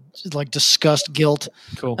of like disgust, guilt.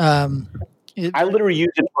 Cool. I literally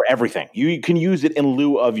use it for everything. You can use it in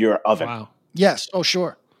lieu of your oven. Wow. Yes. Oh,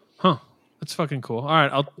 sure. Huh. That's fucking cool. All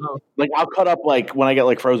right. I'll cut up like when I get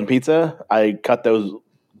like frozen pizza, I cut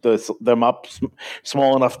them up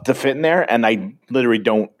small enough to fit in there, and I literally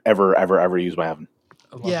don't ever use my oven.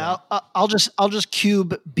 Yeah, I'll just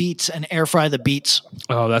cube beets and air fry the beets.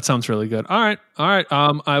 Oh, that sounds really good. All right.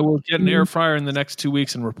 I will get an air fryer in the next 2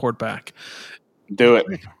 weeks and report back. Do it.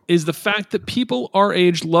 Is the fact that people our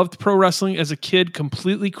age loved pro wrestling as a kid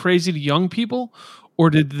completely crazy to young people, or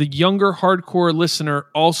did the younger hardcore listener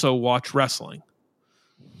also watch wrestling?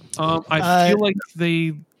 I feel like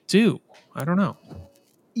they do. I don't know.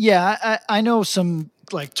 Yeah, I know some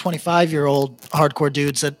like 25-year-old hardcore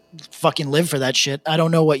dudes that fucking live for that shit. I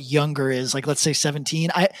don't know what younger is. Like, let's say 17.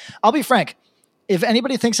 I'll be frank. If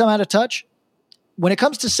anybody thinks I'm out of touch, when it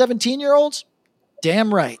comes to 17-year-olds,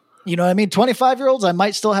 damn right. You know what I mean? 25-year-olds, I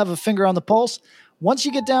might still have a finger on the pulse. Once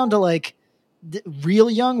you get down to like real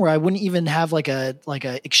young, where I wouldn't even have like a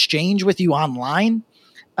exchange with you online,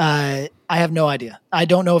 I have no idea. I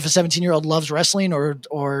don't know if a 17-year-old loves wrestling or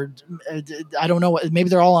I don't know. Maybe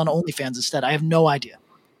they're all on OnlyFans instead. I have no idea.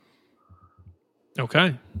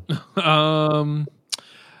 Okay.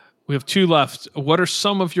 We have 2 left. What are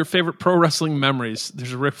some of your favorite pro wrestling memories?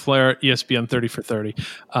 There's a Ric Flair ESPN 30 for 30.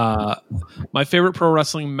 My favorite pro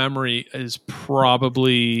wrestling memory is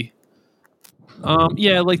probably,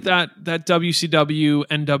 like that WCW,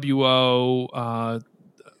 NWO,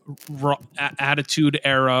 Attitude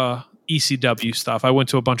Era, ECW stuff. I went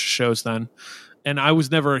to a bunch of shows then, and I was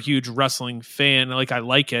never a huge wrestling fan. Like, I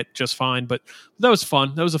like it just fine, but that was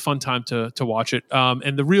fun. That was a fun time to watch it.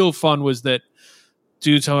 And the real fun was that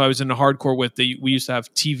dudes who I was into hardcore with, we used to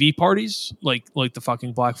have TV parties, like the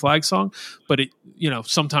fucking Black Flag song. But it,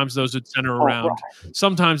 sometimes those would center around.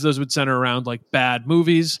 Sometimes those would center around like bad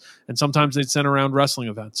movies, and sometimes they'd center around wrestling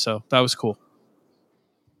events. So that was cool.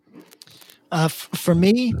 For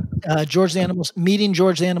me, meeting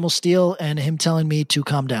George the Animal Steel and him telling me to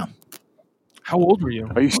calm down. How old were you?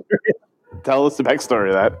 Are you serious? Tell us the backstory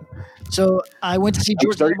of that. So I went to see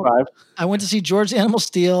George the Animal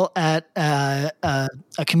Steel at a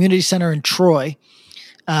community center in Troy,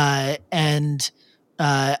 and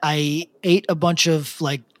I ate a bunch of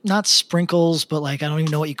like, not sprinkles, but like, I don't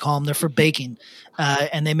even know what you call them. They're for baking,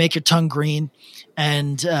 and they make your tongue green.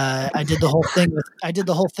 And I did the whole thing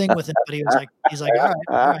with him, but he's like, all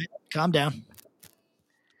right, calm down.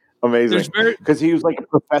 Amazing, because he was like a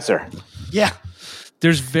professor. Yeah.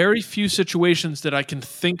 There's very few situations that I can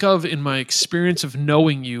think of in my experience of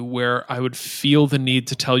knowing you where I would feel the need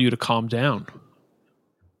to tell you to calm down.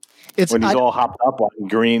 When he's all hopped up on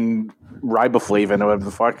green riboflavin or whatever the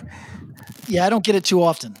fuck. Yeah, I don't get it too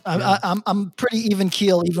often. I'm pretty even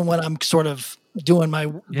keel, even when I'm sort of doing my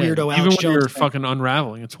weirdo. Even when you're fucking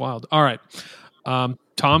unraveling, it's wild. All right,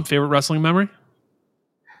 Tom, favorite wrestling memory?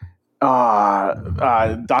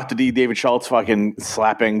 Dr. D, David Schultz, fucking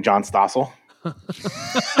slapping John Stossel.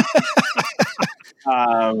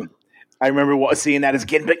 I remember seeing that as a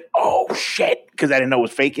kid, like, oh shit, because I didn't know it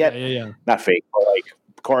was fake yet. Yeah. Not fake, but like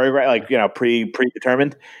choreographed, like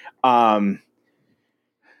predetermined.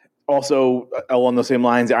 Also, along those same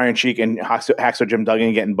lines, Iron Sheik and Hacksaw Jim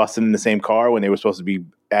Duggan getting busted in the same car when they were supposed to be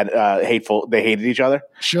hateful. They hated each other.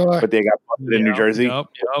 Sure. But they got busted in New Jersey. Yep.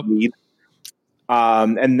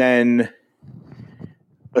 And then,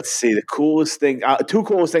 let's see, the coolest thing, two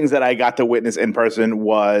coolest things that I got to witness in person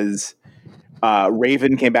was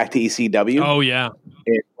Raven came back to ECW. Oh, yeah.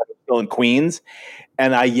 Still in Queens.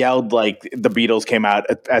 And I yelled like the Beatles came out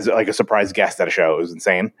as like a surprise guest at a show. It was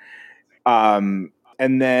insane.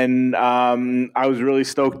 And then I was really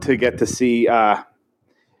stoked to get to see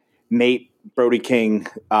Nate Brody King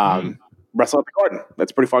wrestle at the Garden.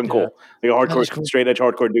 That's pretty fucking cool. Like a hardcore, cool. Straight edge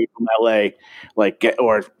hardcore dude from LA,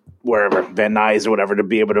 or wherever, Van Nuys or whatever, to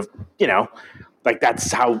be able to, like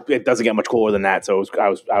that's how it doesn't get much cooler than that. So I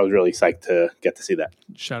was really psyched to get to see that.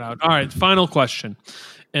 Shout out. All right, final question.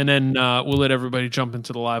 And then we'll let everybody jump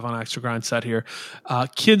into the live on Extra Grind set here.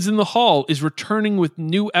 Kids in the Hall is returning with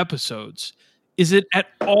new episodes. Is it at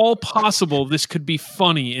all possible this could be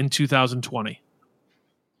funny in 2020?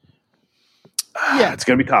 Yeah. It's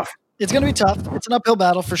going to be tough. It's going to be tough. It's an uphill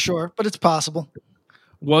battle for sure, but it's possible.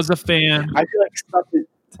 Was a fan. I feel like stuff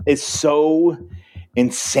is so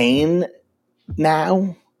insane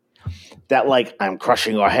now that like I'm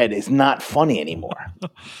crushing our head is not funny anymore.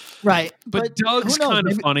 Right. But Doug's kind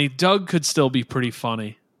of funny. Doug could still be pretty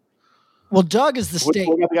funny. Well, Doug is the state.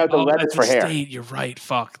 That's the state. You're right.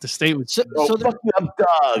 Fuck. The state was. Fuck you, I'm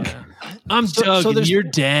Doug. Yeah. I'm Doug and you're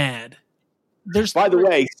Dad. By the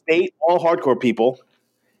way, state, all hardcore people.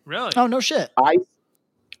 Really? Oh, no shit.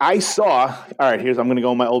 I saw, all right, I'm going to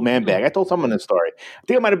go in my old man bag. I told someone this story. I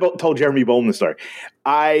think I might have told Jeremy Bowman the story.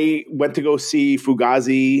 I went to go see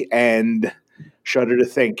Fugazi and Shudder to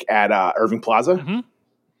Think at Irving Plaza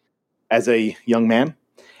as a young man.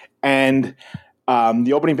 And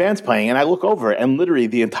the opening band's playing, and I look over, and literally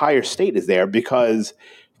the entire state is there because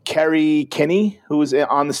Kerry Kinney, who was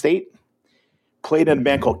on the state, played in a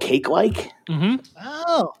band called Cake Like.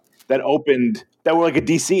 Oh. That opened, that were like a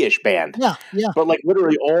DC-ish band. Yeah. But like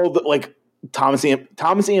literally all the, like Thomas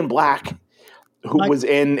Ian Black, who was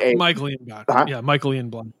in a... Michael Ian Black. Yeah, Michael Ian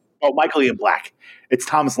Black. Oh, Michael Ian Black. It's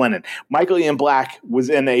Thomas Lennon. Michael Ian Black was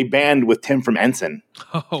in a band with Tim from Ensign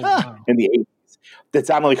in the 80s that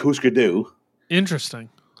sounded like Husker Du. Interesting.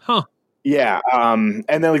 Huh. Yeah. And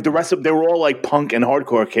then like the rest of, they were all like punk and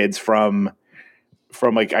hardcore kids from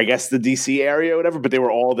like, I guess the DC area or whatever, but they were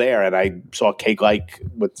all there. And I saw Cake Like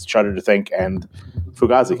with Shudder to Think and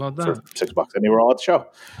Fugazi for $6 and they were all at the show.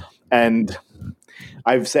 And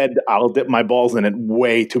I've said I'll dip my balls in it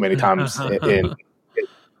way too many times.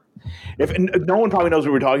 If no one probably knows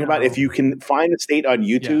what we're talking about, if you can find the state on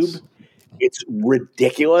YouTube, it's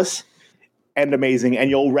ridiculous and amazing. And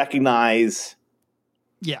you'll recognize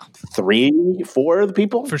 3-4 of the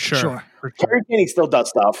people. For sure. Kerry Kinney still does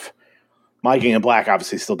stuff. Mike Ian Black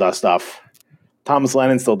obviously still does stuff. Thomas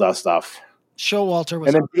Lennon still does stuff. Showalter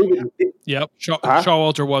was and then on David, Yep.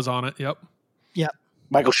 Showalter was on it. Yep.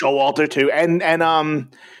 Michael Showalter too. And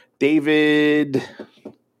David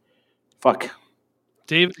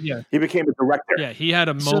David, yeah. He became a director. Yeah, he had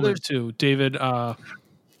a moment too. David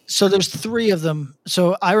So there's 3 of them.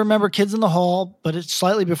 So I remember Kids in the Hall, but it's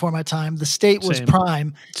slightly before my time. The State was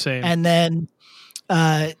prime. Same. And then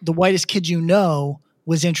The Whitest Kid You Know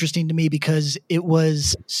was interesting to me because it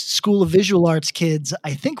was School of Visual Arts kids,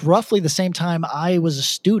 I think roughly the same time I was a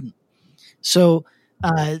student. So,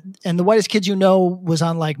 and The Whitest Kids You Know was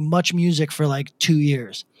on like Much Music for like 2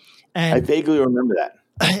 years. And I vaguely remember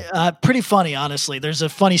that. Pretty funny, honestly. There's a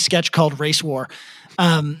funny sketch called Race War.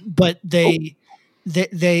 But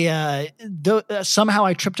somehow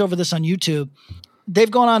I tripped over this on YouTube.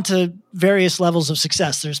 They've gone on to various levels of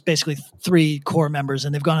success. There's basically 3 core members,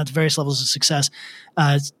 and they've gone on to various levels of success.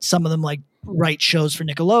 Some of them like write shows for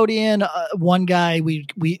Nickelodeon. One guy we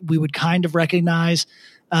would kind of recognize,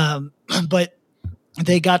 but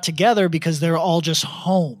they got together because they're all just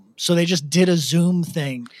home. So they just did a Zoom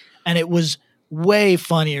thing, and it was way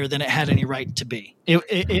funnier than it had any right to be. Well,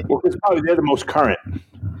 because probably they're the most current.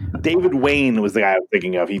 David Wayne was the guy I was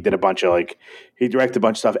thinking of. He did a bunch of he directed a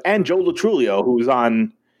bunch of stuff. And Joe Latrulio, who was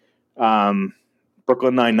on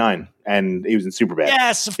Brooklyn Nine-Nine, and he was in Superbad.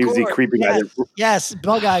 Yes, of course. He was the creepy guy. Yes,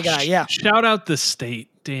 bug eye guy, yeah. Shout out the State.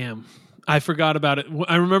 Damn. I forgot about it.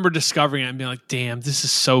 I remember discovering it and being like, damn, this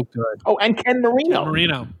is so good. Oh, and Ken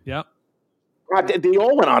Marino. Yep. God, they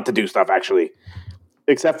all went on to do stuff, actually.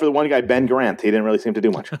 Except for the one guy, Ben Grant. He didn't really seem to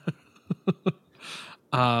do much.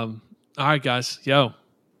 All right, guys. Yo,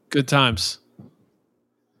 good times.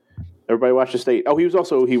 Everybody watch The State. Oh,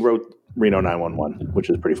 he wrote Reno 911, which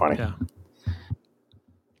is pretty funny. Yeah.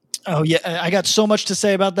 Oh yeah, I got so much to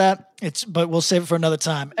say about that. But we'll save it for another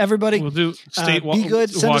time. Everybody, We'll do state be good.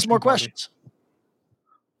 Send us more watching party. questions.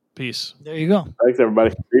 Peace. There you go. Thanks,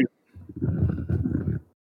 everybody.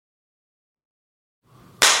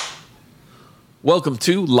 Welcome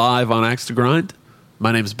to Live on Axe to Grind.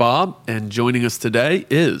 My name's Bob, and joining us today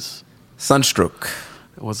is Sunstroke.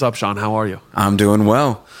 What's up, Sean? How are you? I'm doing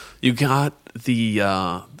well. You got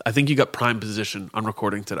I think you got prime position on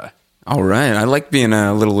recording today. All right. I like being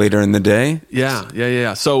a little later in the day.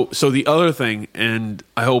 Yeah. So the other thing, and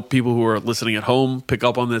I hope people who are listening at home pick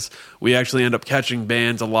up on this, we actually end up catching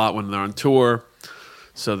bands a lot when they're on tour.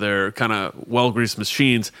 So they're kind of well-greased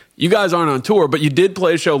machines. You guys aren't on tour, but you did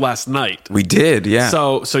play a show last night. We did, yeah.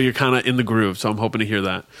 So you're kind of in the groove. So I'm hoping to hear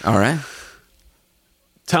that. All right.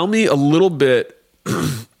 Tell me a little bit.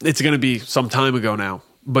 It's going to be some time ago now,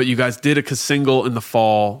 but you guys did a single in the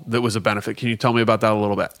fall that was a benefit. Can you tell me about that a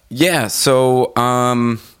little bit? Yeah. So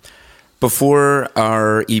before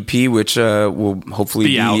our EP, which will hopefully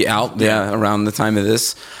be out around the time of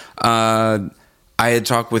this, I had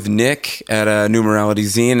talked with Nick at New Morality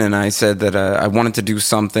Zine, and I said that I wanted to do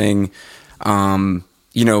something, to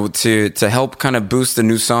help kind of boost the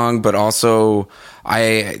new song, but also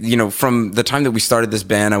from the time that we started this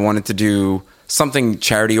band, I wanted to do something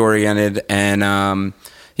charity oriented, and a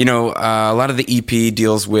lot of the EP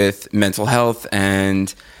deals with mental health,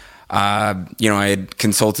 and I had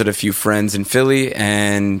consulted a few friends in Philly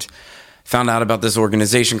and found out about this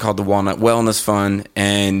organization called the Walnut Wellness Fund,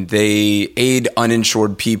 and they aid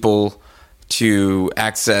uninsured people to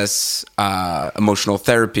access emotional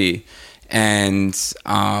therapy. And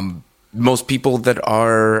most people that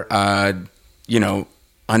are,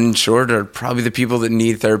 uninsured are probably the people that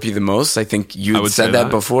need therapy the most. I think you said that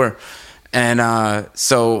before. And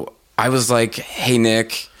so I was like, hey,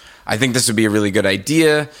 Nick, I think this would be a really good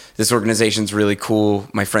idea. This organization's really cool.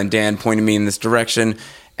 My friend Dan pointed me in this direction,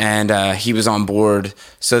 and he was on board.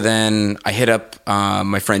 So then I hit up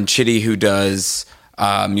my friend Chitty, who does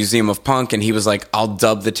Museum of Punk, and he was like, I'll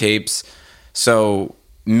dub the tapes. So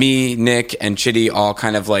me, Nick, and Chitty all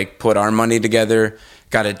kind of like put our money together,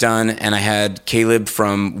 got it done, and I had Caleb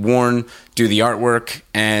from Warren do the artwork,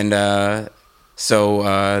 and so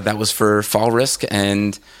that was for Fall Risk,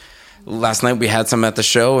 and last night we had some at the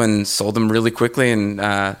show and sold them really quickly, and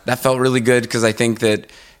that felt really good because I think that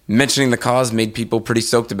mentioning the cause made people pretty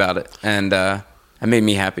stoked about it, and it made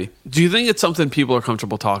me happy. Do you think it's something people are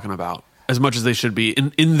comfortable talking about as much as they should be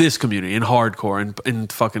in this community, in hardcore, in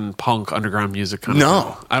fucking punk, underground music kind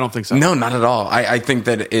of thing? I don't think so. No, not at all. I think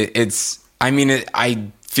that I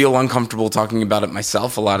feel uncomfortable talking about it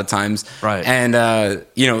myself a lot of times. Right. And,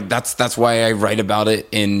 that's why I write about it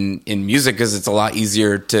in music, because it's a lot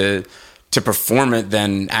easier to perform it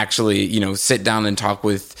than actually, sit down and talk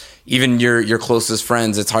with even your closest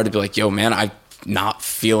friends. It's hard to be like, yo, man, I'm not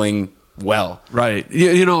feeling well. Right.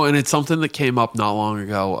 And it's something that came up not long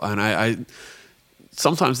ago. And I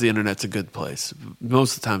sometimes the internet's a good place.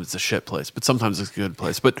 Most of the time it's a shit place, but sometimes it's a good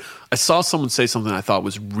place. But I saw someone say something I thought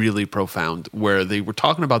was really profound, where they were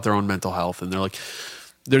talking about their own mental health, and they're like,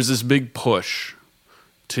 there's this big push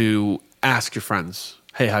to ask your friends,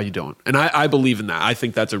 hey, how you doing? And I believe in that. I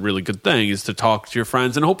think that's a really good thing, is to talk to your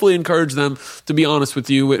friends and hopefully encourage them to be honest with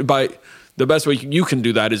you. By the best way you can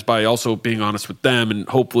do that is by also being honest with them and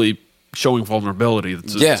hopefully showing vulnerability.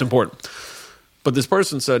 It's important. But this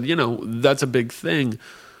person said, that's a big thing.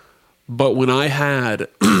 But when I had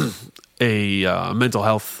a mental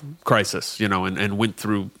health crisis, and went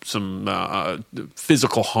through some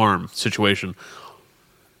physical harm situation,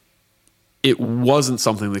 it wasn't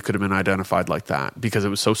something that could have been identified like that because it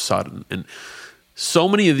was so sudden. And so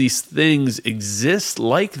many of these things exist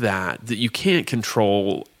like that you can't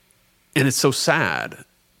control. And it's so sad.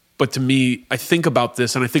 But to me, I think about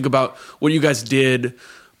this and I think about what you guys did,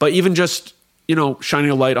 but even just, shining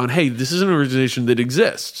a light on, hey, this is an organization that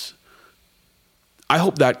exists. I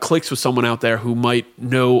hope that clicks with someone out there who might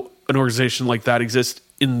know an organization like that exists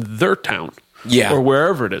in their town or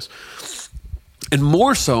wherever it is. And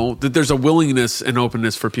more so that there's a willingness and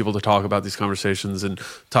openness for people to talk about these conversations and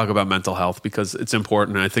talk about mental health, because it's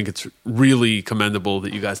important. And I think it's really commendable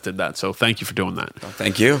that you guys did that. So thank you for doing that. Well,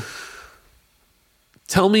 thank you.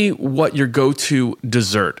 Tell me what your go-to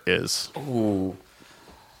dessert is. Ooh.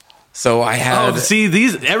 So I had...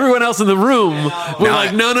 everyone else in the room were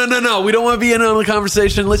like, no. We don't want to be in on the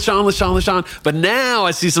conversation. Let's Sean. But now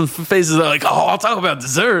I see some faces that are like, oh, I'll talk about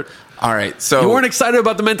dessert. All right, so... You weren't excited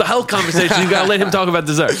about the mental health conversation. You got to let him talk about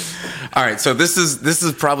dessert. All right, so this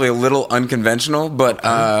is probably a little unconventional,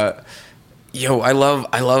 but, I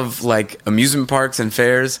love like amusement parks and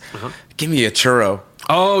fairs. Give me a churro.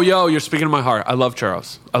 Oh, you're speaking to my heart. I love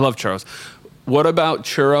churros. What about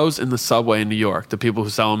churros in the subway in New York? The people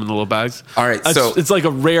who sell them in the little bags. All right, so it's like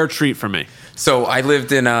a rare treat for me. So I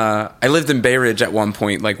lived in Bay Ridge at one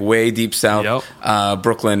point, like way deep south,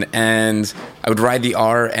 Brooklyn, and I would ride the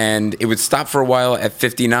R, and it would stop for a while at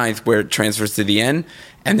 59th, where it transfers to the N,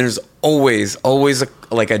 and there's always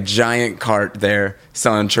a giant cart there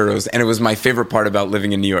selling churros, and it was my favorite part about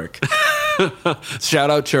living in New York.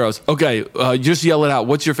 Shout out churros. Okay, just yell it out.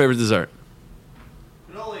 What's your favorite dessert?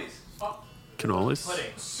 Cannolis?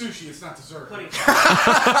 Pudding. Sushi, it's not dessert. Pudding.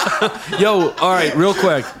 Yo, all right, real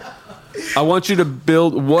quick. I want you to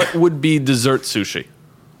build, what would be dessert sushi?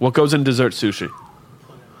 What goes in dessert sushi?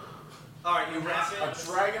 All right, you wrap it. A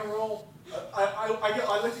dragon roll.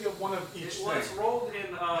 I like to get one of each thing. It's rolled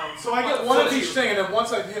in. So I get one of each thing, and then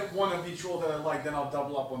once I hit one of each roll that I like, then I'll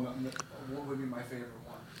double up on what would be my favorite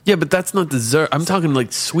one. Yeah, but that's not dessert. I'm talking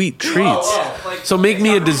like sweet treats. So make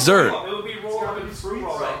me a dessert. It would be rolled in fruit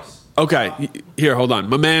rolls. Okay, here, hold on.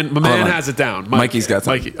 My man has it down. Mikey's got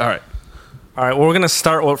some. Mikey, all right. All right, well, we're going to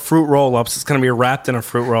start with fruit roll-ups. It's going to be wrapped in a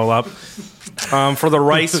fruit roll-up. For the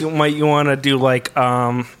rice, you want to do like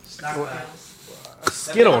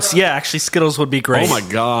Skittles. Yeah, actually, Skittles would be great. Oh my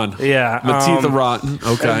God. Yeah, my teeth are rotten.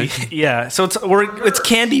 Okay. Yeah, so it's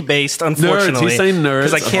candy-based, unfortunately. Nerds. He's saying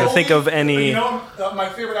nerds because I can't think of any. You know, my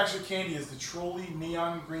favorite actually candy is the Trolley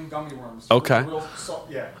neon green gummy worms. Okay.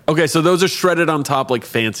 Yeah. Okay, so those are shredded on top like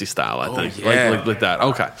fancy style, I think. Yeah. Like that.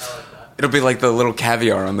 Okay. It'll be like the little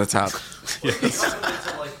caviar on the top. Yes.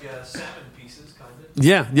 Like salmon pieces, kind of.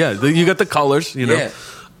 Yeah. You got the colors, you know. Yeah.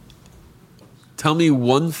 Tell me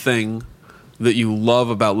one thing that you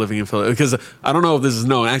love about living in Philadelphia, because I don't know if this is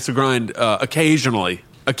known. Axe to Grind occasionally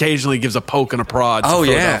gives a poke and a prod to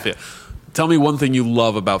Philadelphia. Yeah. Tell me one thing you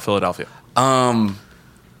love about Philadelphia.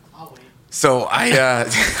 So I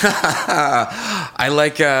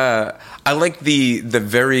like the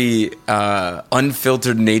very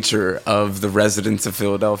unfiltered nature of the residents of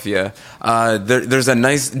Philadelphia. There's a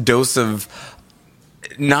nice dose of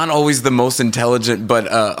not always the most intelligent, but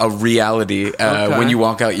a reality when you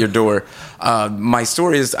walk out your door. My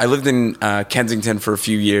story is I lived in Kensington for a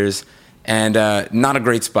few years, and not a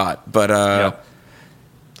great spot, but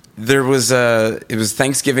it was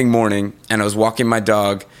Thanksgiving morning, and I was walking my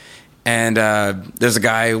dog, and there's a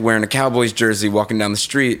guy wearing a Cowboys jersey walking down the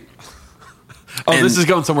street. Oh, this is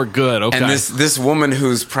going somewhere good. Okay. And this woman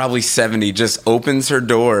who's probably 70 just opens her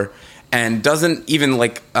door and doesn't even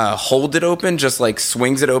hold it open, just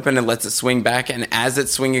swings it open and lets it swing back. And as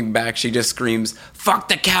it's swinging back, she just screams, "Fuck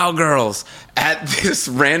the cowgirls," at this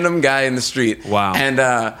random guy in the street. Wow. And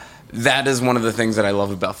that is one of the things that I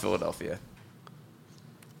love about Philadelphia.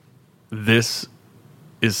 This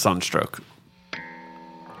is Sunstroke.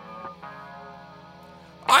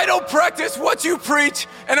 I don't practice what you preach,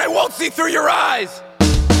 and I won't see through your eyes.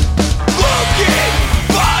 Looking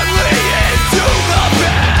fondly into the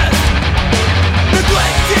past,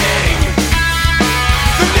 neglecting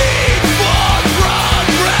the need for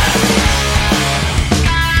progress.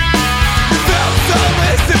 Felt so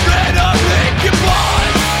listed, red of Lincoln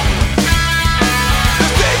Bond. The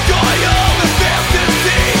same oil is failed to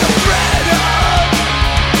see the threat of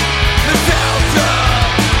nostalgia.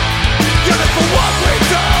 Unit for what we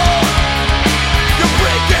do. You're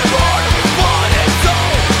breaking heart and we want it so.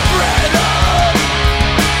 Threat of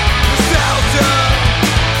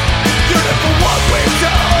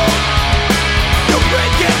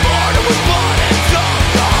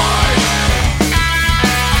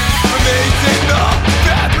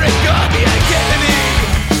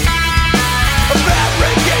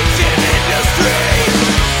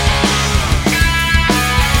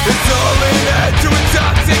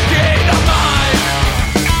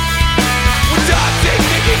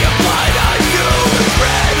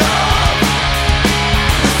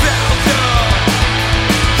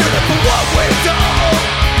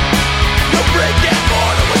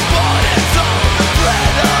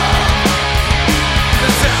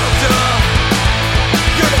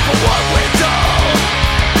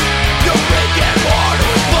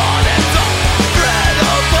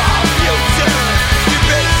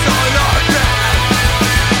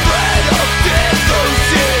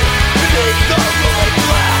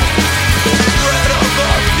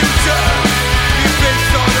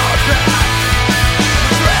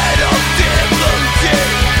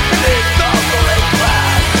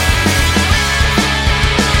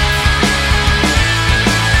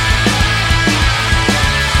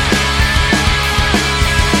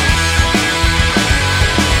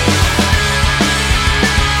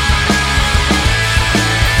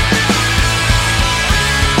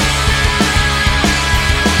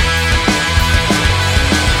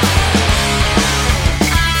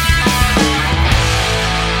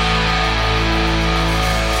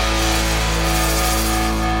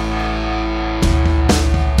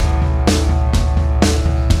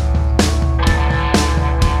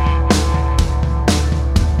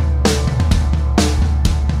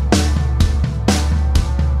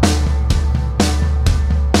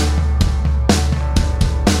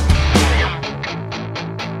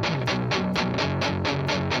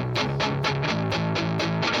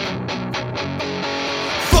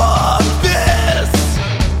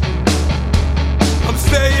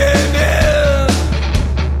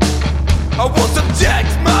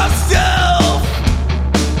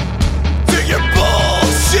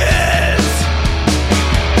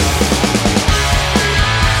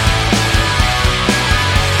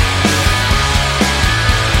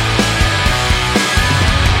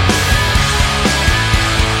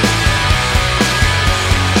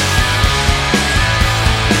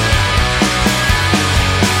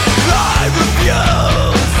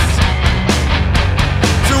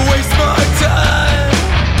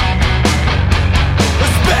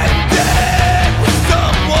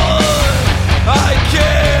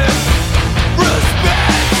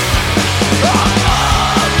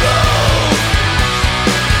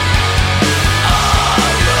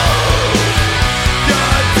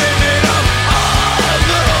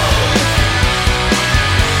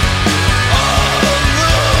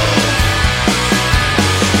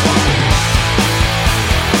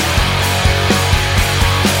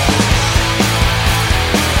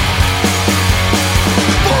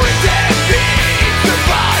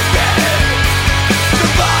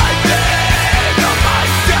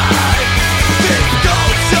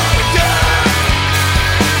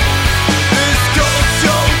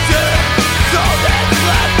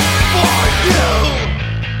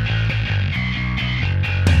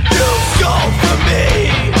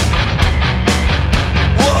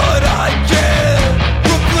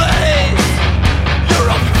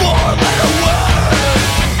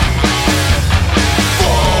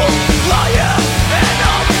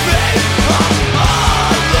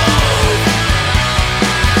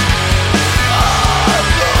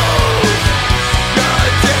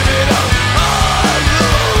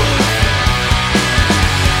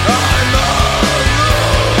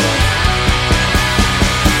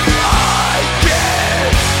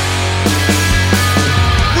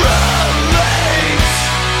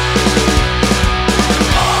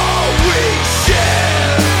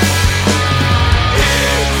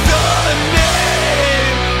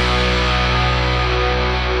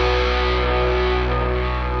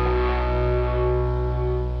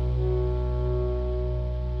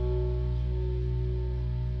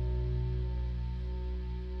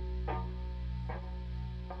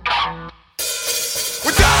Bye.